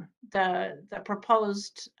the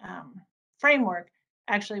proposed framework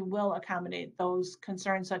actually will accommodate those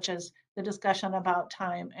concerns, such as the discussion about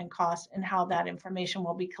time and cost and how that information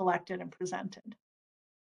will be collected and presented.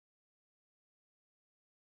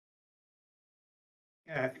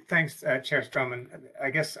 Thanks, Chair Stroman. I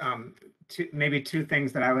guess maybe two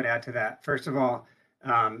things that I would add to that. First of all,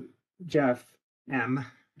 Jeff M,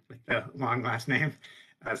 with the long last name,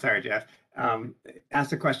 sorry, Jeff,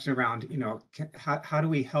 asked a question around, how do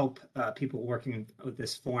we help people working with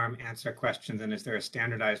this form answer questions, and is there a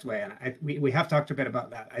standardized way? And we have talked a bit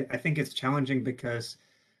about that. I think it's challenging because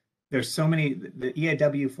there's so many, the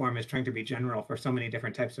EAW form is trying to be general for so many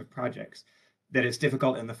different types of projects, that it's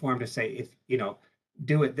difficult in the form to say, if,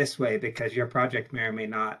 do it this way, because your project may or may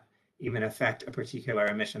not even affect a particular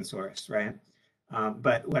emission source, right?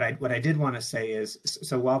 But what I did want to say is,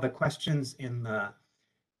 so while the questions in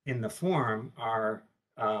the form are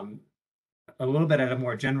a little bit at a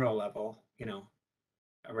more general level,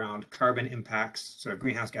 around carbon impacts, sort of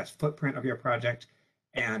greenhouse gas footprint of your project,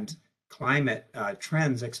 and climate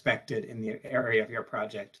trends expected in the area of your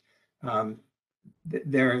project,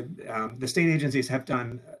 the state agencies have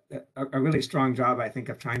done a really strong job, I think,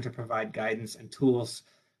 of trying to provide guidance and tools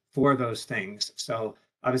for those things. So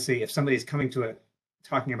obviously, if somebody's coming to it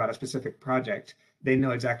talking about a specific project, they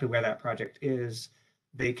know exactly where that project is.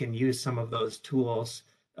 They can use some of those tools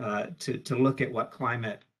to look at what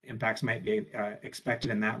climate impacts might be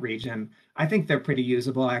expected in that region. I think they're pretty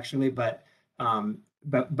usable, actually, but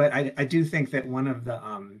I do think that one of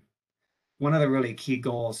the really key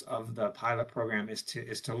goals of the pilot program is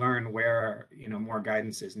to learn where more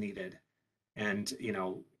guidance is needed, and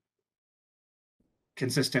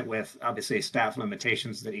consistent with obviously staff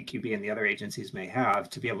limitations that EQB and the other agencies may have,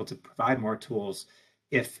 to be able to provide more tools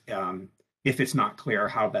if it's not clear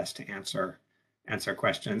how best to answer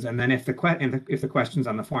questions, and then if the questions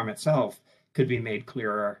on the form itself could be made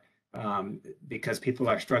clearer, because people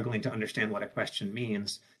are struggling to understand what a question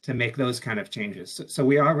means, to make those kind of changes. So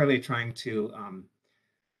we are really trying to,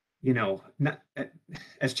 not,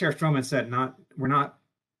 as Chair Stroman said, we're not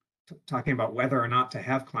talking about whether or not to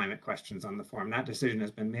have climate questions on the form. That decision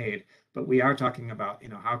has been made, but we are talking about,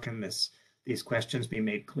 how can these questions be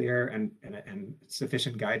made clear and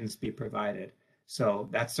sufficient guidance be provided. So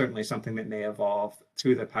that's certainly something that may evolve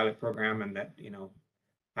through the pilot program, and that,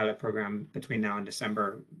 pilot program between now and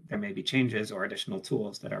December, there may be changes or additional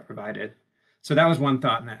tools that are provided. So that was one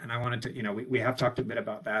thought, and I wanted to, we have talked a bit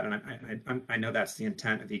about that, and I know that's the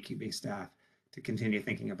intent of EQB staff, to continue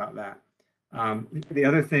thinking about that. The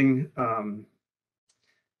other thing,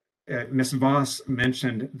 Ms. Voss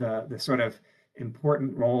mentioned the sort of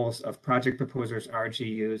important roles of project proposers,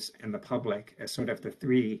 RGUs, and the public as sort of the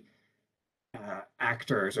three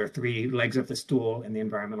actors or three legs of the stool in the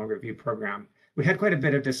environmental review program. We had quite a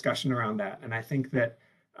bit of discussion around that, and I think that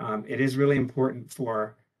it is really important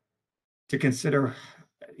to consider,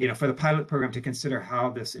 for the pilot program, to consider how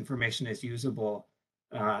this information is usable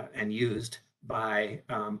and used by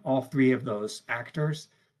all three of those actors.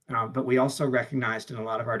 But we also recognized in a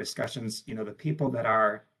lot of our discussions, the people that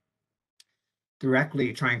are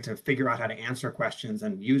directly trying to figure out how to answer questions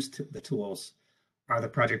and use the tools are the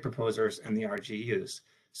project proposers and the RGUs.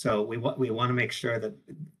 So we want to make sure that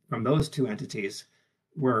from those two entities,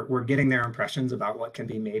 we're getting their impressions about what can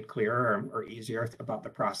be made clearer or easier about the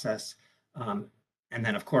process. And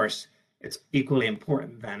then, of course, it's equally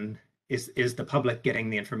important then is the public getting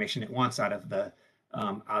the information it wants out of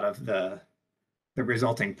the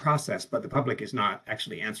resulting process, but the public is not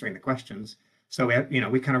actually answering the questions. So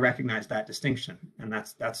we kind of recognize that distinction, and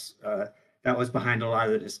that was behind a lot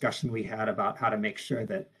of the discussion we had about how to make sure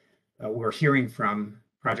that we're hearing from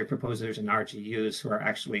project proposers and RGUs who are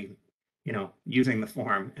actually, using the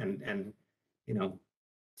form and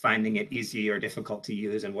finding it easy or difficult to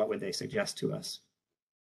use, and what would they suggest to us.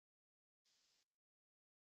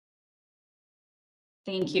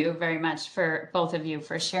 Thank you very much for both of you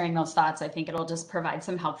for sharing those thoughts. I think it'll just provide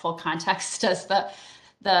some helpful context as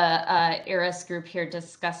the ERIS group here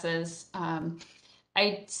discusses.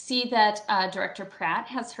 I see that Director Pratt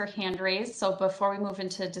has her hand raised. So before we move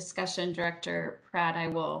into discussion, Director Pratt, I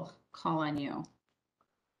will call on you.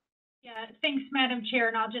 Yeah, thanks, Madam Chair.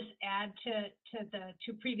 And I'll just add to the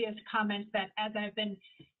two previous comments that as I've been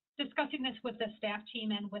discussing this with the staff team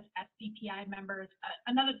and with SCPI members,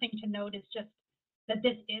 another thing to note is just that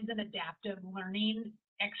this is an adaptive learning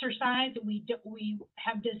exercise. We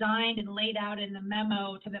have designed and laid out in the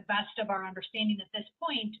memo, to the best of our understanding at this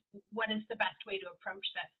point, what is the best way to approach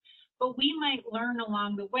this. But we might learn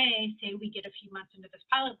along the way, say we get a few months into this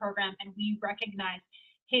pilot program and we recognize,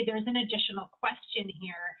 hey, there's an additional question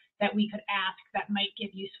here that we could ask that might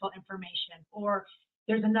give useful information, or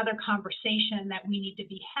there's another conversation that we need to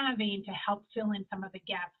be having to help fill in some of the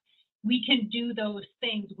gaps. We can do those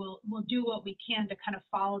things. We'll do what we can to kind of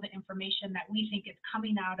follow the information that we think is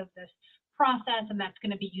coming out of this process, and that's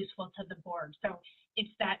going to be useful to the board. So it's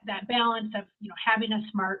that balance of having a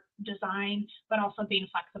smart design, but also being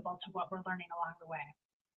flexible to what we're learning along the way.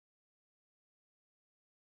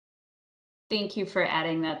 Thank you for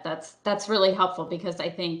adding that. That's really helpful, because I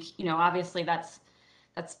think obviously that's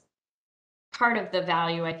part of the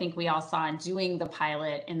value I think we all saw in doing the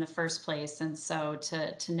pilot in the first place. And so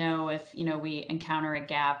to know if we encounter a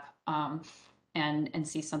gap and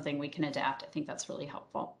see something we can adapt, I think that's really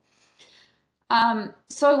helpful.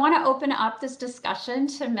 So I want to open up this discussion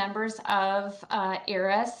to members of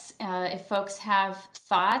ERIS. If folks have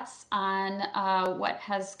thoughts on what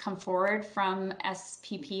has come forward from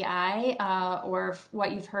SPPI or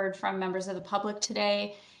what you've heard from members of the public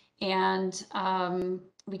today, and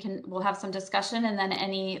we'll have some discussion, and then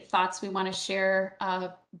any thoughts we want to share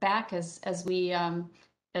back as we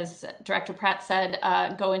as Director Pratt said,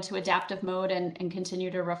 go into adaptive mode and continue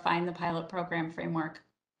to refine the pilot program framework.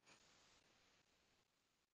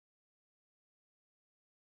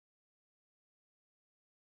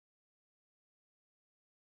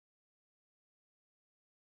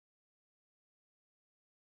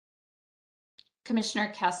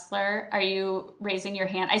 Commissioner Kessler, are you raising your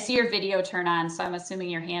hand? I see your video turn on, so I'm assuming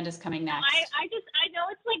your hand is coming next. I know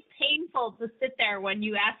it's like painful to sit there when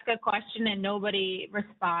you ask a question and nobody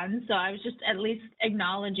responds. So I was just at least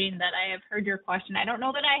acknowledging that I have heard your question. I don't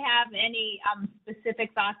know that I have any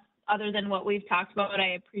specific thoughts other than what we've talked about.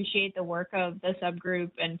 I appreciate the work of the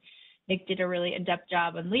subgroup, and Nick did a really adept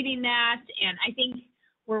job on leading that. And I think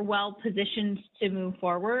we're well positioned to move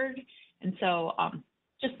forward. And so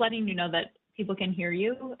just letting you know that people can hear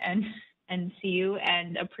you and see you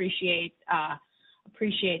and appreciate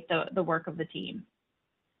the work of the team.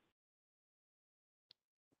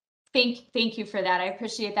 Thank you for that. I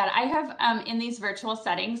appreciate that. I have in these virtual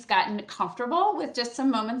settings gotten comfortable with just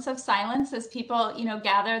some moments of silence as people,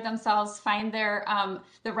 gather themselves, find their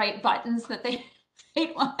the right buttons that they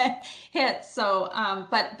want to hit. So,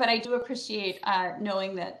 but I do appreciate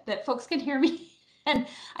knowing that folks can hear me, and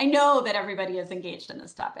I know that everybody is engaged in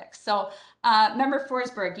this topic. So, Member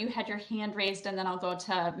Forsberg, you had your hand raised, and then I'll go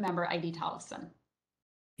to Member Heidi Tollefson.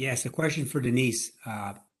 Yes, a question for Denise.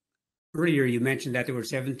 Earlier, you mentioned that there were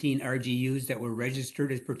 17 RGUs that were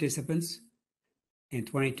registered as participants and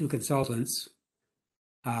 22 consultants.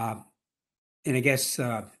 And I guess,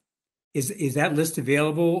 is that list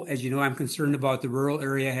available? As you know, I'm concerned about the rural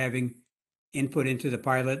area having input into the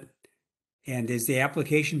pilot. And is the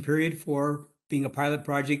application period for being a pilot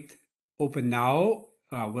project open now?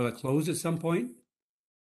 Will it close at some point?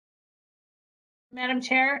 Madam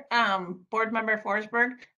Chair, Board Member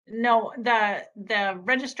Forsberg, no, the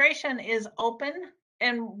registration is open,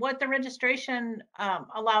 and what the registration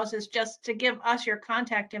allows is just to give us your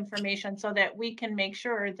contact information so that we can make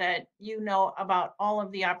sure that you know about all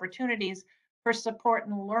of the opportunities for support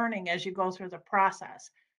and learning as you go through the process.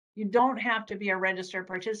 You don't have to be a registered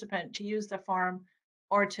participant to use the form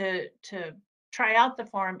or to try out the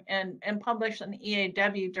form and publish an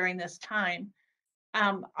EAW during this time.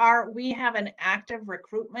 We have an active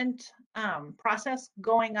recruitment process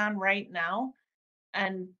going on right now,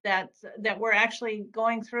 and that we're actually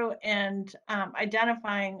going through and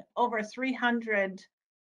identifying over 300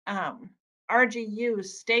 RGUs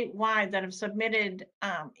statewide that have submitted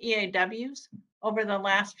EAWs over the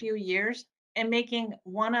last few years, and making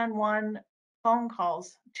one-on-one phone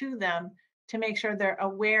calls to them to make sure they're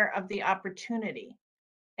aware of the opportunity.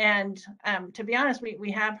 And to be honest,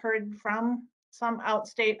 we have heard from some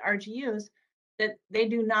outstate RGUs that they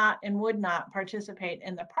do not and would not participate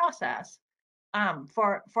in the process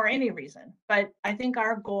for any reason. But I think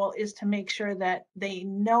our goal is to make sure that they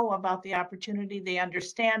know about the opportunity, they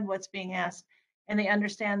understand what's being asked, and they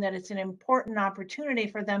understand that it's an important opportunity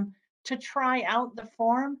for them to try out the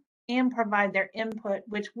form and provide their input,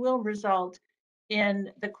 which will result in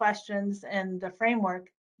the questions and the framework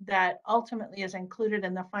that ultimately is included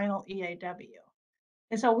in the final EAW.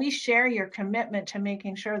 And so we share your commitment to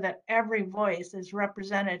making sure that every voice is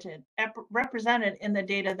represented in the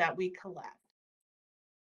data that we collect.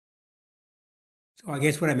 So I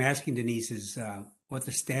guess what I'm asking, Denise, is what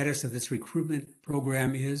the status of this recruitment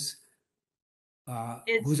program is,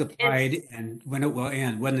 who's applied, and when it will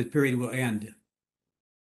end, when the period will end.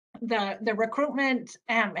 The recruitment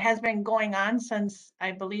has been going on since,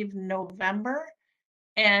 I believe, November.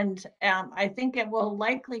 And I think it will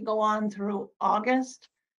likely go on through August,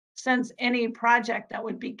 since any project that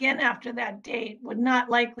would begin after that date would not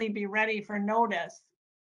likely be ready for notice.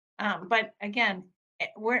 But again,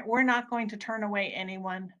 we're not going to turn away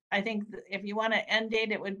anyone. I think if you want an end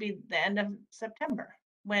date, it would be the end of September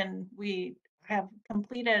when we have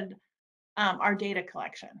completed our data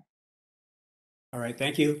collection. All right,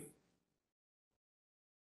 thank you.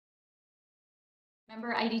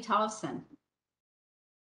 Member Heidi Tollefson.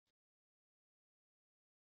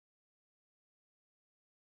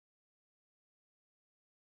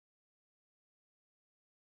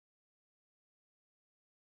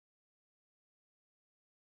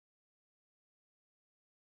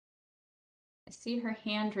 I see her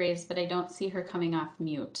hand raised, but I don't see her coming off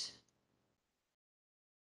mute.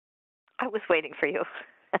 I was waiting for you.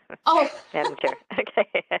 Oh, Madam Chair.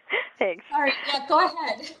 Okay, thanks. Sorry, yeah, go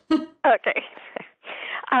ahead. Okay.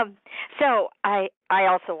 So I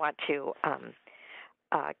also want to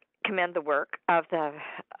commend the work of the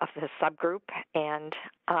subgroup, and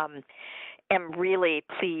am really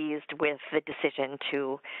pleased with the decision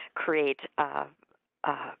to create a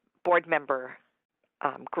board member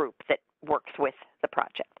group that works with the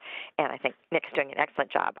project. And I think Nick's doing an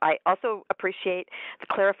excellent job. I also appreciate the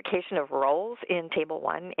clarification of roles in Table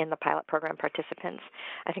 1 in the pilot program participants.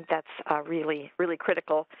 I think that's really, really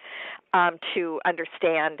critical to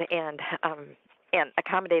understand and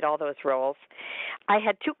accommodate all those roles. I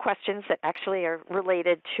had two questions that actually are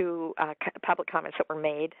related to public comments that were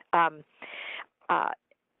made.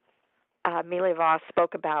 Amelia Voss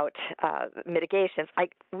spoke about mitigations. I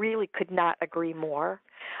really could not agree more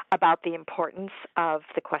about the importance of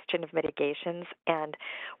the question of mitigations and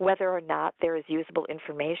whether or not there is usable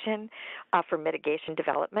information for mitigation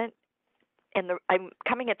development. And I'm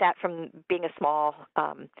coming at that from being a small,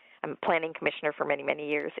 I'm a planning commissioner for many, many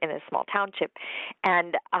years in a small township,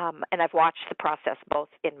 and I've watched the process both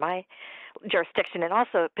in my jurisdiction and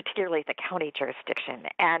also particularly the county jurisdiction.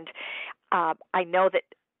 And I know that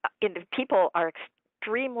people are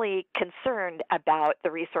extremely concerned about the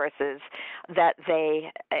resources that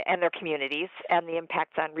they and their communities and the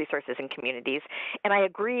impacts on resources and communities. And I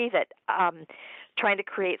agree that trying to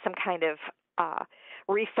create some kind of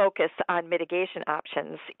refocus on mitigation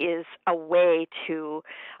options is a way to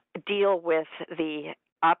deal with the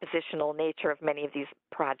oppositional nature of many of these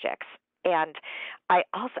projects. And I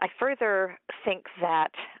further think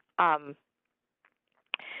that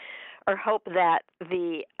or hope that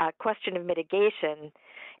the question of mitigation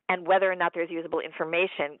and whether or not there's usable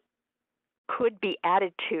information could be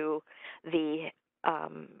added to the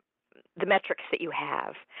metrics that you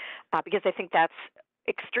have, because I think that's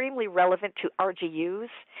extremely relevant to RGUs,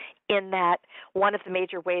 in that one of the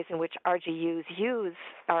major ways in which RGUs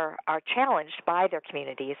are challenged by their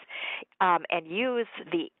communities and use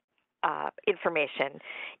the information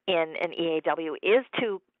in an EAW is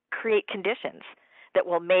to create conditions that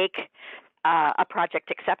will make a project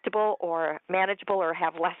acceptable or manageable or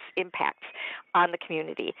have less impact on the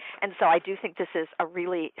community. And so I do think this is a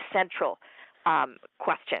really central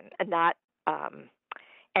question, and not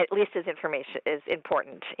at least as information is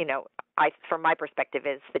important. You know, from my perspective,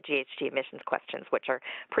 is the GHG emissions questions, which are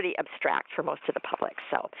pretty abstract for most of the public.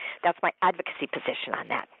 So that's my advocacy position on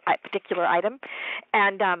that particular item.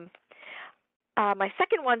 And my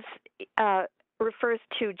second one refers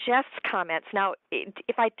to Jeff's comments. Now,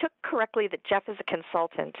 if I took correctly that Jeff is a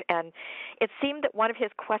consultant, and it seemed that one of his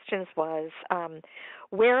questions was,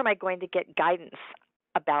 where am I going to get guidance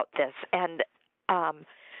about this? And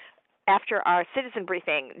after our citizen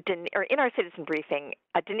briefing, in our citizen briefing,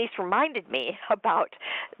 Denise reminded me about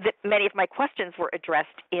that many of my questions were addressed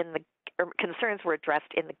concerns were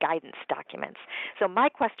addressed in the guidance documents. So my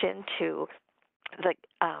question to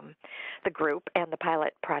the group and the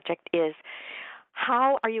pilot project is,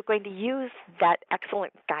 how are you going to use that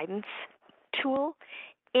excellent guidance tool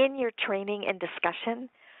in your training and discussion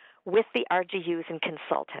with the RGUs and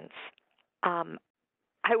consultants?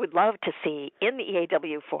 I would love to see in the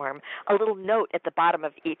EAW form a little note at the bottom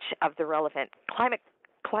of each of the relevant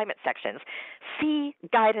climate sections. See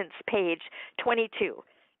guidance page 22.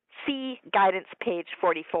 See guidance page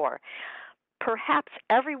 44. Perhaps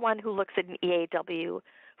everyone who looks at an EAW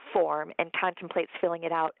form and contemplates filling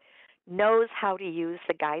it out knows how to use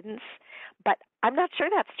the guidance, but I'm not sure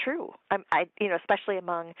that's true. Especially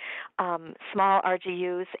among small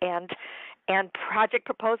RGUs and project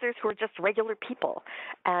proposers who are just regular people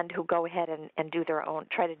and who go ahead and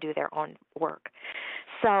try to do their own work.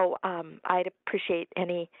 So I'd appreciate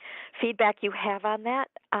any feedback you have on that,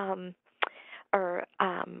 or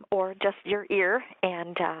just your ear.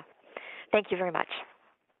 And thank you very much.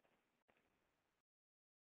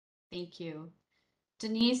 Thank you.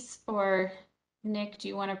 Denise or Nick, do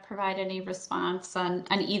you want to provide any response on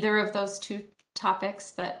either of those two topics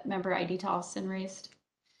that member ID Tolson raised?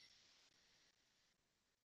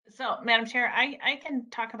 So, Madam Chair, I can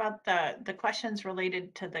talk about the questions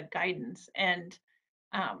related to the guidance, and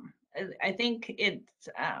I think it's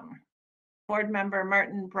Board Member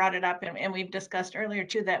Martin brought it up, and we've discussed earlier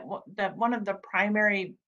too that one of the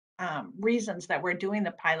primary reasons that we're doing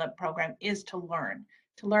the pilot program is to learn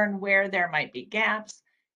where there might be gaps.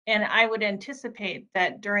 And I would anticipate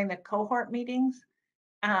that during the cohort meetings,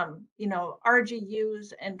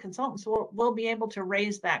 RGUs and consultants will be able to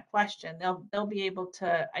raise that question. They'll be able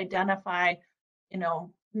to identify,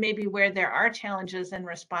 maybe where there are challenges in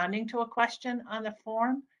responding to a question on the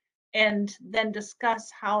form, and then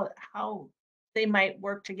discuss how they might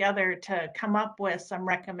work together to come up with some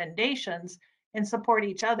recommendations and support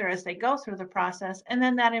each other as they go through the process. And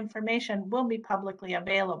then that information will be publicly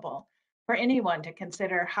available for anyone to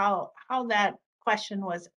consider how that question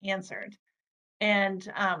was answered and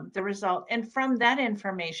the result. And from that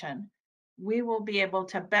information, we will be able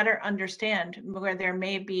to better understand where there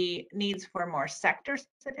may be needs for more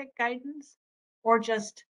sector-specific guidance or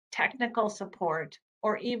just technical support,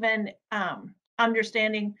 or even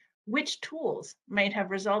understanding which tools might have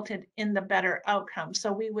resulted in the better outcome.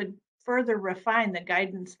 So we would further refine the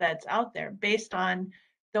guidance that's out there based on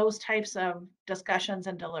those types of discussions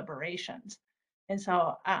and deliberations. And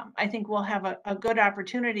so I think we'll have a good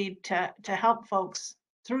opportunity to help folks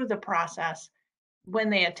through the process when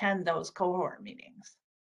they attend those cohort meetings.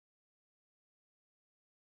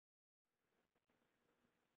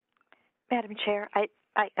 Madam Chair, I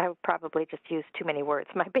would probably just use too many words.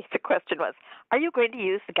 My basic question was, are you going to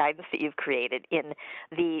use the guidance that you've created in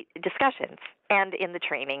the discussions and in the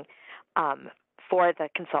training for the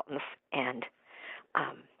consultants and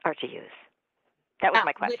RGUs? That was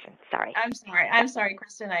my question. Sorry. I'm sorry,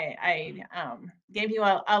 Kristen. I gave you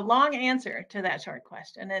a long answer to that short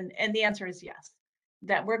question. And the answer is yes,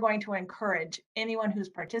 that we're going to encourage anyone who's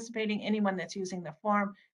participating, anyone that's using the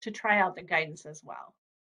form, to try out the guidance as well.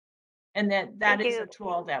 And that is a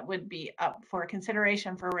tool that would be up for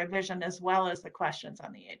consideration for revision, as well as the questions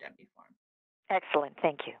on the AW form. Excellent.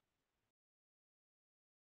 Thank you.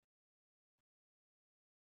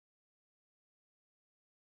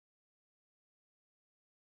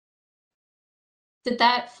 Did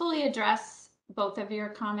that fully address both of your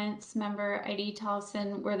comments, Member ID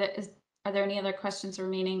Tolleson? Are there any other questions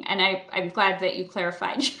remaining? And I'm glad that you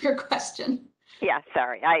clarified your question. Yeah,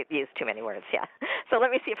 sorry, I used too many words. Yeah. So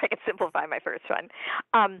let me see if I can simplify my first one.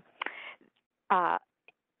 How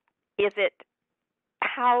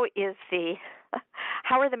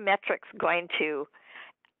are the metrics going to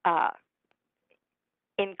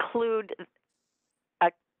include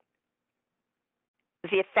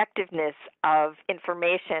the effectiveness of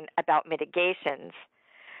information about mitigations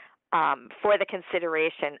for the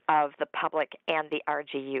consideration of the public and the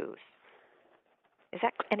RGUs? Is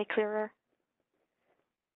that any clearer?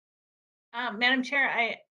 Madam Chair,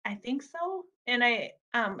 I think so. And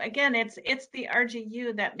again, it's the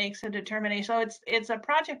RGU that makes a determination. So it's a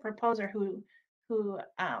project proposer who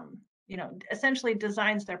essentially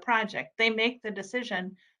designs their project. They make the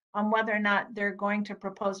decision on whether or not they're going to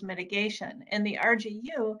propose mitigation, and the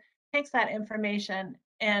RGU takes that information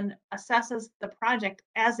and assesses the project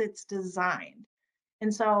as it's designed.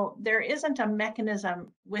 And so there isn't a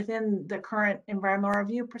mechanism within the current environmental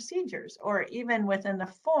review procedures or even within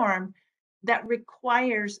the form that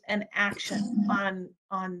requires an action on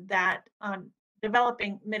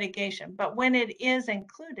developing mitigation. But when it is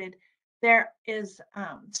included, there is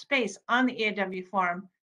space on the EAW form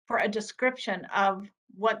for a description of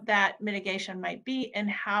what that mitigation might be and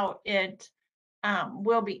how it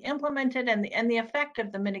will be implemented and the effect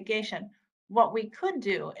of the mitigation. What we could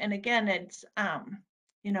do, and again, it's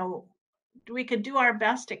we could do our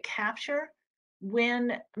best to capture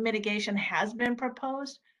when mitigation has been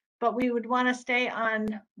proposed, but we would want to stay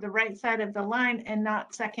on the right side of the line and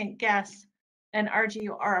not second guess an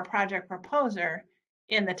RGU or a project proposer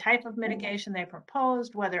in the type of mitigation they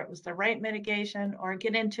proposed, whether it was the right mitigation, or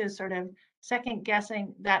get into sort of second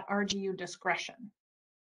guessing that RGU discretion.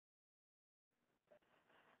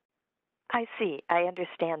 I see. I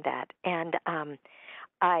understand that. And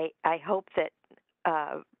I hope that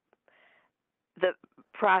the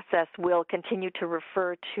process will continue to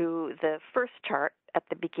refer to the first chart at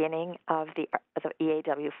the beginning of the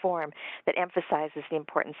EAW form that emphasizes the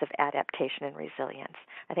importance of adaptation and resilience.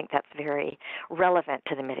 I think that's very relevant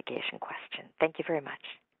to the mitigation question. Thank you very much.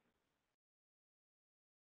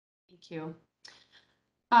 Thank you.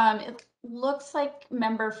 It looks like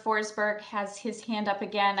Member Forsberg has his hand up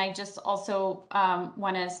again. I just also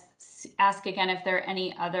want to ask again if there are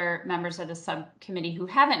any other members of the subcommittee who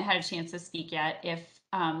haven't had a chance to speak yet, if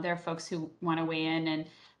there are folks who want to weigh in, and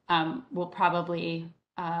we'll probably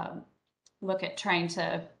look at trying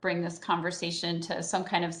to bring this conversation to some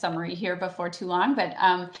kind of summary here before too long. But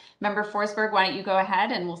Member Forsberg, why don't you go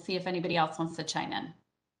ahead and we'll see if anybody else wants to chime in.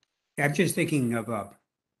 I'm just thinking of a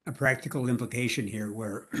practical implication here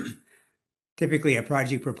where typically a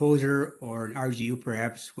project proposer or an RGU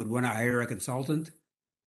perhaps would want to hire a consultant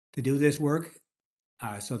to do this work.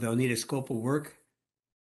 So they'll need a scope of work.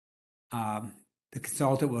 The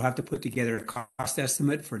consultant will have to put together a cost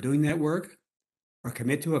estimate for doing that work or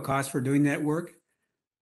commit to a cost for doing that work.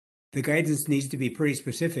 The guidance needs to be pretty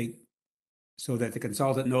specific so that the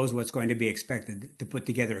consultant knows what's going to be expected to put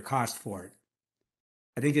together a cost for it.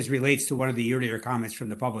 I think this relates to one of the earlier comments from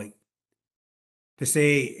the public. To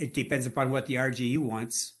say it depends upon what the RGU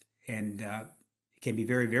wants, and it can be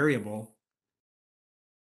very variable.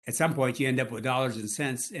 At some point, you end up with dollars and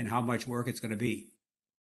cents and how much work it's going to be.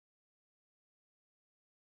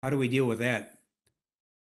 How do we deal with that?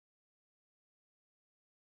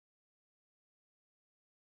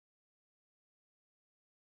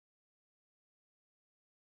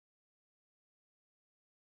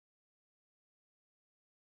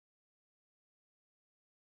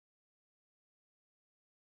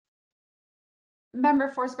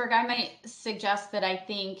 Member Forsberg, I might suggest that I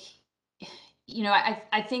think,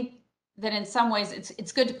 I think that in some ways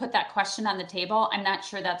it's good to put that question on the table. I'm not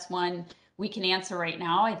sure that's one we can answer right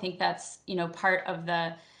now. I think that's, part of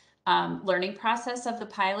the learning process of the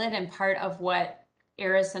pilot and part of what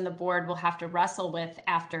ERIS and the board will have to wrestle with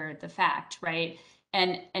after the fact, right?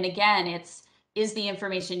 And again, is the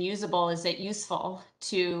information usable? Is it useful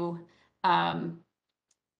to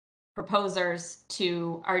proposers,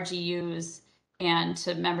 to RGUs, and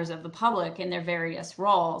to members of the public in their various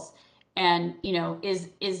roles? And is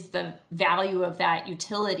the value of that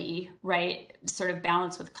utility, right, sort of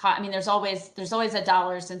balanced with cost? I mean, there's always a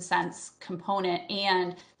dollars and cents component,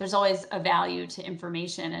 and there's always a value to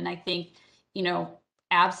information. And I think,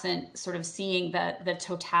 absent sort of seeing the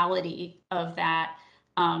totality of that,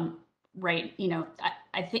 right,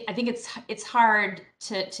 I think it's hard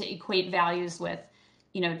to equate values with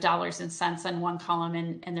dollars and cents on one column,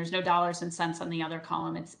 and there's no dollars and cents on the other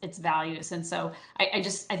column. It's values. And so I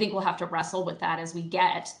think we'll have to wrestle with that as we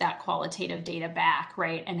get that qualitative data back,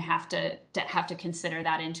 right, and have to consider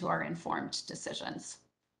that into our informed decisions.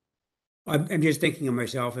 I'm just thinking of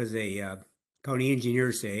myself as a county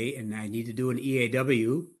engineer, say, and I need to do an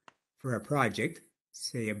EAW for a project,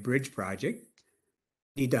 say a bridge project,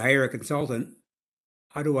 need to hire a consultant.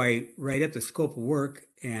 How do I write up the scope of work,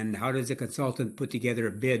 and how does a consultant put together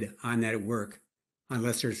a bid on that work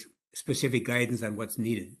unless there's specific guidance on what's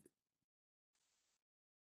needed?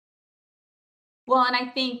 Well, and I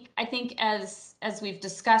think as we've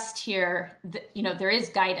discussed here, there is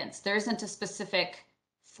guidance. There isn't a specific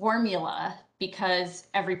formula because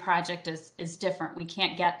every project is different. We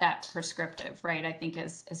can't get that prescriptive, right? I think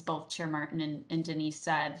as both Chair Martin and Denise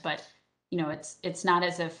said, but it's not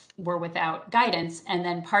as if we're without guidance. And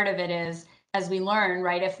then part of it is, as we learn,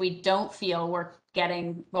 right, if we don't feel we're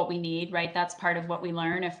getting what we need, right, that's part of what we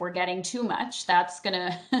learn. If we're getting too much, that's going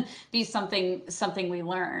to be something we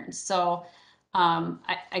learn. So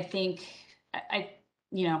I think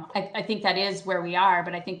that is where we are,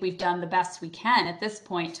 but I think we've done the best we can at this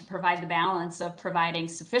point to provide the balance of providing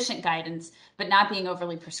sufficient guidance, but not being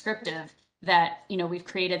overly prescriptive, that we've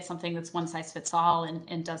created something that's one size fits all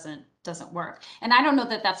and doesn't work. And I don't know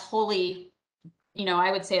that that's wholly,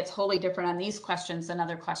 I would say it's wholly different on these questions than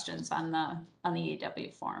other questions on the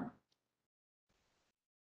EAW form.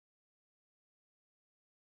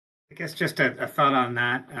 I guess just a thought on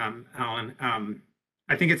that, Alan.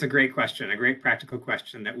 I think it's a great question, a great practical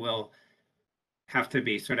question that will have to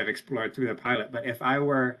be sort of explored through the pilot. But if I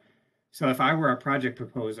were a project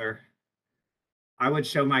proposer, I would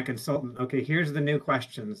show my consultant, okay, here's the new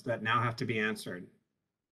questions that now have to be answered.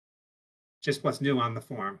 Just what's new on the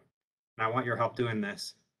form. And I want your help doing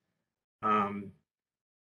this.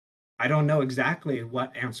 I don't know exactly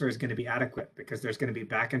what answer is going to be adequate because there's going to be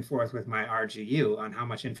back and forth with my RGU on how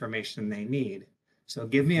much information they need. So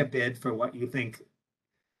give me a bid for what you think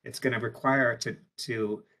it's going to require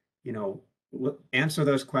to answer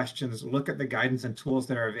those questions, look at the guidance and tools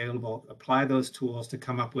that are available, apply those tools to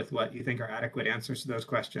come up with what you think are adequate answers to those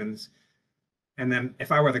questions. And then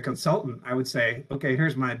if I were the consultant, I would say, okay,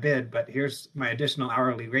 here's my bid, but here's my additional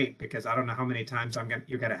hourly rate because I don't know how many times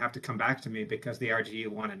you're going to have to come back to me because the RGU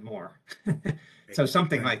wanted more. So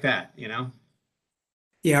something like that,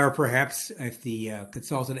 Yeah, or perhaps if the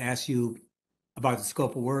consultant asks you about the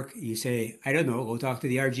scope of work, you say, I don't know, go talk to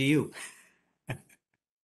the RGU.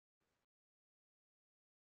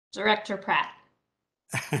 Director Pratt.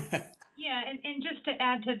 Yeah, and just to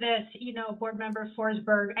add to this, Board Member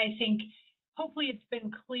Forsberg, I think hopefully it's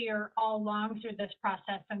been clear all along through this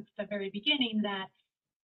process since the very beginning that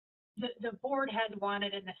the board had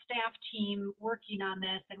wanted, and the staff team working on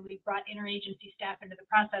this, and we brought interagency staff into the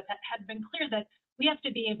process, that had been clear that we have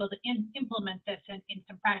to be able to implement this in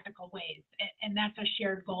some practical ways. And that's a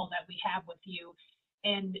shared goal that we have with you.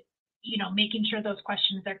 And, making sure those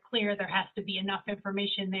questions are clear, there has to be enough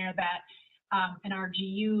information there that an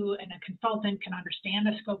RGU and a consultant can understand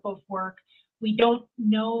the scope of work. We don't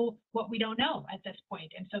know what we don't know at this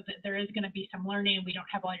point. And so there is going to be some learning. We don't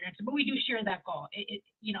have all your answers, but we do share that goal.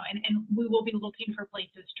 And we will be looking for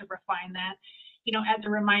places to refine that. As a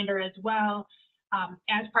reminder as well,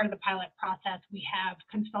 as part of the pilot process, we have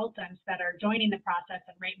consultants that are joining the process.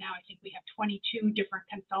 And right now, I think we have 22 different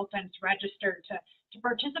consultants registered to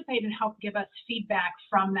participate and help give us feedback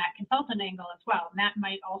from that consultant angle as well. And that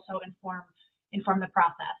might also inform inform the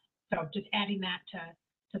process. So just adding that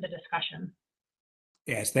to the discussion.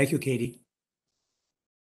 Yes, thank you, Katie.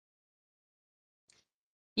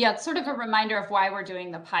 Yeah, it's sort of a reminder of why we're doing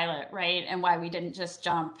the pilot, right? And why we didn't just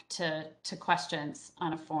jump to questions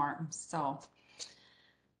on a form. So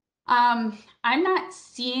I'm not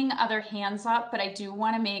seeing other hands up, but I do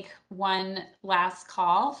want to make one last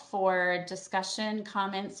call for discussion,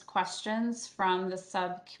 comments, questions from the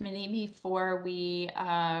subcommittee before we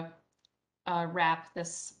wrap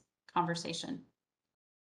this conversation.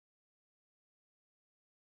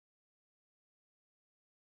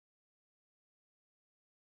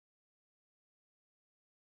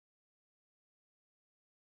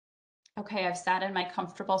 Okay, I've sat in my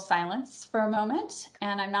comfortable silence for a moment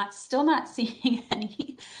and I'm still not seeing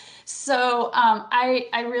any. So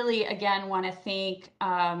I really, again, want to thank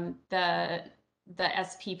the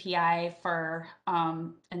SPPI for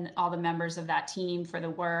and all the members of that team for the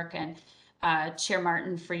work, and Chair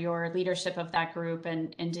Martin for your leadership of that group,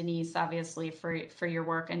 and Denise, obviously, for your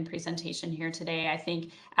work and presentation here today. I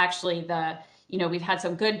think actually we've had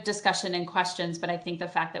some good discussion and questions, but I think the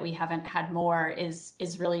fact that we haven't had more is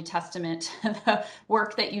really testament to the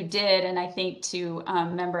work that you did. And I think to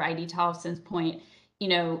Member Heidi Tollefson's point,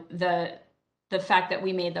 the fact that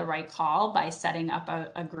we made the right call by setting up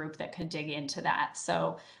a group that could dig into that.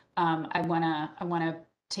 So I wanna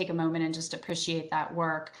take a moment and just appreciate that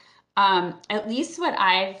work. At least what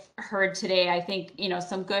I've heard today, I think,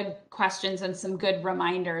 some good questions and some good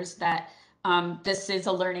reminders that this is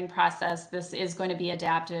a learning process. This is going to be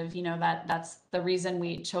adaptive. That's the reason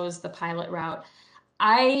we chose the pilot route.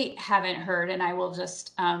 I haven't heard, and I will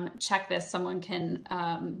just check this. Someone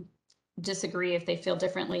can disagree if they feel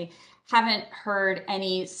differently. Haven't heard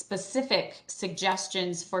any specific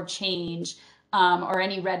suggestions for change or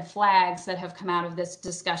any red flags that have come out of this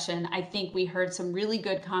discussion. I think we heard some really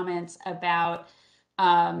good comments about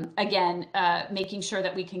again, making sure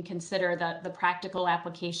that we can consider the practical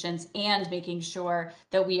applications and making sure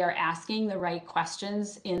that we are asking the right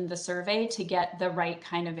questions in the survey to get the right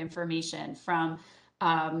kind of information from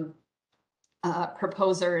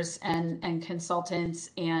proposers and consultants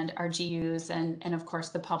and RGUs and of course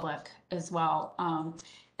the public as well.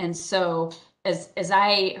 And so as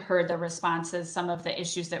I heard the responses, some of the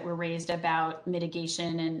issues that were raised about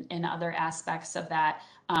mitigation and other aspects of that,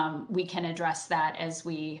 we can address that as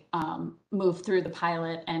we move through the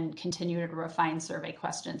pilot and continue to refine survey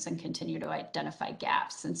questions and continue to identify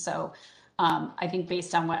gaps. And so I think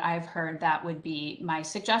based on what I've heard, that would be my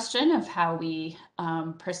suggestion of how we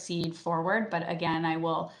proceed forward. But again, I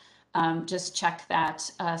will just check that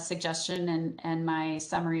suggestion and my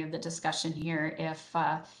summary of the discussion here if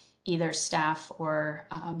either staff or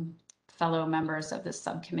fellow members of this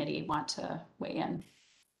subcommittee want to weigh in.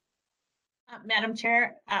 Madam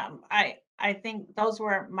Chair, I think those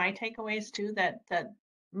were my takeaways too, that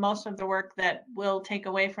most of the work that we'll take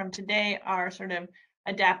away from today are sort of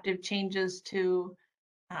adaptive changes to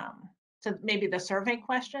maybe the survey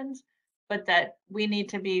questions, but that we need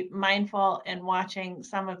to be mindful and watching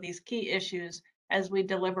some of these key issues as we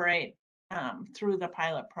deliberate through the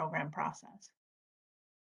pilot program process.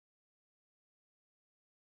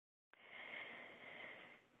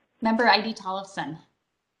 Member Heidi Tollefson.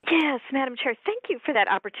 Yes, Madam Chair, thank you for that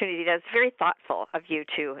opportunity. That's very thoughtful of you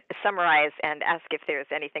to summarize and ask if there's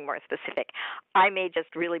anything more specific. I may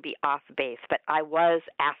just really be off base, but I was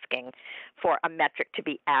asking for a metric to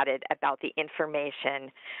be added about the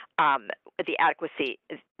information, the adequacy,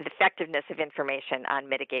 the effectiveness of information on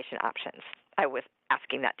mitigation options. I was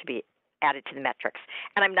asking that to be added to the metrics.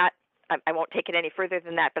 And I won't take it any further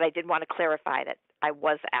than that, but I did want to clarify that I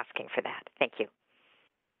was asking for that. Thank you.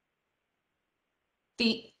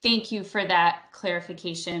 Thank you for that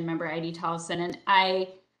clarification, Member Heidi Tollefson. And I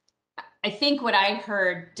think what I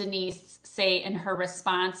heard Denise say in her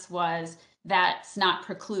response was that's not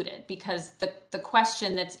precluded, because the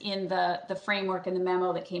question that's in the framework and the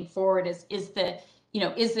memo that came forward is the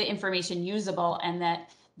information usable, and that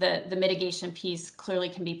the mitigation piece clearly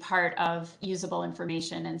can be part of usable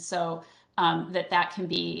information, and so that can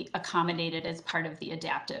be accommodated as part of the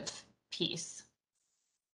adaptive piece.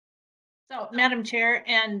 So, Madam Chair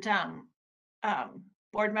and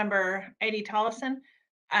Board Member Heidi Tollefson,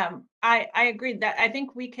 I agree that I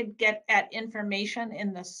think we could get at information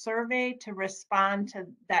in the survey to respond to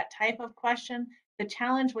that type of question. The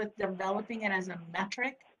challenge with developing it as a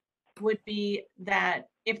metric would be that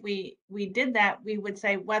if we did that, we would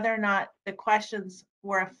say whether or not the questions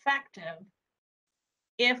were effective,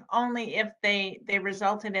 if only if they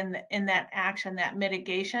resulted in that action, that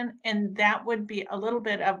mitigation, and that would be a little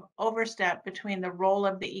bit of overstep between the role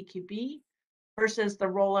of the EQB versus the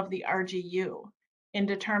role of the RGU in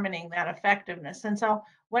determining that effectiveness. And so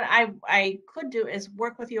what I could do is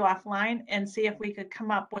work with you offline and see if we could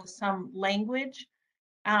come up with some language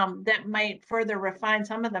that might further refine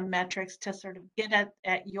some of the metrics to sort of get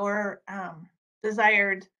at your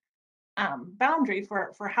desired boundary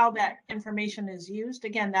for how that information is used.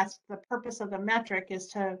 Again, that's the purpose of the metric, is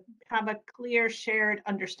to have a clear shared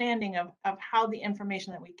understanding of how the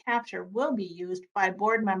information that we capture will be used by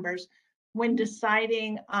board members when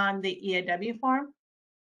deciding on the EAW form.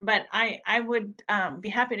 But I would be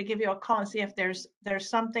happy to give you a call and see if there's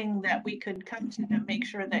something that we could come to make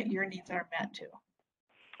sure that your needs are met too.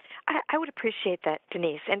 I would appreciate that,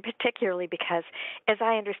 Denise, and particularly because, as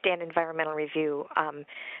I understand environmental review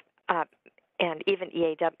and even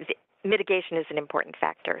EAW, mitigation is an important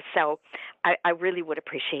factor. So I really would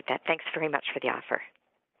appreciate that. Thanks very much for the offer.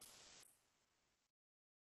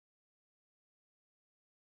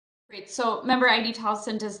 Great. So member ID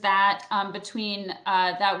Towson, does that, between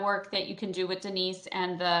that work that you can do with Denise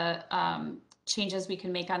and the changes we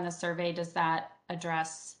can make on the survey, does that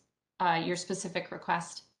address your specific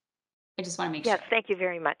request? I just want to make sure. Yes, thank you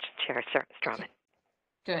very much, Chair Stroman.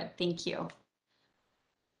 Good, thank you.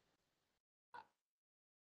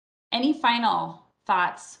 Any final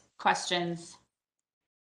thoughts, questions?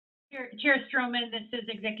 Chair Stroman, this is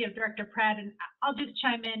Executive Director Pratt, and I'll just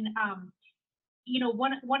chime in. You know,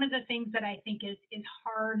 one of the things that I think is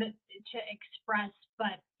hard to express,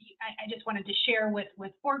 but I just wanted to share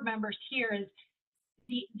with board members here is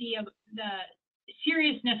the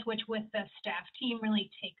seriousness with the staff team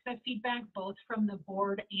really takes the feedback both from the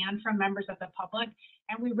board and from members of the public,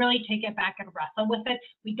 and we really take it back and wrestle with it.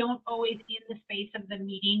 We don't always in the space of the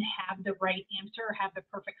meeting have the right answer or have the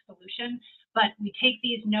perfect solution, but we take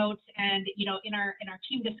these notes and, you know, in our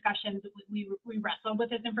team discussions, we wrestle with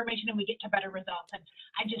this information and we get to better results. And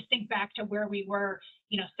I just think back to where we were,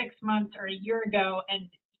 you know, 6 months or a year ago, and,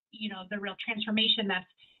 you know, the real transformation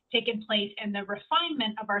that's taken place and the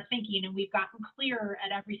refinement of our thinking, and we've gotten clearer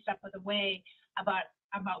at every step of the way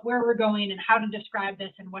about where we're going and how to describe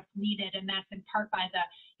this and what's needed. And that's in part by the,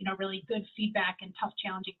 you know, really good feedback and tough,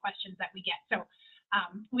 challenging questions that we get. So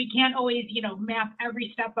we can't always, you know, map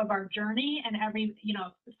every step of our journey and every, you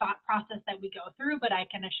know, thought process that we go through, but I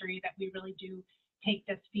can assure you that we really do take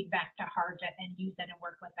this feedback to heart and use it and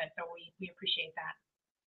work with it. So we appreciate that.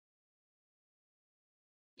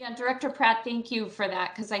 Yeah, Director Pratt, thank you for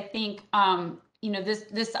that, because I think you know,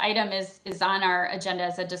 this item is on our agenda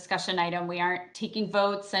as a discussion item. We aren't taking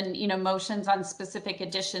votes and, you know, motions on specific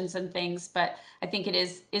additions and things, but I think it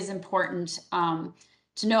is important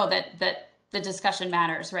to know that the discussion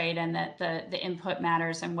matters, right, and that the input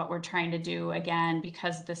matters, and what we're trying to do, again,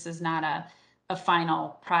 because this is not a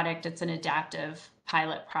final product, it's an adaptive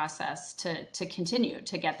pilot process to continue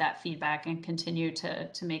to get that feedback and continue to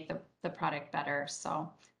make the product better. So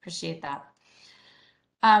appreciate that.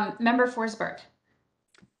 Member Forsberg.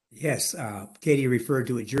 Yes, Katie referred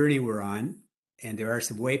to a journey we're on, and there are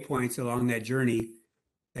some waypoints along that journey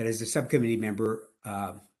that, as a subcommittee member,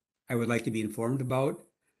 I would like to be informed about.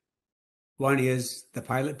 One is the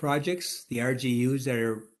pilot projects, the RGUs that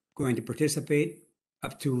are going to participate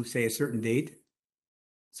up to, say, a certain date.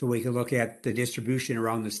 So we can look at the distribution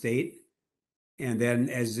around the state. And then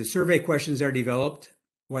as the survey questions are developed,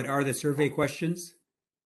 what are the survey questions?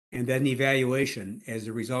 And then the evaluation, as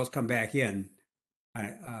the results come back in,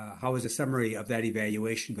 how is the summary of that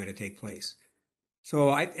evaluation going to take place? So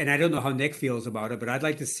I don't know how Nick feels about it, but I'd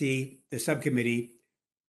like to see the subcommittee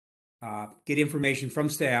get information from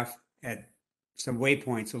staff at some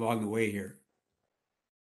waypoints along the way here.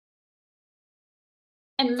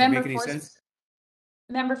 And Member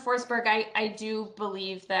Forsberg, I do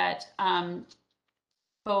believe that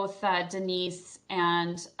both Denise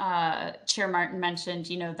and Chair Martin mentioned,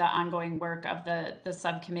 you know, the ongoing work of the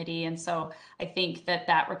subcommittee. And so I think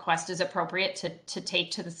that request is appropriate to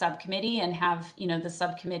take to the subcommittee and have, you know, the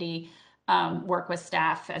subcommittee work with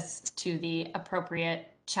staff as to the appropriate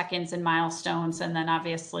check-ins and milestones. And then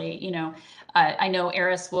obviously, you know, I know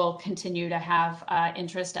ERIS will continue to have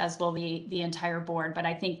interest, as will the entire board, but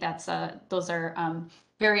I think those are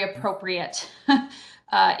very appropriate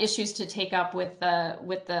issues to take up with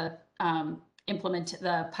the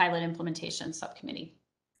pilot implementation subcommittee.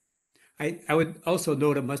 I would also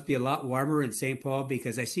note it must be a lot warmer in St. Paul,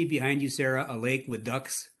 because I see behind you, Sarah, a lake with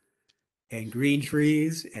ducks and green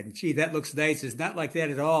trees, and gee, that looks nice. It's not like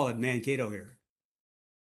that at all in Mankato here.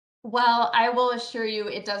 Well, I will assure you,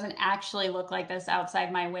 it doesn't actually look like this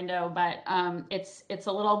outside my window, but it's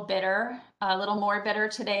a little bitter, a little more bitter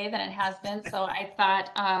today than it has been. So I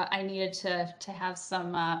thought I needed to have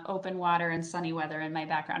some open water and sunny weather in my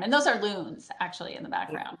background. And those are loons actually in the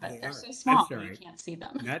background, but they're so small you can't see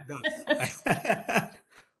them. That does.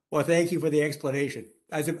 Well, thank you for the explanation.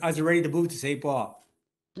 I was ready to move to St. Paul.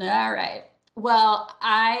 All right. Well,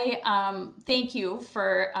 I thank you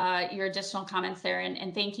for your additional comments there,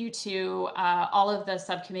 and thank you to all of the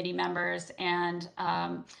subcommittee members and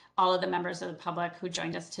all of the members of the public who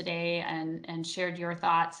joined us today and shared your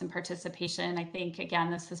thoughts and participation. I think,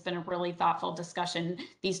 again, this has been a really thoughtful discussion.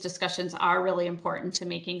 These discussions are really important to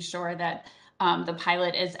making sure that the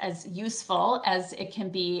pilot is as useful as it can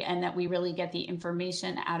be and that we really get the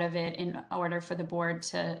information out of it in order for the board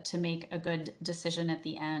to make a good decision at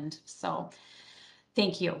the end. So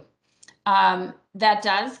thank you. That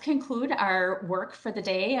does conclude our work for the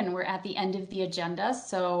day, and we're at the end of the agenda.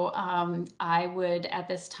 So I would at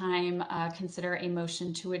this time consider a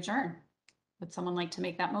motion to adjourn. Would someone like to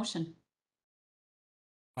make that motion?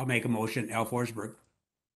 I'll make a motion, Al Forsberg.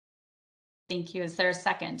 Thank you. Is there a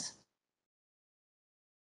second?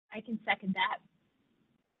 I can second that.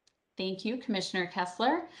 Thank you, Commissioner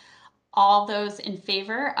Kessler. All those in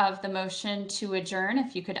favor of the motion to adjourn,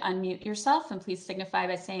 if you could unmute yourself and please signify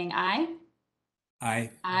by saying aye.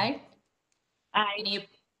 Aye. Aye. Aye.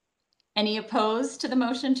 Any opposed to the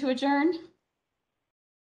motion to adjourn?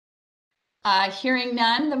 Hearing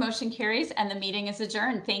none, the motion carries and the meeting is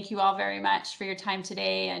adjourned. Thank you all very much for your time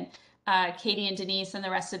today. And Katie and Denise and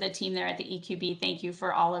the rest of the team there at the EQB, thank you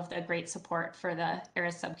for all of the great support for the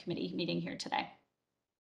ERIS subcommittee meeting here today.